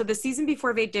 Yeah, so the season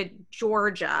before they did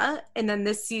Georgia, and then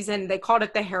this season they called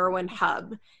it the Heroin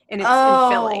Hub, and it's in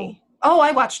Philly. Oh,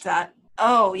 I watched that.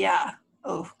 Oh, yeah.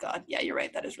 Oh, God. Yeah, you're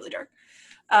right. That is really dark.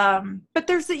 But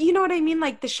there's, you know what I mean?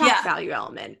 Like the shock value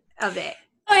element of it.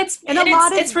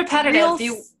 It's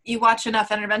repetitive. you watch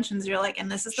enough interventions, you're like,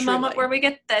 and this is the moment Truly. where we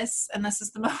get this, and this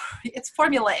is the moment. It's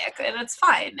formulaic, and it's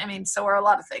fine. I mean, so are a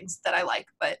lot of things that I like,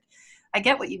 but I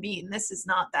get what you mean. This is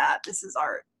not that. This is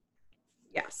art.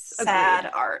 Yes. Sad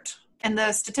Agreed. art. And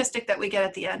the statistic that we get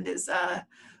at the end is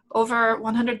over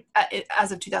 100,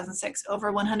 as of 2006,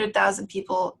 over 100,000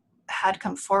 people had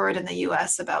come forward in the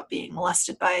U.S. about being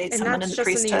molested by someone in the just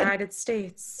priesthood. In the United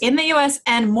States. In the U.S.,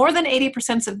 and more than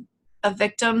 80% of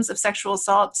victims of sexual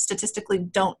assault statistically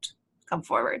don't come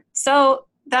forward. So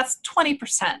that's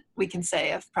 20%, we can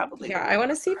say, of probably. Yeah, I want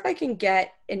to see if I can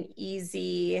get an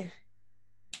easy...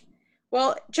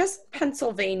 Well, just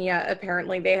Pennsylvania,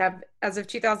 apparently, they have, as of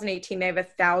 2018, they have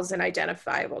 1,000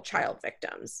 identifiable child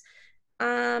victims.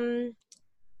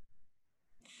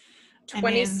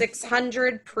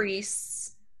 2,600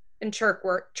 priests and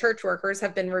church workers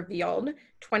have been revealed.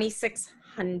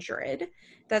 2,600.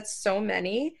 That's so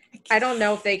many. I don't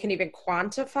know if they can even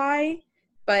quantify,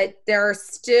 but there are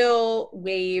still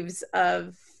waves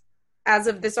of, as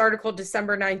of this article,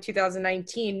 December 9,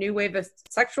 2019, new wave of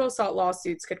sexual assault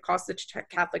lawsuits could cost the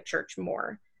Catholic Church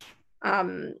more. I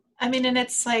mean, and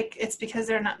it's like, it's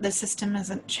because the system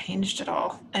hasn't changed at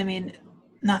all. I mean,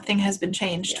 nothing has been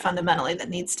changed fundamentally that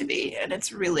needs to be, and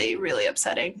it's really, really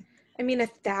upsetting. I mean,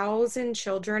 1,000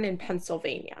 children in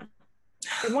Pennsylvania,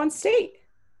 in one state.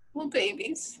 Well,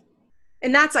 babies.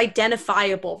 And that's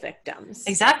identifiable victims.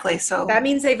 Exactly. So that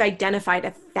means they've identified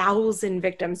 1,000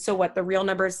 victims. So what, the real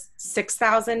number is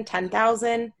 6,000,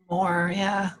 10,000? More,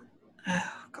 yeah.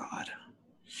 Oh, God.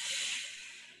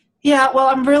 Yeah, well,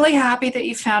 I'm really happy that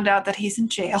you found out that he's in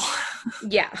jail.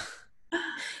 Yeah.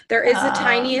 There is the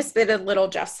tiniest bit of little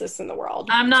justice in the world.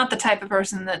 I'm not the type of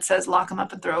person that says lock him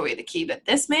up and throw away the key, but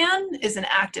this man is an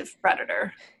active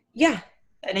predator. Yeah.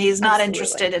 And he's not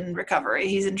interested in recovery.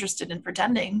 He's interested in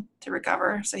pretending to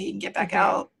recover so he can get back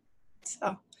out.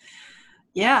 So,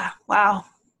 yeah. Wow.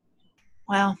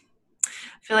 Well,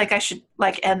 I feel like I should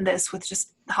end this with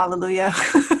just hallelujah.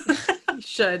 You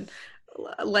should.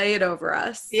 Lay it over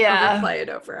us. Yeah. Play it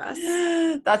over us.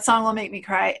 That song will make me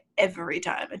cry every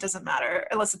time. It doesn't matter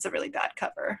unless it's a really bad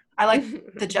cover. I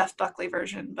like the Jeff Buckley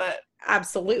version, but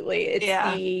absolutely.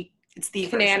 It's the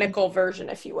canonical version,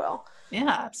 if you will. Yeah,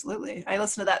 absolutely. I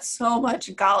listened to that so much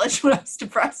in college when I was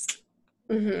depressed.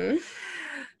 Mm-hmm.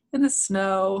 In the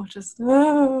snow,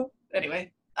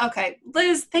 anyway. Okay,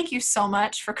 Liz, thank you so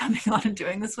much for coming on and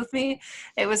doing this with me.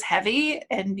 It was heavy,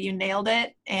 and you nailed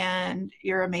it, and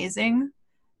you're amazing,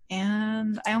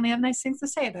 and I only have nice things to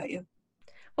say about you.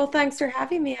 Well, thanks for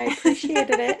having me. I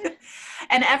appreciated it.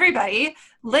 And everybody,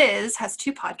 Liz has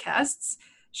 2 podcasts.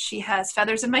 She has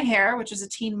Feathers in My Hair, which is a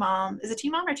teen mom. Is it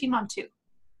Teen Mom or Teen Mom 2?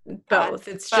 Both.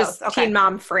 It's just okay. Teen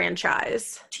Mom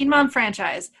franchise. Teen Mom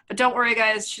franchise. But don't worry,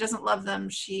 guys. She doesn't love them.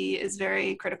 She is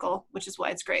very critical, which is why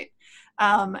it's great.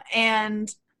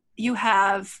 And you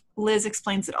have Liz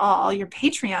Explains It All, your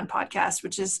Patreon podcast,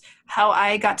 which is how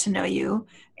I got to know you.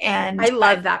 And I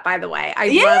love that, by the way. I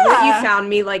love that you found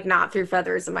me not through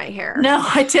Feathers in My Hair. No,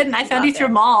 I didn't. I found you through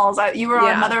Malls. You were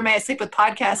on Mother May I Sleep With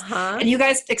podcast, and you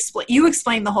guys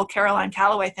explained the whole Caroline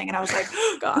Calloway thing, and I was like,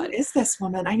 oh, God, who is this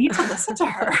woman? I need to listen to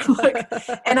her.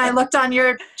 And I looked on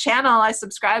your channel, I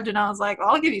subscribed, and I was like,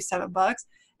 I'll give you $7.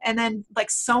 And then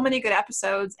so many good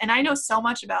episodes, and I know so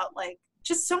much about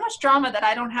just so much drama that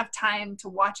I don't have time to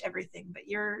watch everything, but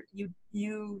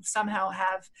you somehow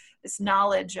have this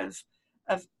knowledge of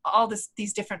all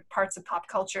these different parts of pop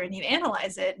culture, and you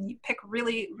analyze it, and you pick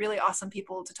really, really awesome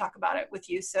people to talk about it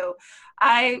with you. So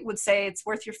I would say it's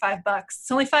worth your $5. It's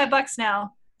only $5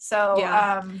 now. So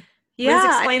Liz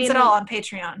Explains It All on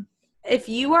Patreon. If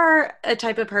you are a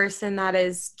type of person that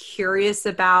is curious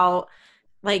about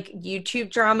YouTube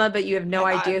drama, but you have no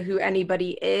idea who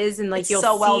anybody is, and you'll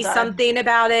see something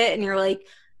about it, and you're like,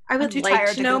 I would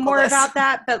like to know more about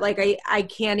that, but I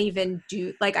can't even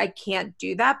do I can't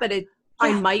do that, but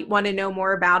I might want to know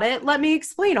more about it. Let me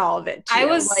explain all of it to you. I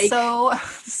was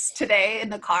today in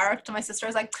the car to my sister, I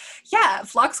was like, yeah,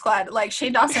 Flock Squad,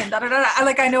 Shane Dawson, da da da.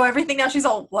 I know everything now. She's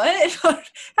all, what?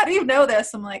 How do you know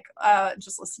this? I'm like,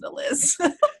 just listen to Liz.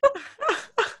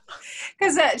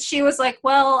 Because she was like,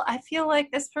 well, I feel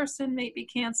like this person may be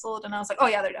canceled. And I was like, oh,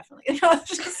 yeah, they're definitely.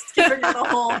 Just giving her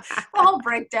the whole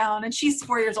breakdown. And she's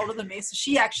 4 years older than me, so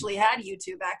she actually had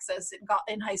YouTube access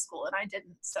in high school, and I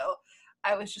didn't. So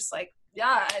I was just like,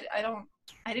 yeah,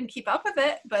 I didn't keep up with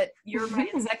it, but you're my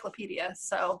encyclopedia.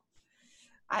 So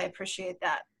I appreciate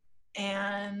that.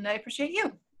 And I appreciate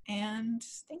you. And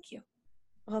thank you.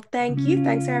 Well, thank you.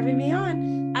 Thanks for having me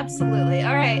on. Absolutely.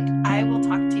 All right. I will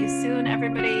talk to you soon,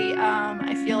 everybody.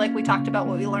 I feel like we talked about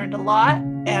what we learned a lot,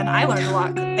 and I learned a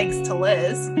lot thanks to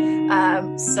Liz.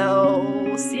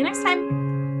 So see you next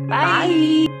time.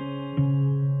 Bye.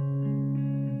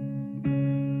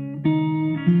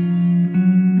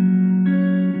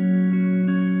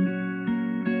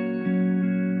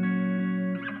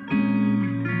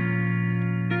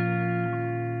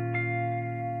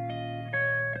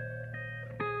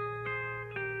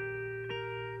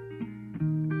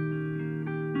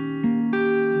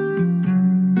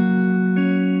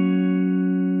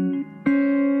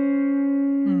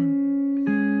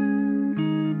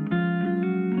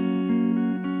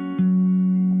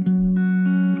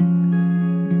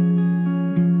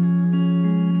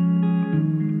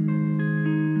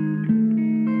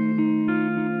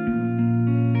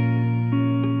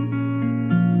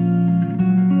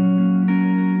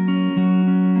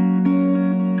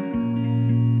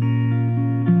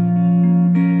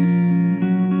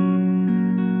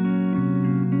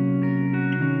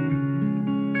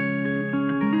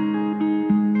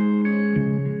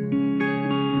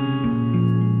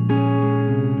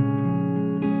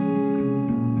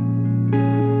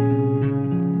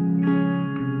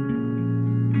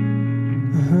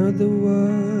 There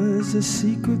was a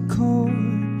secret chord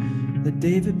that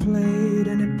David played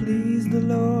and it pleased the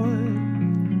Lord.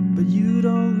 But you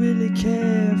don't really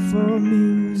care for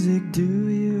music, do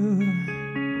you?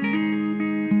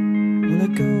 Well,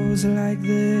 it goes like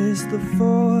this: the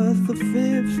fourth, the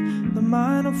fifth, the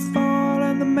minor fall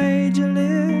and the major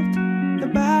lift, the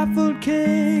baffled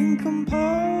king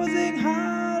composing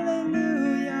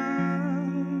hallelujah,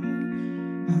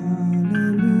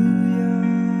 hallelujah,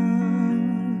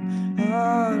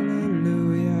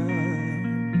 hallelujah,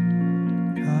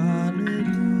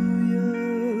 hallelujah,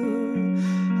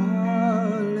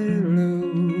 hallelujah.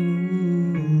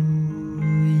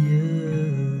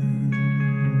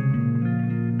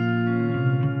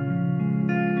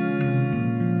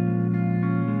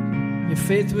 Your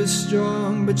faith was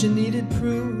strong, but you needed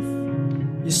proof.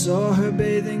 You saw her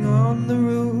bathing on the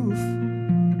roof,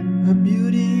 her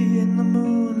beauty in the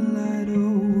moonlight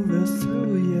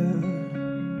overthrew you.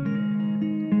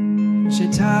 She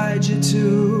tied you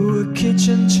to a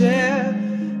kitchen chair,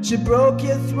 she broke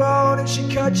your throat and she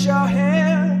cut your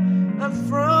hair, and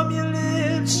from your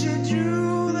lips she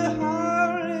drew the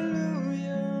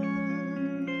hallelujah,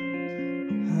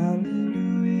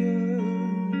 hallelujah,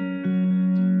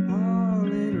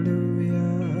 hallelujah,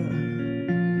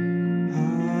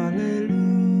 hallelujah,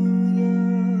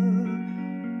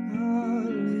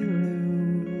 hallelujah.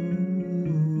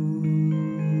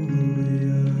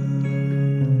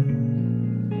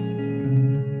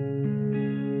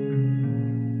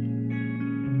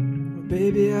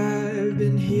 Baby, I've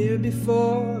been here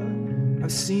before.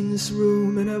 I've seen this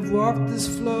room and I've walked this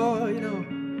floor. You know,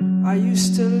 I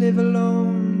used to live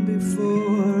alone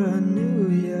before I knew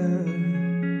you.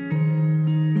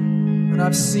 And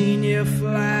I've seen your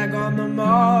flag on the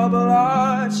marble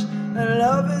arch, and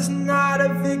love is not a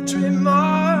victory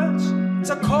march. It's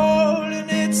a cold and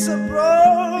it's a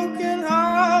broken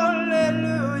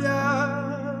hallelujah,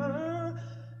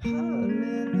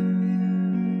 hallelujah,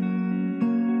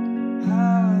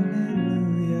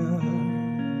 hallelujah,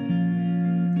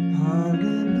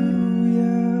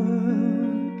 hallelujah,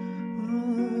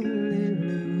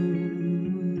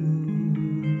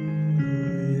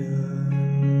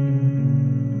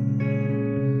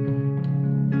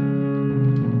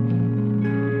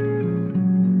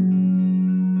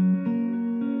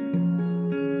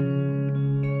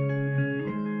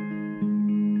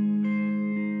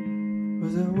 Well,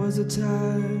 there was a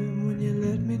time when you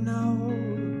let me know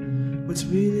what's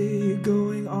really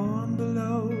going on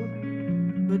below,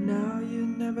 but now you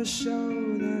never show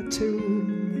that to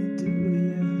me, do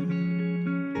you?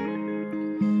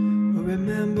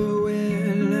 Remember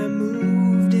when I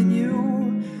moved in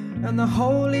you, and the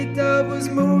holy dove was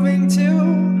moving too,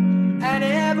 and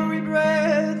every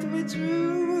breath we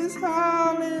drew was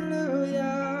hallelujah,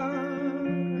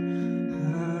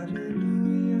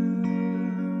 hallelujah,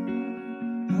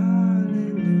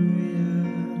 hallelujah,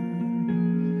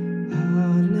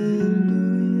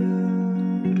 hallelujah,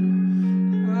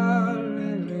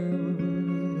 hallelujah.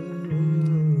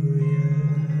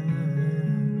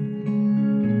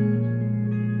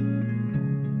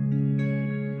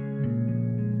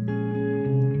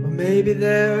 Or maybe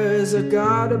there's a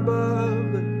God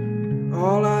above, but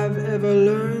all I've ever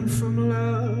learned from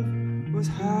love was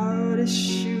how to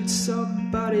shoot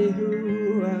somebody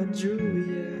who outdrew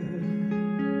you.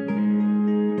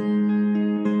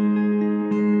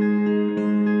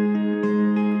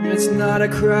 It's not a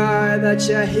cry that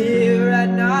you hear at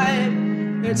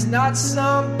night, it's not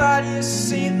somebody who's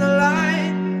seen the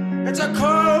light. It's a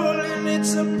cold and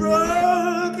it's a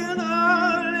broken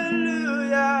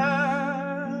hallelujah,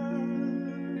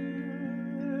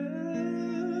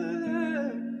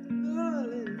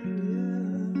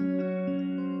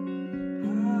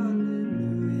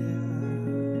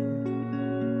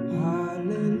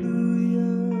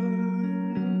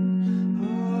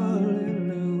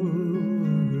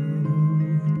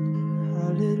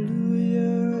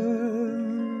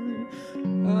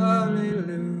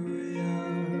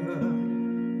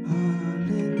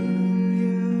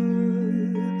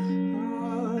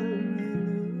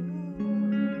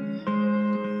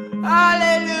 Hallelujah.